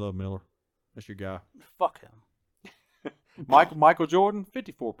 I know you love Miller. That's your guy. fuck him. Michael Jordan,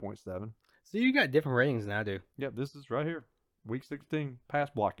 54.7. So you got different ratings than I do. Yep, this is right here. Week 16, pass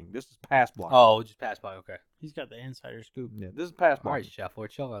blocking. This is pass blocking. Oh, just pass by. Okay. He's got the insider scoop. Yeah, this is pass All right, blocking. Shuffler,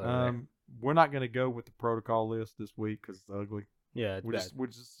 chill out over there. We're not going to go with the protocol list this week because it's ugly. Yeah, it's bad. We'll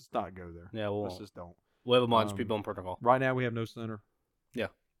just not go there. Yeah, Let's just don't. We'll have a bunch of people on protocol. Right now, we have no center. Yeah.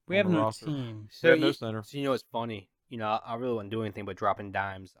 We have no roster. team. We have no center. So, you know, it's funny. You know, I really wasn't doing anything but dropping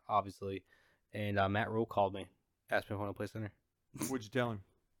dimes, obviously. And Matt Rule called me, asked me if I want to play center. What'd you tell him?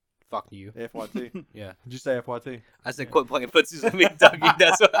 Fuck you. FYT? Yeah. Did you say FYT? I said, quit playing footsies with me, Dougie.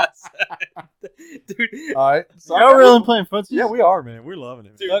 That's what I said. Dude. All right. So Y'all really playing footsie? Yeah, we are, man. We're loving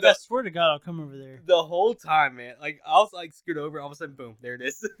it. Dude, Doug, I swear to God, I'll come over there. The whole time, man. Like, I was like, scoot over. All of a sudden, boom, there it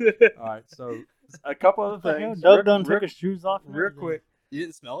is. All right. So, a couple other things. Doug done took his shoes off. Real quick. You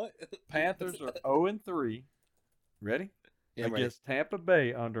didn't smell it? Panthers are 0-3. Ready? Yeah, I'm Against Tampa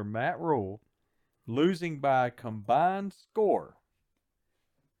Bay under Matt Rule, losing by a combined score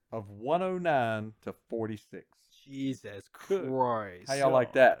of 109 to 46. Jesus Christ. How y'all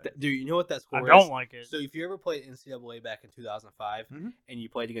like that? Dude, you know what that score I is? don't like it. So if you ever played NCAA back in 2005 Mhm. and you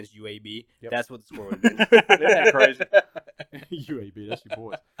played against UAB, Yep. that's what the score would have been. Isn't that crazy? UAB, that's your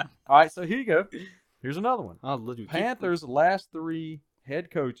boys. All right, so here you go. Here's another one. I'll literally keep- Panthers' last 3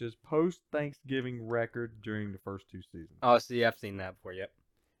 head coaches post-Thanksgiving record during the first 2 seasons. Oh, see, I've seen that before. Yep.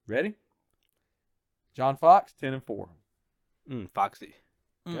 Ready? John Fox, 10-4. Foxy.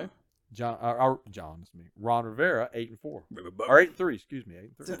 Okay. John, that's me. Ron Rivera, 8-4. Or 8-3, excuse me,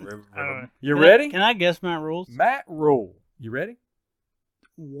 8-3. You ready? Can I guess my rules? Matt Rule. You ready?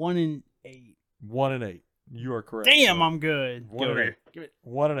 1-8. 1-8. You are correct. Damn, sir. I'm good. 1-8. Give it.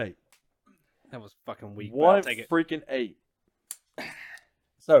 1-8. That was fucking weak. but 1 I'll take it. freaking 8.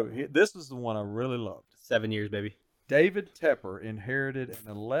 So this is the one I really loved. 7 years, baby. David Tepper inherited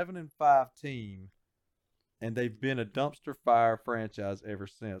an 11-5 team, and they've been a dumpster fire franchise ever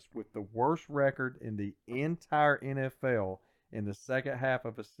since, with the worst record in the entire NFL in the second half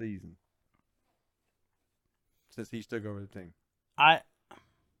of a season since he's took over the team.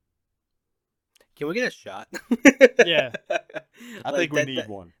 Can we get a shot? Yeah. I think we need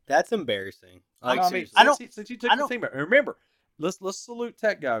one. That's embarrassing. Like, I mean, seriously. since you took the team, and remember, let's salute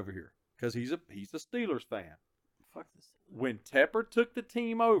Tech guy over here because he's a Steelers fan. Fuck this. When Tepper took the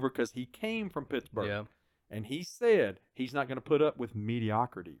team over, because he came from Pittsburgh, Yeah. and he said he's not going to put up with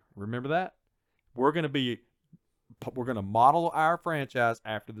mediocrity. Remember that? We're going to model our franchise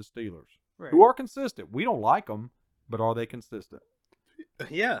after the Steelers, Right. who are consistent. We don't like them, but are they consistent?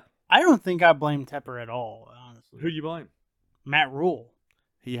 Yeah. I don't think I blame Tepper at all, honestly. Who do you blame? Matt Rule.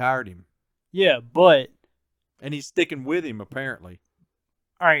 He hired him, Yeah, but and he's sticking with him apparently.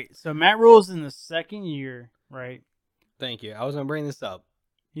 all right. So Matt Rule's in the second year, right? Thank you. I was going to bring this up.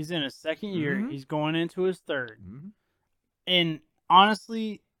 He's in his second year. Mhm. He's going into his third. Mm-hmm. And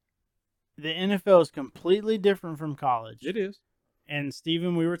honestly, the NFL is completely different from college. It is. And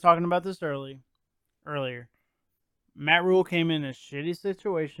Steven, we were talking about this earlier. Matt Rule came in a shitty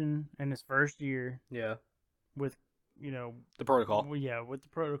situation in his first year Yeah. with, The protocol. well, yeah, with the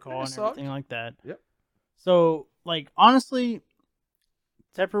protocol It and sucked. everything like that. Yep. So, like, honestly,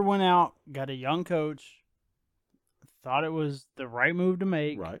 Tepper went out, got a young coach, thought it was the right move to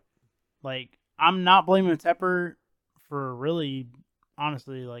make. Right. Like, I'm not blaming Tepper for really,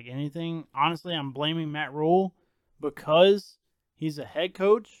 honestly, like anything. Honestly, I'm blaming Matt Rule because he's a head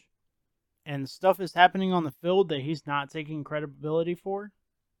coach and stuff is happening on the field that he's not taking credibility for.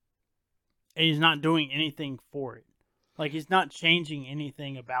 And he's not doing anything for it. Like, he's not changing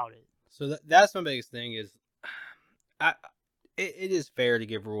anything about it. So that's my biggest thing is, it is fair to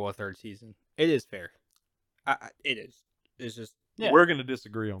give Rule a third season. It is fair. It is. It's just Yeah. We're going to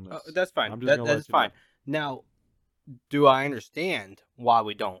disagree on this. that's fine. I'm just gonna let That's you know. fine. Now, do I understand why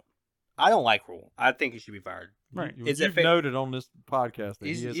we don't? I don't like Rule. I think he should be fired. Right. You, Is it you've fa- noted on this podcast that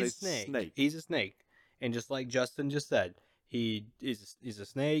He's he is a a snake. He's a snake, and just like Justin just said, he's a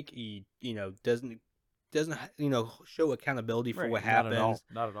snake. He doesn't show accountability for Right. what Not at all. happens.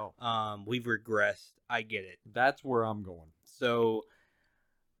 Not at all. We've regressed. I get it. That's where I'm going. So,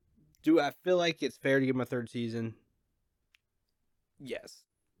 do I feel like it's fair to give him a third season? Yes,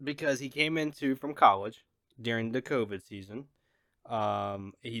 because he came from college during the COVID season. I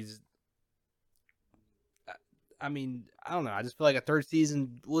don't know. I just feel like a third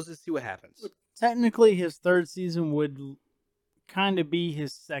season. We'll just see what happens. Technically, his third season would kind of be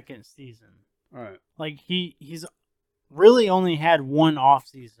his second season. All right. Like, he's really only had one off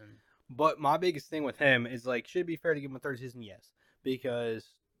season. But my biggest thing with him is, like, should it be fair to give him a third season? Yes, because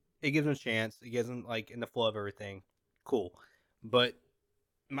it gives him a chance. It gives him, like, in the flow of everything. Cool. But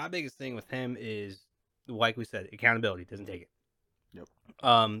my biggest thing with him is like we said, accountability, doesn't take it.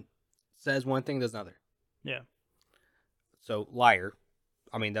 Yep. Says one thing, does another. Yeah. So liar.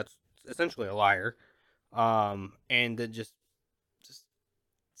 I mean, that's essentially a liar. And it just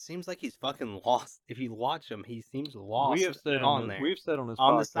seems like he's fucking lost. If you watch him, he seems lost. We have said on there. We've said on this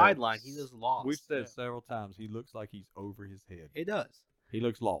on podcast, the sideline, he just lost. We've said several times he looks like he's over his head. It does. He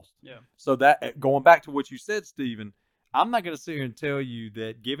looks lost. Yeah. So that going back to what you said, Steven, I'm not going to sit here and tell you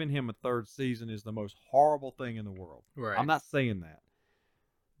that giving him a third season is the most horrible thing in the world. Right. I'm not saying that.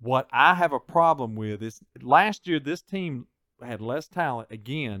 What I have a problem with is last year this team had less talent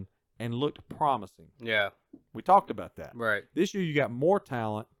again and looked promising. Yeah. We talked about that. Right. This year you got more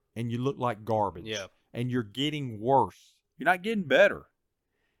talent and you look like garbage. Yeah. And you're getting worse. You're not getting better.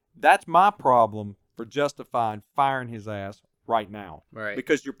 That's my problem for justifying firing his ass right now. Right.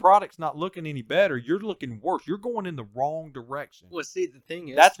 Because your product's not looking any better. You're looking worse. You're going in the wrong direction. Well, see, the thing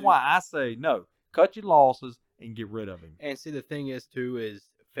is... That's why I say, no, cut your losses and get rid of him. And see, the thing is, too, is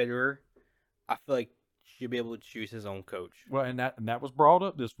Federer, I feel like should be able to choose his own coach. Well, and that was brought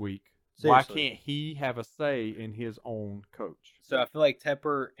up this week. Seriously. Why can't he have a say in his own coach? So I feel like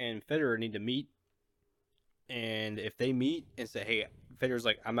Tepper and Federer need to meet. And if they meet and say, hey, Federer's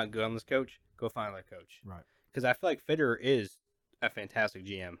like, I'm not good on this coach, go find that coach. Right. Because I feel like Federer is a fantastic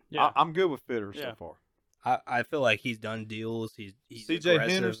GM. Yeah. I'm good with Federer so far. I feel like he's done deals. He's CJ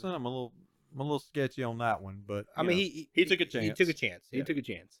aggressive. Henderson, I'm a little sketcy on that one, but I mean, he took a chance. He took a chance. He took a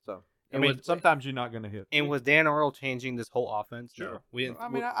chance. So And sometimes you're not going to hit. And was Dan Arnold changing this whole offense? Sure. No. We didn't.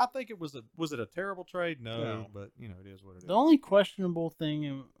 I think it was it a terrible trade? No, but it is what it is. The only questionable thing,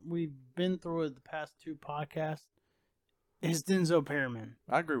 and we've been through it the past 2 podcasts, is Denzel Perryman.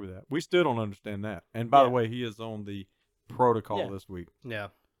 I agree with that. We still don't understand that. And by the way, he is on the protocol this week. Yeah.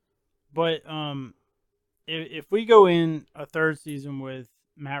 But if we go in a third season with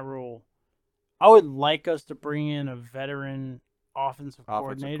Matt Rule, I would like us to bring in a veteran offensive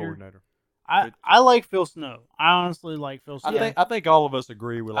coordinator. I like Phil Snow. I honestly like Phil Snow. I think all of us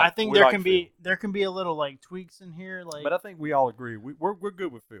agree with. I think there can be a little like tweaks in here, like. But I think we all agree we're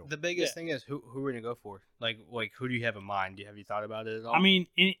good with Phil. The biggest thing is who we're gonna go for. Like who do you have in mind? Have you thought about it at all? I mean,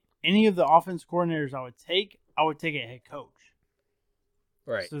 any of the offense coordinators I would take a head coach.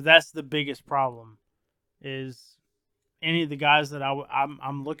 Right. So that's the biggest problem, is any of the guys that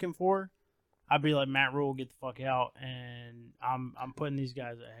I'm looking for. I'd be like, Matt Rule, get the fuck out, and I'm putting these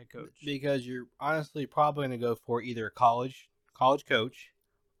guys at head coach. Because you're honestly probably going to go for either a college coach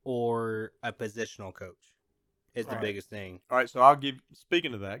or a positional coach is the biggest thing. All right, so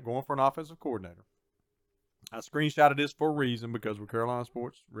speaking of that, going for an offensive coordinator. I screenshotted this for a reason because we're Carolina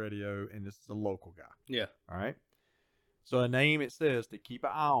Sports Radio, and this is a local guy. Yeah. All right. So a name it says to keep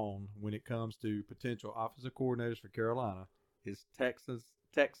an eye on when it comes to potential offensive coordinators for Carolina is Texans.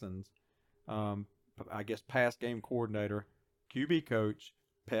 I guess past game coordinator, QB coach,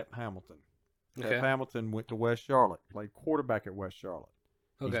 Pep Hamilton. Okay. Pep Hamilton went to West Charlotte, played quarterback at West Charlotte.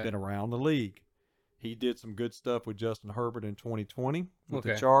 Okay. He's been around the league. He did some good stuff with Justin Herbert in 2020 with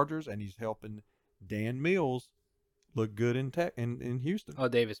the Okay. Chargers, and he's helping Dan Mills look good in Houston. Oh,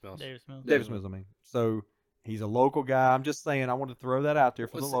 Davis Mills. Davis Mills. Davis Mills, I mean. So he's a local guy. I'm just saying I want to throw that out there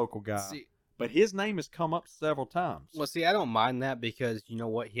for the local guy. But his name has come up several times. Well, see, I don't mind that because you know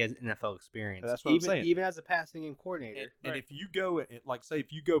what? He has NFL experience. That's what I'm saying. Even as a passing game coordinator. And if you go,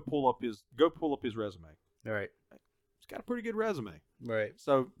 if you go pull up his resume. All right. He's got a pretty good resume. Right.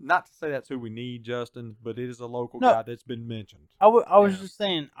 So not to say that's who we need, Justin, but it is a local guy that's been mentioned. I was just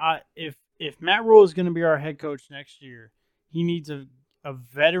saying, if Matt Rule is going to be our head coach next year, he needs a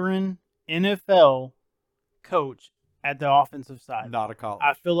veteran NFL coach at the offensive side. Not a college.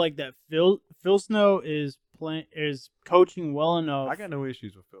 I feel like that Phil Snow is coaching well enough. I got no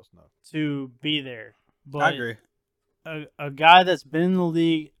issues with Phil Snow to be there. But I agree. A guy that's been in the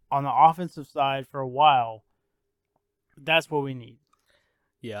league on the offensive side for a while, that's what we need.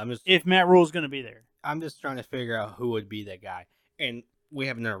 Yeah, if Matt Rule's going to be there. I'm just trying to figure out who would be that guy. And we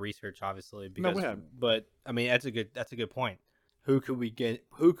haven't done research, obviously. No, we haven't. But I mean, that's a good point. Who could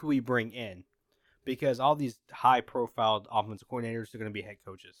we bring in? Because all these high-profile offensive coordinators are going to be head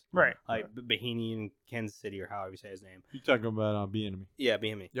coaches, right? Like Bahiney in Kansas City, or however you say his name. You talking about Bieniemy? Yeah,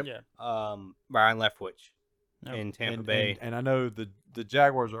 Bieniemy. Yep. Yeah. Ryan Leftwich in Tampa Bay, and I know the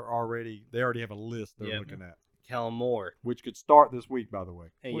Jaguars are already have a list they're looking at. Kellen Moore, which could start this week, by the way.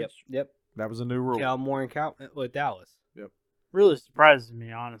 Hey, yep. That was a new rule. Kellen Moore with Dallas. Yep. Really surprises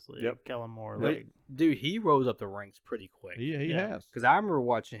me, honestly. Yep. Kellen Moore, dude, he rose up the ranks pretty quick. He has. Because I remember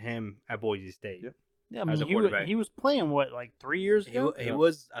watching him at Boise State. Yep. Yeah, I mean, he was playing like 3 years ago. He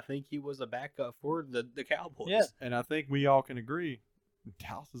was. I think he was a backup for the Cowboys. Yeah, and I think we all can agree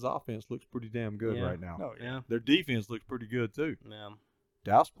Dallas's offense looks pretty damn good right now. Oh, yeah. Their defense looks pretty good too. Yeah.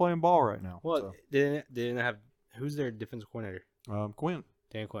 Dallas playing ball right now. Well, so. they didn't have who's their defensive coordinator? Quinn.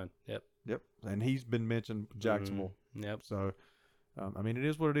 Dan Quinn. Yep. And he's been mentioned for Jacksonville. Yep. So, I mean, it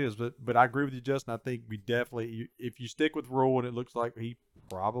is what it is. But I agree with you, Justin. I think we definitely, if you stick with Rule, and it looks like he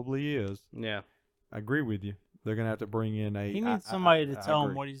probably is. Yeah. I agree with you. They're gonna have to bring in a. He needs somebody to tell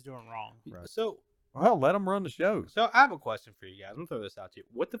him what he's doing wrong. Right. So, well, let him run the shows. So I have a question for you guys. I'm gonna throw this out to you.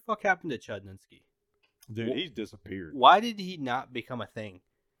 What the fuck happened to Chudzinski? Dude, he's disappeared. Why did he not become a thing?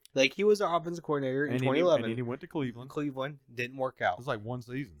 Like, he was our offensive coordinator in 2011. And he went to Cleveland. Cleveland didn't work out. It was like one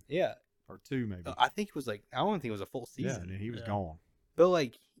season. Yeah. Or two, maybe. I think it was like, I don't think it was a full season. Yeah, and he was gone. But,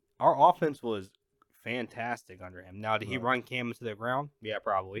 like, our offense was fantastic under him. Now, did he run Cam to the ground? Yeah,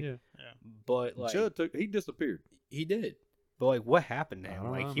 probably. Yeah. But, like, he disappeared. He did. But, like, what happened to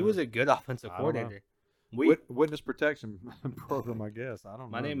him? Like, he was a good offensive coordinator. Witness protection program, I guess. I don't know.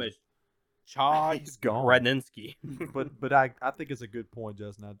 My name is Chad He's gone. Radninsky. but I think it's a good point,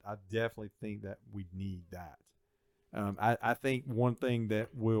 Justin. I definitely think that we need that. I think one thing that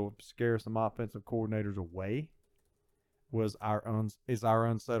will scare some offensive coordinators away was our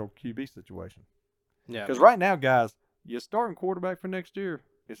unsettled QB situation. Yeah. Because right now, guys, your starting quarterback for next year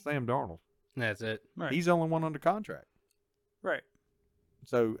is Sam Darnold. That's it. Right. He's the only one under contract. Right.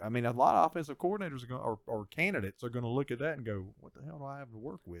 So, I mean, a lot of offensive coordinators are going, or candidates are going to look at that and go, what the hell do I have to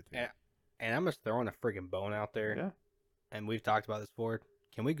work with here? And I'm just throwing a freaking bone out there. Yeah. And we've talked about this before.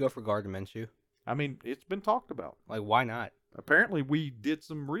 Can we go for Gardner Minshew? I mean, it's been talked about. Like, why not? Apparently, we did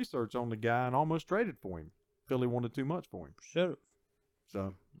some research on the guy and almost traded for him. Philly wanted too much for him. Should have.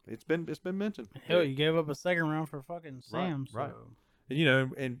 So, it's been mentioned. Hell, you gave up a second round for fucking Sam. Right. So.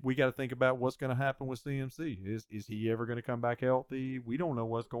 And, and we got to think about what's going to happen with CMC. Is he ever going to come back healthy? We don't know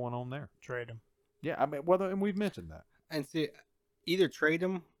what's going on there. Trade him. Yeah, I mean, and we've mentioned that. And see, either trade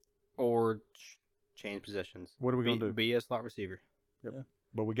him or change positions. What are we going to do? Be a slot receiver. Yep. Yeah.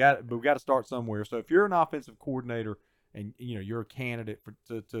 But we got to start somewhere. So if you're an offensive coordinator and you're a candidate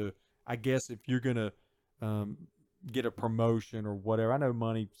to I guess if you're going to get a promotion or whatever, I know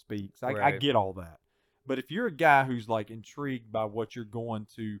money speaks. I get all that. But if you're a guy who's like intrigued by what you're going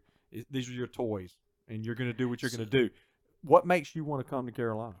to, these are your toys, and you're going to do what you're going to do, what makes you want to come to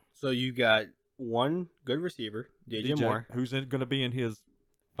Carolina? So you got one good receiver, DJ Moore, who's going to be in his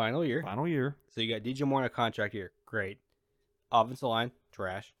final year. So you got DJ Moore on a contract year. Great. Offensive line,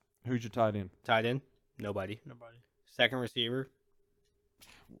 trash. Who's your tight end? Tight end, nobody. Second receiver,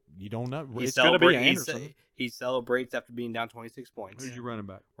 you don't know. It's going to be Anderson. He celebrates after being down 26 points. Who's your running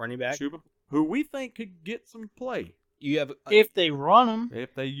back? Running back, Chuba, who we think could get some play. You have if they run him,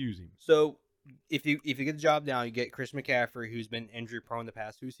 if they use him. So if you get the job down, you get Chris McCaffrey, who's been injury prone the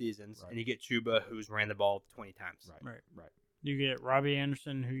past 2 seasons, and you get Chuba, who's ran the ball 20 times. Right. You get Robbie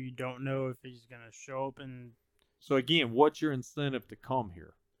Anderson, who you don't know if he's going to show up. And so again, what's your incentive to come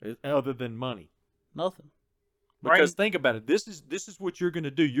here other than money? Nothing. Because think about it. This is what you're going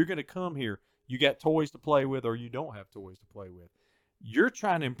to do. You're going to come here. You got toys to play with, or you don't have toys to play with. You're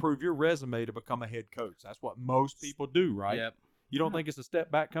trying to improve your resume to become a head coach. That's what most people do, right? Yep. You don't think it's a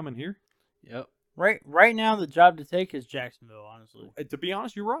step back coming here? Yep. Right now, the job to take is Jacksonville. Honestly, to be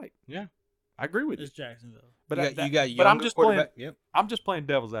honest, you're right. Yeah, I agree with you. It's Jacksonville. But you got but I'm just playing. Yep. I'm just playing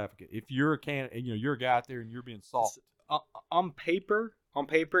devil's advocate. If you're a candidate, you're a guy out there and you're being salted. On paper,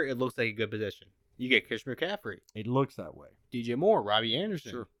 it looks like a good position. You get Chris McCaffrey. It looks that way. DJ Moore, Robbie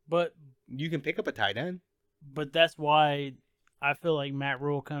Anderson. Sure. But you can pick up a tight end. But that's why I feel like Matt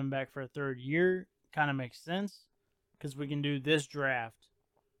Rule coming back for a third year kind of makes sense, because we can do this draft,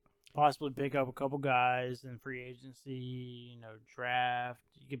 possibly pick up a couple guys in free agency, draft.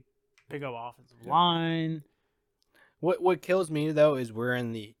 You could pick up offensive line. What kills me though is we're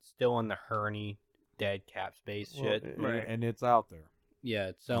still in the Hurney dead cap space shit, right? And it's out there.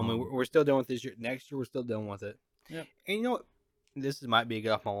 Yeah, so I mean, we're still dealing with this year. Next year, we're still dealing with it. Yep. And you know what? This might be a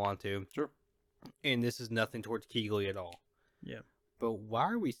get off my lawn too. Sure. And this is nothing towards Kuechly at all. Yeah. But why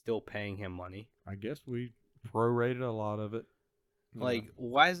are we still paying him money? I guess we prorated a lot of it. Like,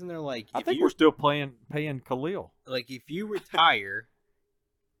 why isn't there like? I think we're still paying Khalil. Like, if you retire,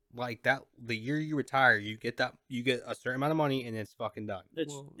 like that, the year you retire, you get a certain amount of money, and it's fucking done.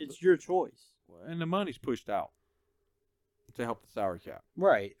 It's your choice. And the money's pushed out to help the salary cap.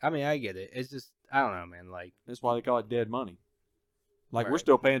 Right. I mean, I get it. It's just, I don't know, man. Like, that's why they call it dead money. Like, we're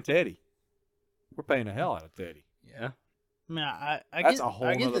still paying Teddy. We're paying the hell out of Teddy. Yeah. I mean, I that's get, a whole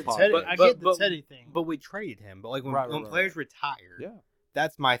I get other the pot. Teddy, I get the Teddy thing. But we traded him. But like when players retire,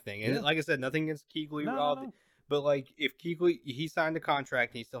 that's my thing. And like I said, nothing against Kuechly. No. But like if Kuechly, he signed a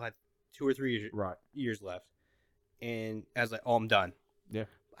contract and he still had 2 or 3 years left. And I was like, oh, I'm done. Yeah.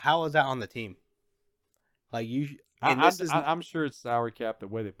 How is that on the team? Like I'm sure it's salary cap, the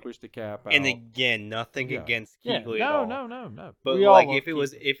way they push the cap out. And again, nothing against Kuechly at all. No. But We like all if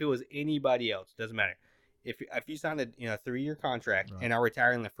it was anybody else, doesn't matter. If you signed a 3-year contract and are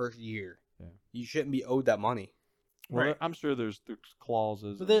retiring in the first year, you shouldn't be owed that money. Well, Right. I'm sure there's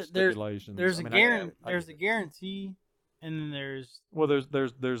clauses, But and stipulations. There's I a mean, there's a guarantee, and then there's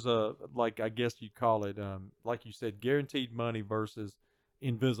there's a, like, I guess you call it, like you said, guaranteed money versus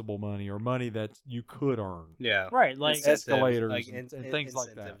invisible money, or money that you could earn. Yeah. right, like Incentives, escalators like, and things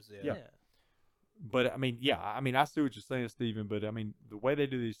like that. incentives, Yeah. But I mean, I see what you're saying, Stephen. But I mean, the way they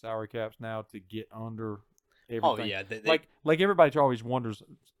do these salary caps now to get under everything. Oh yeah, like everybody always wonders.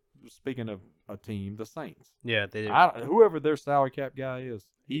 Speaking of a team, the Saints. yeah, they do. Whoever their salary cap guy is,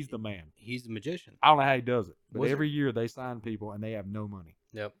 he's the man. He's the magician. I don't know how he does it, but Was every year they sign people and they have no money.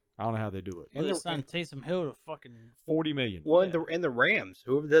 Yep. I don't know how they do it. and they signed Taysom Hill to fucking $40 million. Well, and the Rams,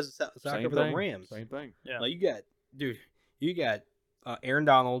 whoever does the soccer for the Rams, Same thing. yeah. like you got Aaron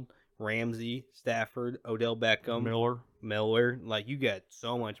Donald, Ramsey, Stafford, Odell Beckham, Miller. Like you got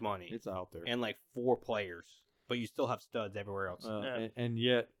so much money, It's out there. and like 4 players, but you still have studs everywhere else, And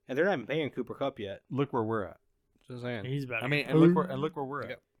yet, and they're not even paying Cooper Kupp yet. look where we're at. Just saying. He's better. I mean, and look where we're at.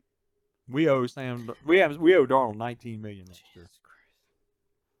 Yep. We owe Darnold $19 million next year.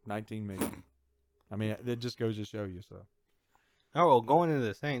 $19 million. I mean, that just goes to show you. So. Oh well, going into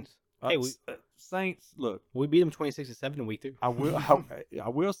the Saints. Hey, Saints. Look, we beat them 26-7 in week 2. I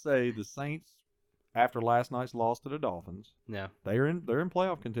will say the Saints, after last night's loss to the Dolphins, Yeah, they're in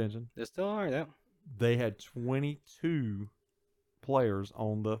playoff contention. they still are. Yeah. They had 22 players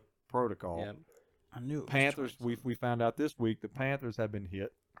on the protocol. Yeah. I knew it was Panthers. 22. We found out this week the Panthers have been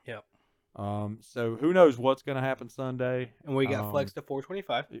hit. Yep. So who knows what's going to happen Sunday? And we got flexed to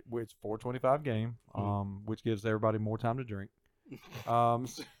 425. It's 4:25 game, which gives everybody more time to drink.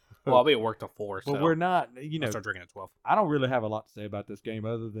 Well, I'll be at work till 4. But so we're not. I'll start drinking at 12. I don't really have a lot to say about this game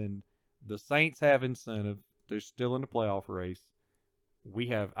other than the Saints have incentive. They're still in the playoff race. We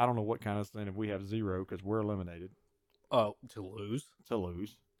have. I don't know what kind of incentive. We have 0 because we're eliminated Oh, to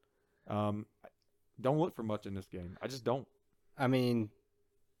lose. Don't look for much in this game. I just don't. I mean,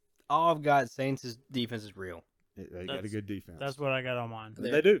 all I've got Saints' defense is real. They got a good defense. That's what I got on mine.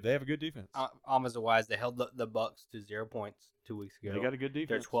 They do. They have a good defense. Wise, they held the Bucks to 0 points 2 weeks ago. They got a good They're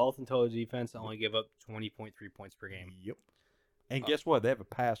defense. 12th in total defense. Only give up 20.3 points per game. Yep. And guess what? They have a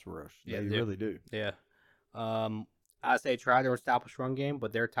pass rush. Yeah, they they do. really do. Yeah. I say try to establish run game,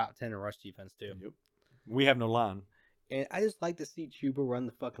 but they're top 10 in rush defense too. Yep. We have no line. And I just like to see Chuba run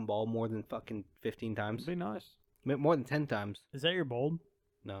the fucking ball more than fucking 15 times. It'd be nice. More than 10 times. Is that your bold?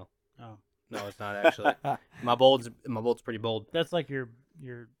 No. Oh, No, it's not actually. my bold's pretty bold. that's like your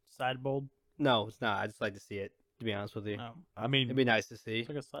side bold. No, it's not. I just like to see it, to be honest with you. No, I mean, It'd be nice to see. it's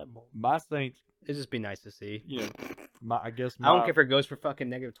like a side bold. my Saints, It'd just be nice to see. you know, I guess I don't care if it goes for fucking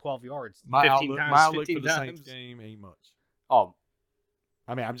negative 12 yards. my 15 outlook, times. my outlook 15 for the times. Saints game ain't much. Oh,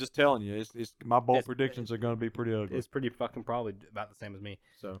 I mean, I'm just telling you, it's my bold It's- predictions are going to be pretty ugly. it's pretty fucking probably about the same as me.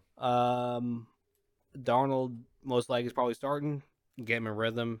 So Darnold most likely is probably starting. Get him in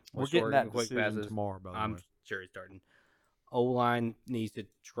rhythm. we're with getting short that and quick decision passes. tomorrow. By the I'm way, sure he's starting. O-line needs to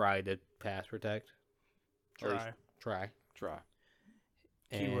try to pass protect. Or at least try.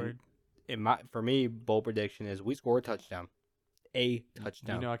 Keyword. And for me, bold prediction is we score a touchdown. A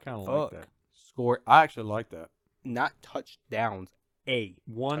touchdown. You know, I kind of like Fuck. that. Score I actually like that. not touchdowns. A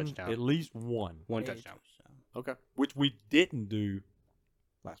One, touchdown. at least one. One touchdown. Okay, which we didn't do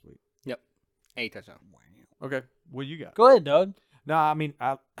last week. A touchdown. Okay, what you got? Go ahead, Doug. No, I mean,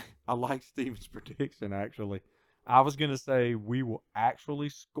 I like Steven's prediction, actually. I was going to say we will actually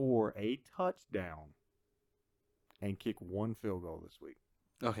score a touchdown and kick 1 field goal this week.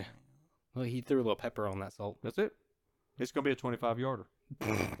 Okay. Well, he threw a little pepper on that salt. That's it. It's going to be a 25-yarder. And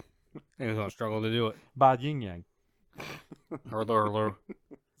he's going to struggle to do it. By Yin Yang. Hello.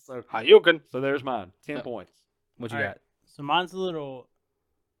 So Hayukin. there's mine. 10 Yep. points. What you All got? right. So mine's a little.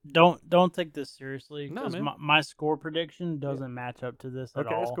 Don't take this seriously. No, 'cause man. my score prediction doesn't match up to this at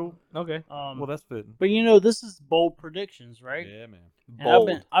Okay, all. that's cool. Okay. Well, that's fitting. But you know, this is bold predictions, right? Yeah, man.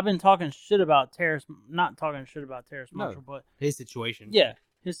 And I've been talking shit about Terrace, not talking shit about Terrace No. Marshall, but His situation. yeah,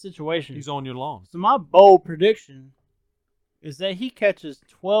 his situation. He's on your lawn. So my bold prediction is that he catches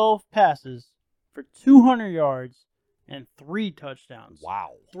 12 passes for 200 yards and 3 touchdowns.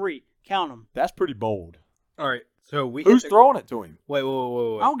 Wow. 3, count them. That's pretty bold. All right. So we Who's throwing it to him? Wait. I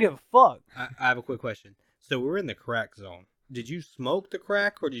don't give a fuck. I have a quick question. So we're in the crack zone. Did you smoke the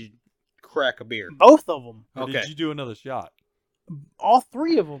crack or did you crack a beer? Both of them, Or Okay. did you do another shot? all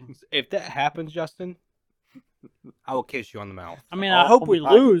 3 of them. If that happens, Justin, I will kiss you on the mouth. I mean, I hope we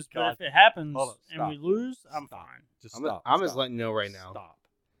lose, but if it happens and we lose, I'm fine. Just stop. I'm just letting you know right now. Stop.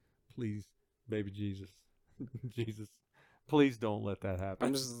 Please, baby Jesus. Jesus. Please don't let that happen.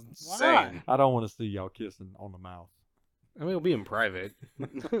 I'm just saying. I don't want to see y'all kissing on the mouth. I mean, it'll be in private.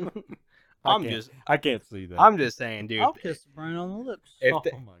 I can't see that. I'm just saying, dude. I'll kiss Brian on the lips. Oh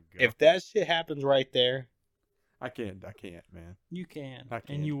my God. If that shit happens right there, I can't, man. You can, I can't,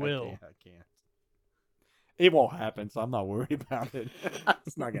 and you will. I can't. It won't happen, so I'm not worried about it.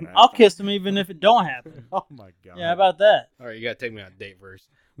 It's not gonna happen. I'll kiss him even if it don't happen. Oh my God. Yeah, how about that? all right, you gotta take me on a date first.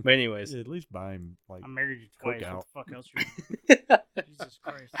 But anyways, Yeah, at least buy him like. I married you twice. Cookout. What the fuck else you Jesus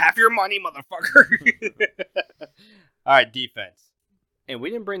Christ. half your money, motherfucker. All right, defense. And we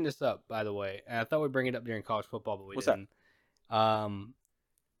didn't bring this up, by the way. And I thought we'd bring it up during college football, but we What's didn't.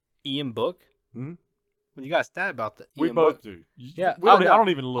 Ian Book. Hmm? Well, you got a stat about the We Ian both Book. do. Yeah, I no. don't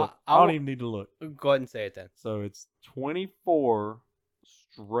even look. I I'll- don't even need to look. Go ahead and say it then. So it's 24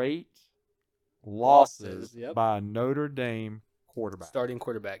 straight losses Yep. by a Notre Dame quarterback. Starting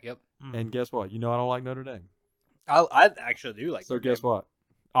quarterback. Yep. And guess what? You know I don't like Notre Dame. I actually do like. So Notre guess Dame. what?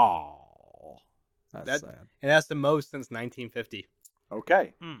 Oh, that's That- sad. And that's the most since 1950.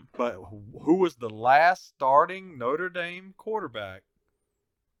 Okay, Mm. but who was the last starting Notre Dame quarterback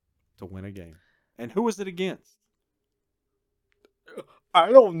to win a game? And who was it against? I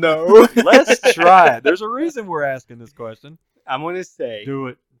don't know. Let's try it. There's a reason we're asking this question. I'm gonna say. Do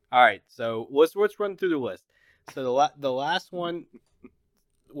it. All right, so let's run through the list. So the last one,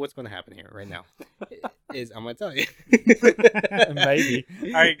 what's going to happen here right now is I'm going to tell you. Maybe.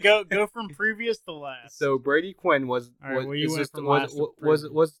 All right, go from previous to last. So Brady Quinn was All right, well, you is went just- from was last to was previous.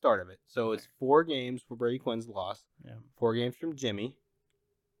 was the start of it. So it's 4 games for Brady Quinn's loss. Yeah. 4 games from Jimmy.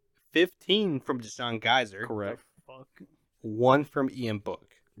 15 from Deshaun Geyser. Correct. Fuck. 1 from Ian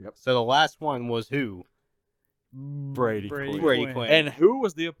Book. Yep. So the last one was who? Brady Quinn. Brady Quinn. And who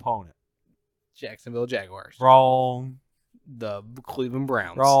was the opponent? Jacksonville Jaguars. Wrong. The Cleveland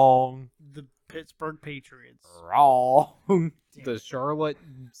Browns. Wrong. The Pittsburgh Patriots. Wrong. The Charlotte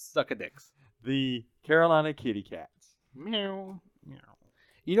Suckadicks. The Carolina Kitty Cats. Meow. Yeah.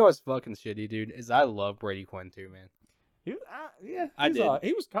 You know what's fucking shitty, dude? Is I love Brady Quinn too, man. I did.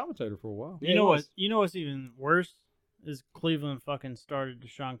 He was commentator for a while. You know what? You know what's even worse is Cleveland fucking started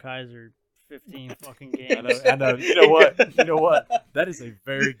Deshaun Kaiser 15 fucking games. I know. You know what? You know what? That is a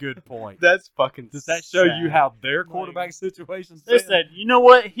very good point. That's fucking. Does that show you sad. how their quarterback situations? They said, you know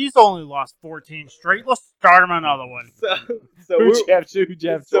what? He's only lost 14 straight. Let's start him another one. So Who'd you have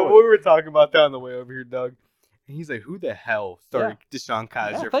choice? So we were talking about that on the way over here, Doug. And he's like, "Who the hell started Deshaun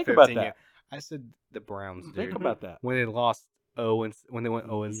Kaiser Yeah, for think 15 about years?" that. I said the Browns, dude. Think about that. When they lost when they went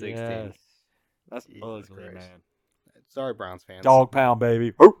 0-16. Yes. That's Jesus ugly, Christ. man. Sorry, Browns fans. Dog pound,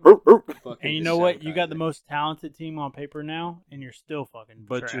 baby. Fucking And you know Deshaun what? You got Kaiser. the most talented team on paper now, and you're still fucking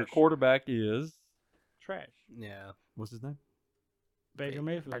But trash. your quarterback is Trash. Yeah, what's his name? Baker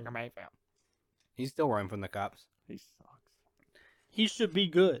Mayfield. he's still running from the cops. He sucks. He should be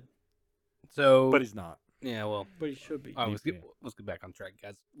good, So, But he's not. yeah, well, but he should be. all right, Yeah. let's get back on track,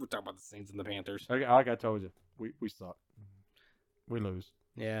 guys. We're talking about the Saints and the Panthers. Like I told you, we suck. We lose.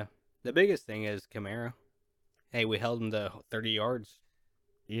 Yeah, the biggest thing is Kamara. Hey, we held him to 30 yards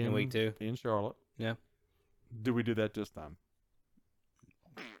in week 2. in Charlotte. Yeah. Do we do that this time?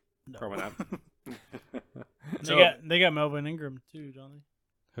 No. Probably not. They got Melvin Ingram too, don't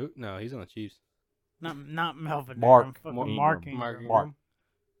they? Who? No, he's on the Chiefs. Not Melvin Mark. Ingram. Fucking Mark Mark Ingram. Ingram. Mark.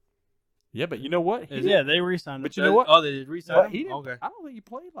 Yeah, but you know what? Is Yeah, they re-signed him. But you know what? Oh, they did resign But him? he didn't, Okay. I don't think he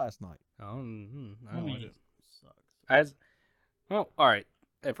played last night. I don't I know. mean, sucks. As well, all right.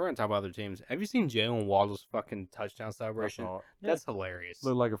 If we're gonna talk about other teams, have you seen Jalen Waddle's fucking touchdown celebration? Saw it. That's hilarious.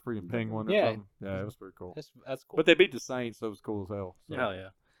 Looked like a freaking penguin. Or Yeah. something. Yeah, it was pretty cool. That's cool. But they beat the Saints, so it was cool as hell. So. hell yeah,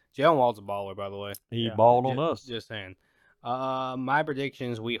 Jalen Waddle's a baller, by the way. He Yeah. balled on us. Just saying. My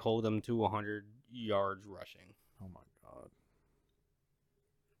predictions: we hold them to 100 yards rushing. Oh my god.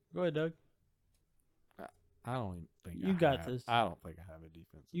 Go ahead, Doug. I don't even think You I got have- this. I don't think I have a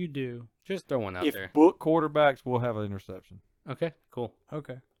defense. You do. Just throw one out If there. book quarterbacks will have an interception. Okay, cool.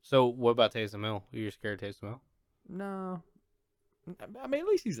 Okay. So what about Taysom Hill? Are you scared of Taysom Hill? No. I mean, at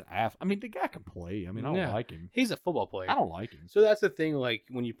least he's an athlete. I mean, the guy can play. I mean, I don't Yeah. like him. He's a football player. I don't like him. So that's the thing. Like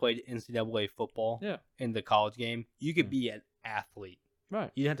when you played NCAA football, Yeah. in the college game, you could Yeah. be an athlete.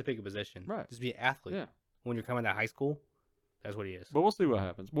 Right. You didn't have to pick a position. Right. Just be an athlete. Yeah. When you're coming out of high school, that's what he is. But we'll see what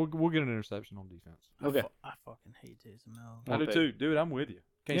happens. We'll get an interception on defense. Okay. I fucking hate Taysom Hill. I do bet. too. Dude, I'm with you.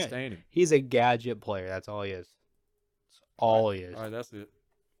 Can't Yeah. stand him. He's a gadget player. That's all he is. That's all he is. All right, that's it.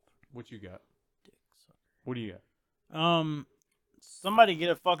 What you got? Dick sucker. What do you got? Somebody get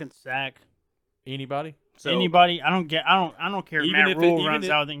a fucking sack. Anybody? Anybody? I don't care. If Matt Rule runs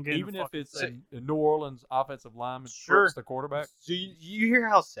out, then get even if it's a New Orleans offensive lineman, sure, the quarterback. So you hear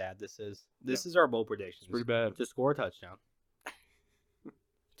how sad this is? This is our bowl predictions. It's pretty bad. To score a touchdown,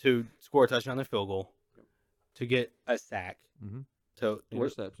 to score a touchdown and field goal, to get a sack, to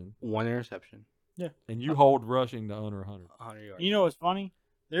interception, 1 interception. Yeah, and you hold rushing to under 100 yards. You know what's funny?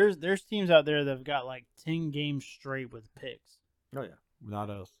 There's teams out there that've got like 10 games straight with picks. Oh yeah, not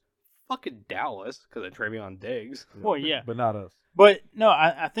us. Fucking Dallas because of Travion Diggs. Well, yeah, but not us. But no,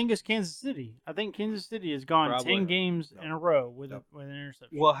 I think it's Kansas City. I think Kansas City has gone Probably. 10 games in a row with an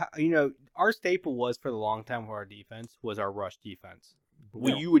interception. Well, our staple was for the long time for our defense was our rush defense.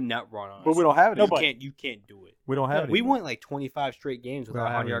 You would not run on us. But we don't have it. You can't do it. We don't have it. We went like 25 straight games with a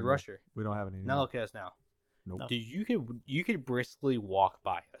 100-yard rusher. We don't have it anymore. Now look at us now. Nope. Dude, you could briskly walk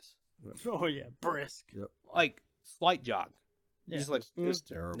by us. Oh yeah, brisk. Yep. Like slight jog. Yeah. Just like it's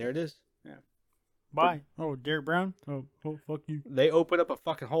terrible. There it is. Yeah. Bye. Oh, Derek Brown. Oh, fuck you. They open up a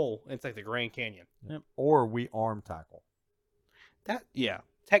fucking hole. It's like the Grand Canyon. Yep. Or we arm tackle.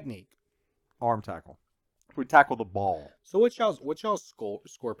 Technique. Arm tackle. We tackle the ball. So what's y'all's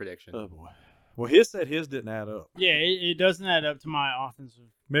score prediction? Oh boy. Well, his didn't add up. Yeah, it doesn't add up to my offensive.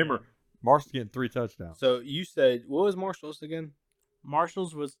 Remember, Marshall's getting 3 touchdowns. So you said what was Marshall's again?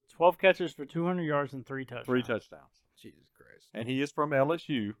 Marshall's was 12 catches for 200 yards and 3 touchdowns. 3 touchdowns. Jesus Christ. And he is from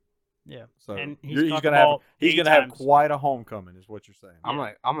LSU. Yeah. So and he's gonna have quite a homecoming, is what you're saying. I'm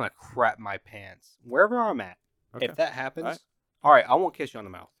gonna crap my pants wherever I'm at. Okay. If that happens, all right, I won't kiss you on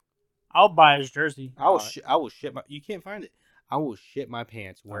the mouth. I'll buy his jersey. I will shit my. You can't find it. I will shit my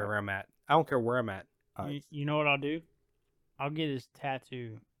pants wherever I'm at. I don't care where I'm at. You know what I'll do? I'll get his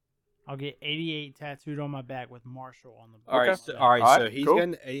tattoo. I'll get 88 tattooed on my back with Marshall on the back. All right. So he's cool.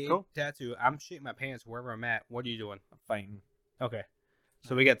 getting an 88 tattoo. I'm shitting my pants wherever I'm at. What are you doing? I'm fainting. Okay.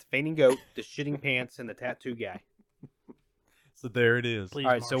 So we got the fainting goat, the shitting pants, and the tattoo guy. So there it is. Please,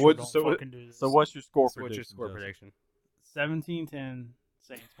 all right. Marshall, don't do this. So what's your score prediction? What's your score prediction? 17-10.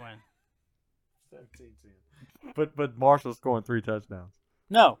 Saints win. 17-10. But Marshall's scoring 3 touchdowns.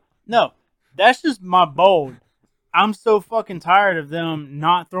 No. That's just my bold. I'm so fucking tired of them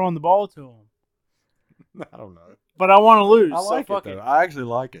not throwing the ball to him. I don't know. But I want to lose. I like so it, though. I actually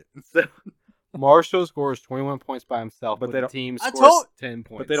like it. Marshall scores 21 points by himself, but the team scores 10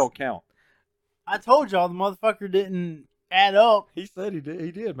 points. But they don't count. I told y'all the motherfucker didn't add up. He said he did.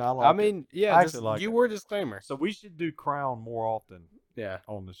 He did, man. I mean, yeah, I actually like you it. were a disclaimer. So we should do Crown more often. Yeah,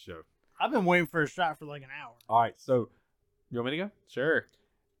 on this show. I've been waiting for a shot for like an hour. All right, so you want me to go? Sure.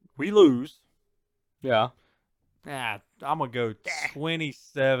 We lose. Yeah. I'm gonna go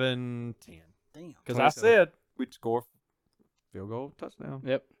 27-10. Damn. Because I said we'd score field goal, touchdown.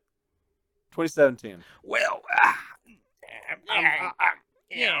 Yep. 27-10. Well, I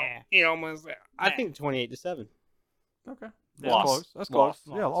think 28-7. Okay. Loss. Close. That's Loss.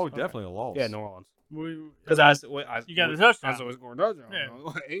 close. Yeah. Oh, definitely a loss. Yeah, New Orleans. Because you got the touchdown. I was scoring touchdown. Yeah.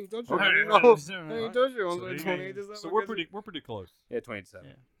 Ain't touchdowns. Okay. Ain't touchdowns. 28-7. So we're pretty close. Yeah, 28-7.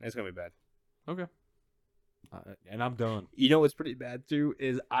 Yeah. It's gonna be bad. Okay. And I'm done. You know what's pretty bad too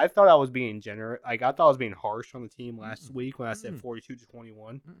is I thought I was being generous. Like I thought I was being harsh on the team last week when I said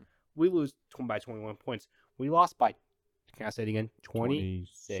 42-21. We lose by 21 points. We lost by. Can I say it again?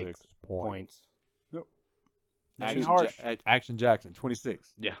 26 points. Yep. Action Jackson,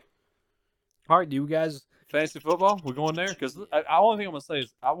 26. Yeah. All right, do you guys fantasy football? We're going there because the only thing I'm gonna say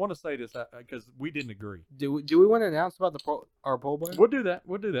is I want to say this because we didn't agree. Do we want to announce about our poll boy? We'll do that.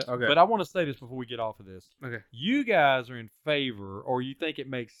 Okay. But I want to say this before we get off of this. Okay. You guys are in favor, or you think it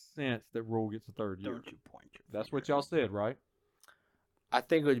makes sense that Rule gets a third year? 32 points. That's what y'all said, right? I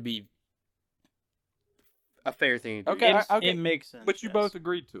think it would be a fair thing to do. Okay. It makes sense. But you both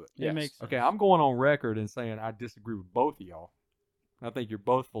agreed to it. It makes sense. Okay, I'm going on record and saying I disagree with both of y'all. I think you're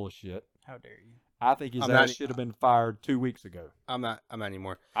both full of shit. How dare you? I think his ass should have been fired 2 weeks ago. I'm not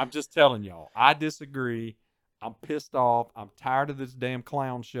anymore. I'm just telling y'all. I disagree. I'm pissed off. I'm tired of this damn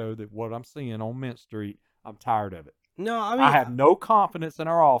clown show that what I'm seeing on Mint Street. I'm tired of it. No, I mean I have no confidence in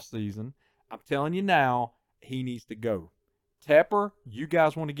our off season. I'm telling you now, he needs to go. Tepper, you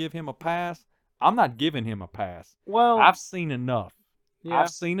guys want to give him a pass? I'm not giving him a pass. Well, I've seen enough. Yeah. I've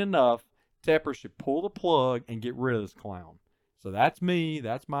seen enough. Tepper should pull the plug and get rid of this clown. So that's me.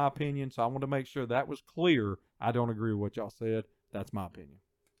 That's my opinion. So I want to make sure that was clear. I don't agree with what y'all said. That's my opinion.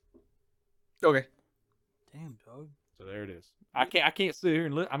 Okay. Damn, dog. So there it is. I can't sit here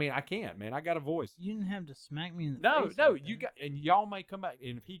and I mean, I can't, man. I got a voice. You didn't have to smack me in the face. No, you got, and y'all may come back.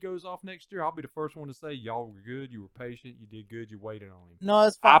 And if he goes off next year, I'll be the first one to say y'all were good. You were patient. You did good. You waited on him. No,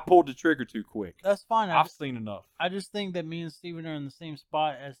 that's fine. I pulled the trigger too quick. That's fine. I've seen enough. I just think that me and Steven are in the same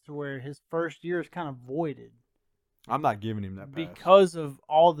spot as to where his first year is kind of voided. I'm not giving him that pass. Because of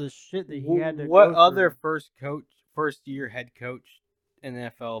all the shit that he had to What go other through. first year head coach in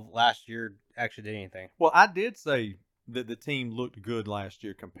the NFL last year actually did anything? Well, I did say that the team looked good last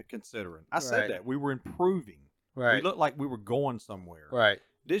year, considering. I said Right. that. We were improving. Right. We looked like we were going somewhere. Right.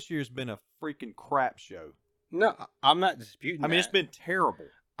 This year's been a freaking crap show. No, I'm not disputing I mean, that. it's been terrible.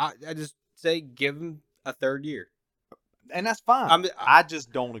 I just say give him a third year. And that's fine. I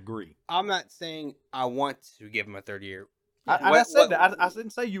just don't agree. I'm not saying I want to give him a third year. I said that. I didn't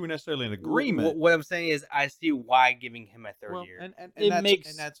say you were necessarily in agreement. What I'm saying is I see why giving him a third year. And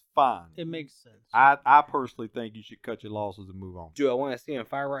that's fine. It makes sense. I personally think you should cut your losses and move on. Do I want to see him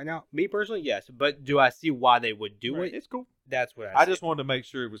fire right now? Me personally, yes. But do I see why they would do it? It's cool. That's what I just wanted to make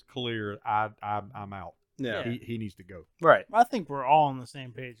sure it was clear. I'm out. Yeah. He needs to go. Right. I think we're all on the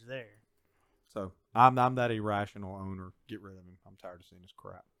same page there. So I'm that irrational owner. Get rid of him. I'm tired of seeing this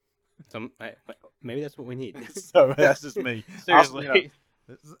crap. Maybe that's what we need. So that's just me. Seriously.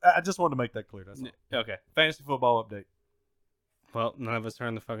 I just wanted to make that clear. That's all. Okay. Fantasy football update. Well, none of us are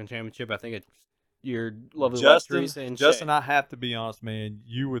in the fucking championship. I think it's your lovely Teresa and Justin, Shay. I have to be honest, man.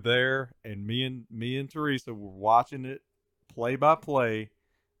 You were there, and me and Teresa were watching it play by play,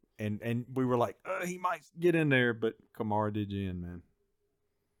 and we were like, he might get in there, but Kamara did you in, man.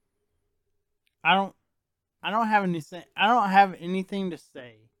 I don't have anything to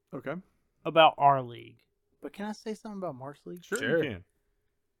say Okay. about our league. But can I say something about Mark's league? Sure. You can.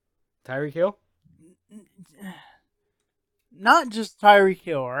 Tyreek Hill? Not just Tyreek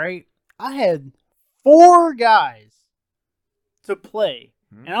Hill, all right? I had 4 guys to play.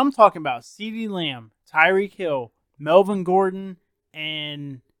 Hmm. And I'm talking about CeeDee Lamb, Tyreek Hill, Melvin Gordon,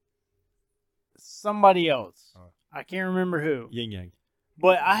 and somebody else. I can't remember who. Yin Yang.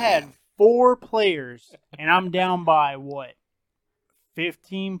 But I had 4 players, and I'm down by,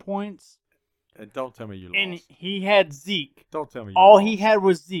 15 points? And don't tell me you lost. And he had Zeke. Don't tell me you All lost. he had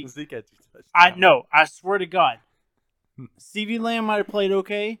was Zeke. Zeke had 2 touchdowns. I know. I swear to God. CeeDee Lamb might have played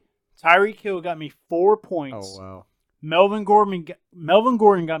okay. Tyreek Hill got me 4 points. Oh, wow. Melvin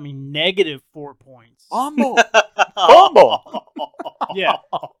Gordon got me negative 4 points. Fumble. Fumble. Yeah.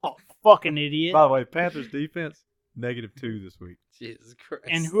 Fucking idiot. By the way, Panthers defense, -2 this week. Jesus Christ.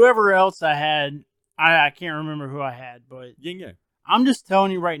 And whoever else I had, I can't remember who I had, but Yin Yang. I'm just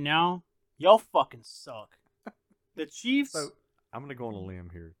telling you right now, y'all fucking suck. The Chiefs. So, I'm going to go on a limb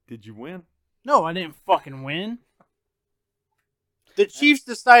here. Did you win? No, I didn't fucking win. The Chiefs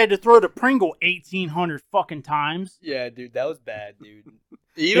decided to throw to Pringle 1,800 fucking times. Yeah, dude, that was bad, dude.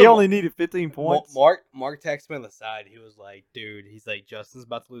 He only needed 15 points. Mark texted me on the side. He was like, dude, Justin's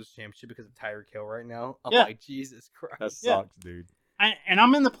about to lose the championship because of Tyreek Hill right now. I'm Yeah. like, Jesus Christ. That sucks, dude. And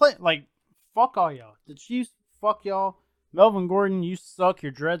I'm in the play. Like, fuck all y'all. The Chiefs, fuck y'all. Melvin Gordon, you suck.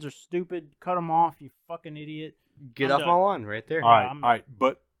 Your dreads are stupid. Cut them off, you fucking idiot. Get I'm off done. my lawn right there. All right.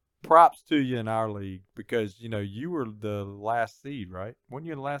 But props to you in our league because, you were the last seed, right? Weren't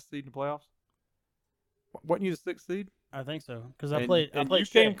you the last seed in the playoffs? Wasn't you the 6th seed? I think so. Because I And played you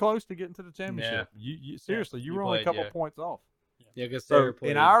Shea. came close to getting to the championship. You seriously, you You were only a played, couple yeah. points off. Yeah, because So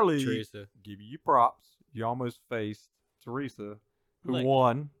in our league, give you props. You almost faced Teresa, who Like-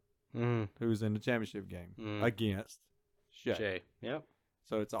 won, Mm-hmm. who was in the championship game against Shay. Yep.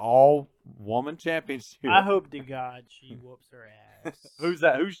 So it's an all-woman championship. I hope to God she whoops her ass. Who's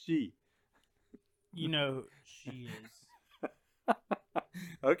that? Who's she? You know who she is.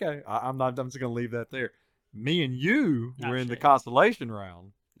 Okay, I'm just gonna leave that there. Me and you Not were in the Shay. consolation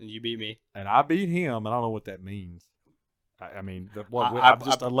round, And you beat me. and I beat him. And I don't know what that means. I mean, I'm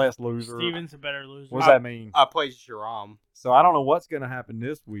just a less loser. Steven's a better loser. What does that mean? I played Sharam. So I don't know what's gonna happen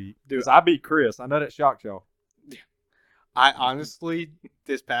this week because I beat Chris. I know that shocked y'all. I honestly,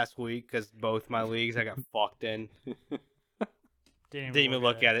 this past week, because both my leagues, I got fucked in. Didn't even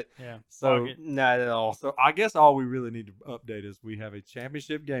look at it. Yeah. So Fuck it. Not at all. So I guess all we really need to update is we have a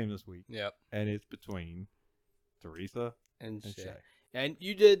championship game this week, Yep. and it's between Teresa And and Shay. Shay. And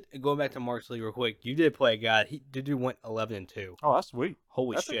you did, going back to Mark's league real quick, you did play a guy. The dude went 11-2. Oh, that's sweet.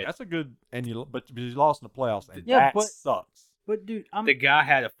 Holy That's shit. that's a good. But you lost in the playoffs, and Yeah, that but- sucks. But dude, The guy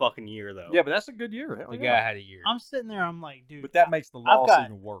had a fucking year, though. Yeah, but that's a good year. Hell The yeah. guy had a year. I'm sitting there. I'm like, dude. But that makes the loss got-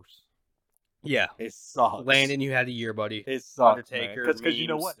 even worse. Yeah. It sucks. Landon, you had a year, buddy. It sucks, Undertaker, because you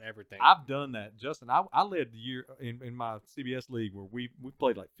know memes, what? Everything. I've done that, Justin. I led the year in my CBS league where we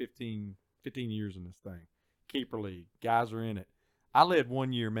played like 15 years in this thing. keeper league. Guys are in it. I led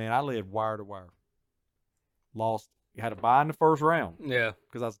 1 year, man. I led wire to wire. Lost. Had to buy in the first round. Yeah.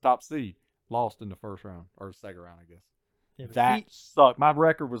 Because I was top seed. Lost in the first round or second round, I guess. Yeah, that sucked. My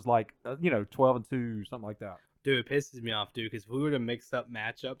record was like, 12-2, something like that. Dude, it pisses me off, dude, because if we would have mixed up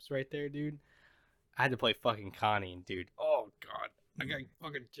matchups right there, dude, I had to play fucking Connie, dude. Oh, God. I got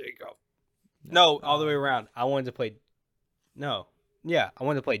fucking Jacob. No, all the way around. I wanted to play... No. Yeah, I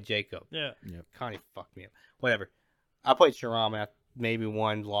wanted to play Jacob. Yeah. Yep. Connie fucked me up. Whatever. I played Sharam, maybe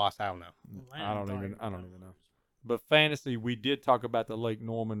one, lost. I don't know. I don't even know. But fantasy, we did talk about the Lake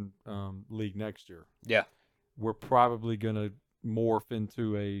Norman league next year. Yeah. We're probably going to morph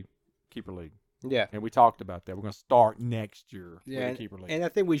into a keeper league. Yeah. And we talked about that. We're going to start next year with Yeah, a keeper league. and I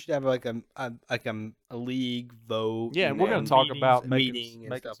think we should have like a league vote. Yeah, and we're going to talk about making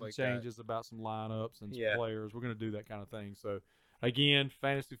making stuff some like changes about some lineups and some Yeah. players. We're going to do that kind of thing. So, again,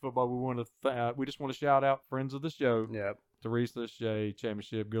 fantasy football. We just want to shout out friends of the show. that. Yep. Teresa, Shay,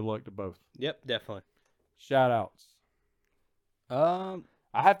 Championship. Good luck to both. Yep, definitely. Shout outs. Um,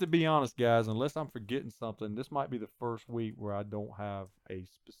 I have to be honest, guys. Unless I'm forgetting something, this might be the first week where I don't have a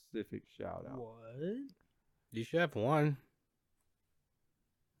specific shout out. What? you should have one.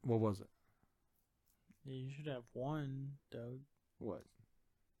 What was it? Yeah, you should have one, Doug. What?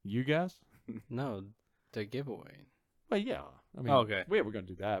 You guys? No, the giveaway. Well, yeah. I mean, Okay. we're going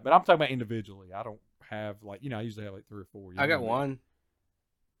to do that. But I'm talking about individually. I don't have, I usually have like 3 or 4. I got one.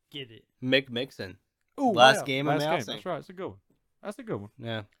 Get it. Mick Mixon. Ooh, Last game of Last game. Mousing. That's right. It's a good one. That's a good one.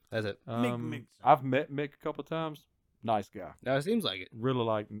 Yeah, that's it. Mixon. I've met Mick a couple of times. Nice guy. No, it seems like it. Really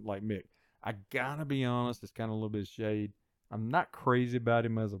like Mick. I gotta be honest. It's kind of a little bit of shade. I'm not crazy about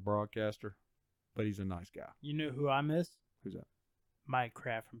him as a broadcaster, but he's a nice guy. You know who I miss? Who's that? Mike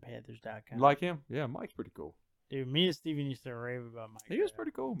Kraft from Panthers.com. You like him? Yeah, Mike's pretty cool. Dude, me and Steven used to rave about Mike. He was Kraft.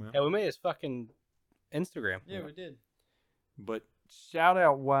 pretty cool, man. Yeah, we made his fucking Instagram. Yeah, we did. But shout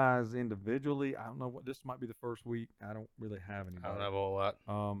out wise individually, I don't know what this might be the first week. I don't really have anybody. I don't have a whole lot.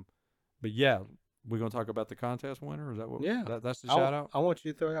 But yeah, we're gonna talk about the contest winner. Is that what? Yeah. That's the shout out. I want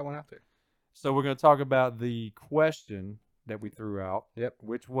you to throw that one out there. So we're gonna talk about the question that we threw out. Yep.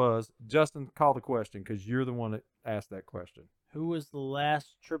 Which was Justin, call the question because you're the one that asked that question. Who was the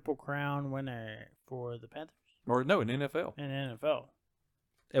last Triple Crown winner for the Panthers Or no, in NFL. in NFL?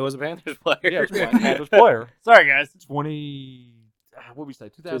 It was a Panthers player. Yeah, it's a Panthers player. Sorry, guys. 20. What did we say?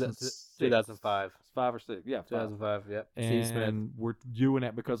 2006. 2005. 5 or 6. Yeah, 5. 2005. Yep. Steve Smith. And we're doing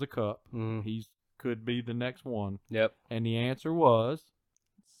that because of Cup. Mhm. He's could be the next one. Yep. And the answer was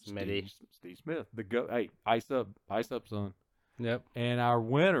Smitty. Steve Smith. Hey, ice up, son. Yep. And our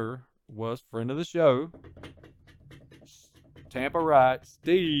winner was friend of the show, Tampa Right,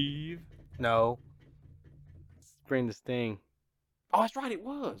 Steve. No. Bring the sting. Oh, that's right. It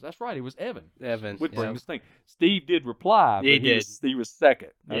was. That's right. It was Evan. Evan. Would bring Yep. this thing. Steve did reply. He but did. He was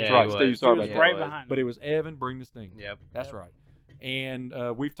second. That's Yeah, right. he was. Steve, sorry He about was that. right behind But him. it was Evan. Bring this thing. Yep. That's Yep. right.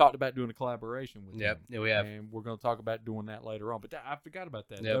 And we've talked about doing a collaboration with Yep. him. Yeah, we have. And we're going to talk about doing that later on. But I forgot about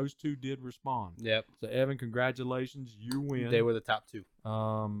that. Yep. Those two did respond. Yep. So Evan, congratulations. You win. They were the top two.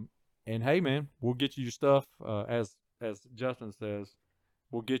 And hey, man, we'll get you your stuff. As Justin says,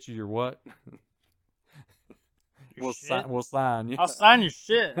 we'll get you your what? We'll sign. Yeah. I'll sign your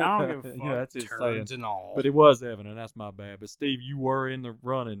shit. I don't give a fuck. Yeah, that's his saying. Turds and all. But it was Evan, and that's my bad. But Steve, you were in the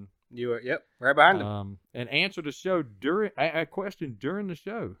running. You were, yep, right behind him. And answered the show during a question during the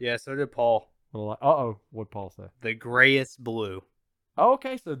show. Yeah, so did Paul. Well, what'd Paul say? The grayest blue.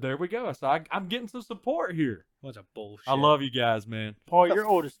 Okay, so there we go. So I'm getting some support here. What's a bullshit. I love you guys, man. Paul, you're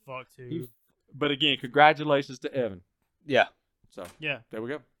old as fuck, too. But again, congratulations to Evan. Yeah. So Yeah. there we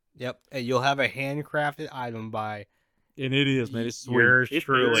go. Yep. And you'll have a handcrafted item by. And it is, man. It's sweet. Yours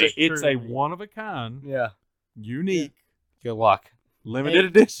truly. It's a Truly. one of a kind, Yeah. unique, Good luck. limited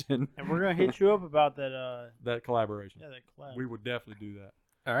edition. And we're going to hit you up about that, That collaboration. that collab. We would definitely do that.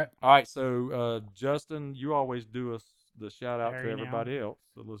 All right. All right, so Justin, you always do us the shout out to Harry now. everybody else,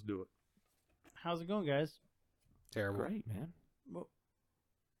 so let's do it. How's it going, guys? Terrible. Great, man. Well,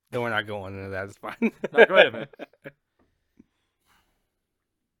 No, we're not going into that. It's fine. No, go ahead, man.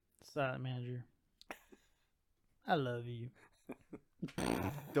 silent manager. I love you.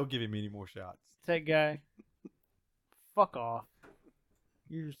 Don't give him any more shots. Tech guy. Fuck off.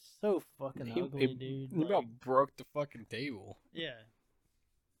 You're so fucking He- ugly, he- dude. You Like, about broke the fucking table. yeah.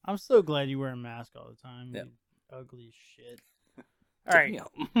 I'm so glad you wear a mask all the time. Yep. You ugly shit. All right.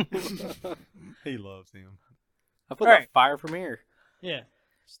 Damn. He loves him. I put All that right. fire from here. Yeah.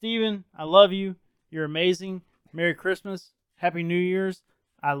 Steven, I love you. You're amazing. Merry Christmas. Happy New Year's.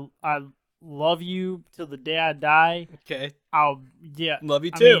 I love you till the day I die. Okay. I'll yeah. Love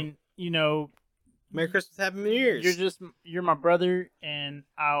you I too. mean, you know, Merry Christmas, Happy New Year's. You're my brother, and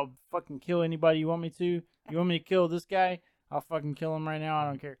I'll fucking kill anybody you want me to. You want me to kill this guy? I'll fucking kill him right now. I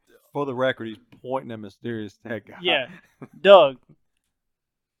don't care. For the record, he's pointing at mysterious tech guy. Yeah, Doug.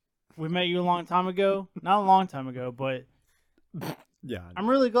 We met you a long time ago. Not a long time ago, but yeah, I'm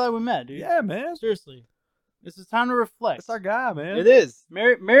really glad we met, dude. Yeah, man. Seriously, this is time to reflect. That's our guy, man. It is.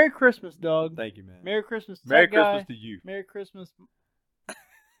 Merry Christmas, Doug. Thank you, man. Merry Christmas, Merry tech Christmas guy. to you. Merry Christmas,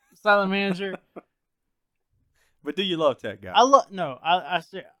 silent manager. But do you love Tech Guy?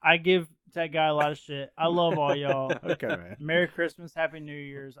 I give Tech Guy a lot of shit. I love all y'all. Okay, man. Merry Christmas, Happy New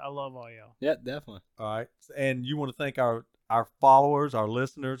Year's. I love all y'all. Yeah, definitely. All right. And you want to thank our followers, our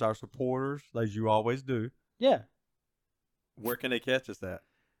listeners, our supporters, as you always do. Yeah. Where can they catch us at?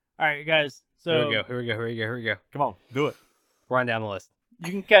 All right, guys. So Here we go. Come on, do it. Run down the list. you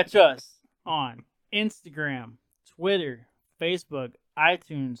can catch us on Instagram, Twitter, Facebook,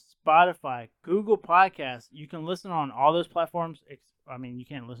 iTunes, Spotify, Google Podcasts. You can listen on all those platforms. I mean, you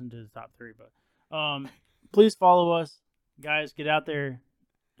can't listen to the top 3, but please follow us, guys. Get out there,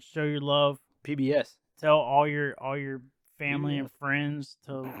 show your love. PBS. Tell all your family and friends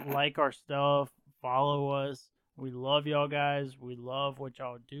to like our stuff, follow us. We love y'all guys. We love what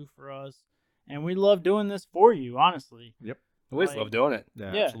y'all do for us, and we love doing this for you. Honestly. Yep. We just love doing it.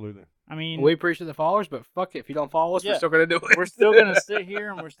 Yeah, Yeah. absolutely. I mean, We appreciate the followers, but fuck it. If you don't follow us, Yeah. we're still going to do it. we're still gonna sit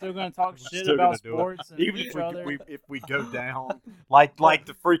here and we're still gonna talk shit still about gonna do it. sports and Even each if other. if we go down like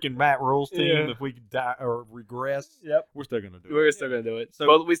the freaking Matt Rules team, Yeah. if we die or regress, Yep. we're still gonna do it. We're still going to do it. So-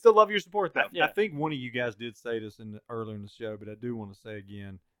 But we still love your support, though. Yeah. I think one of you guys did say this earlier in the show, but I do want to say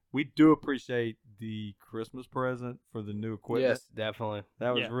again, we do appreciate the Christmas present for the new equipment. Yes, definitely.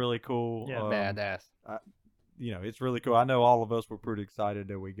 That was Yeah. really cool. Yeah. Badass. It's really cool. I know all of us were pretty excited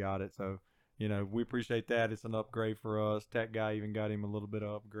that we got it. So, we appreciate that. It's an upgrade for us. Tech Guy even got him a little bit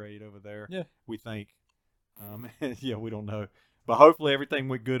of upgrade over there. Yeah. We think. Yeah, we don't know. But hopefully everything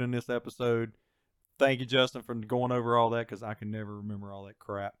went good in this episode. Thank you, Justin, for going over all that because I can never remember all that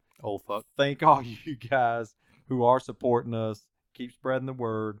crap. Old fuck. Thank all you guys who are supporting us. Keep spreading the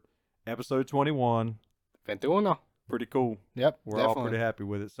word. Episode 21. 21. Pretty cool. Yep. We're definitely. all pretty happy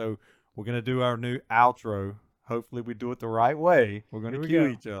with it. So we're going to do our new outro. Hopefully we do it the right way. We're going to Here we cue go.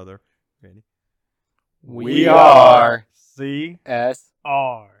 each other. Ready? We are C. S.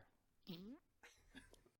 R.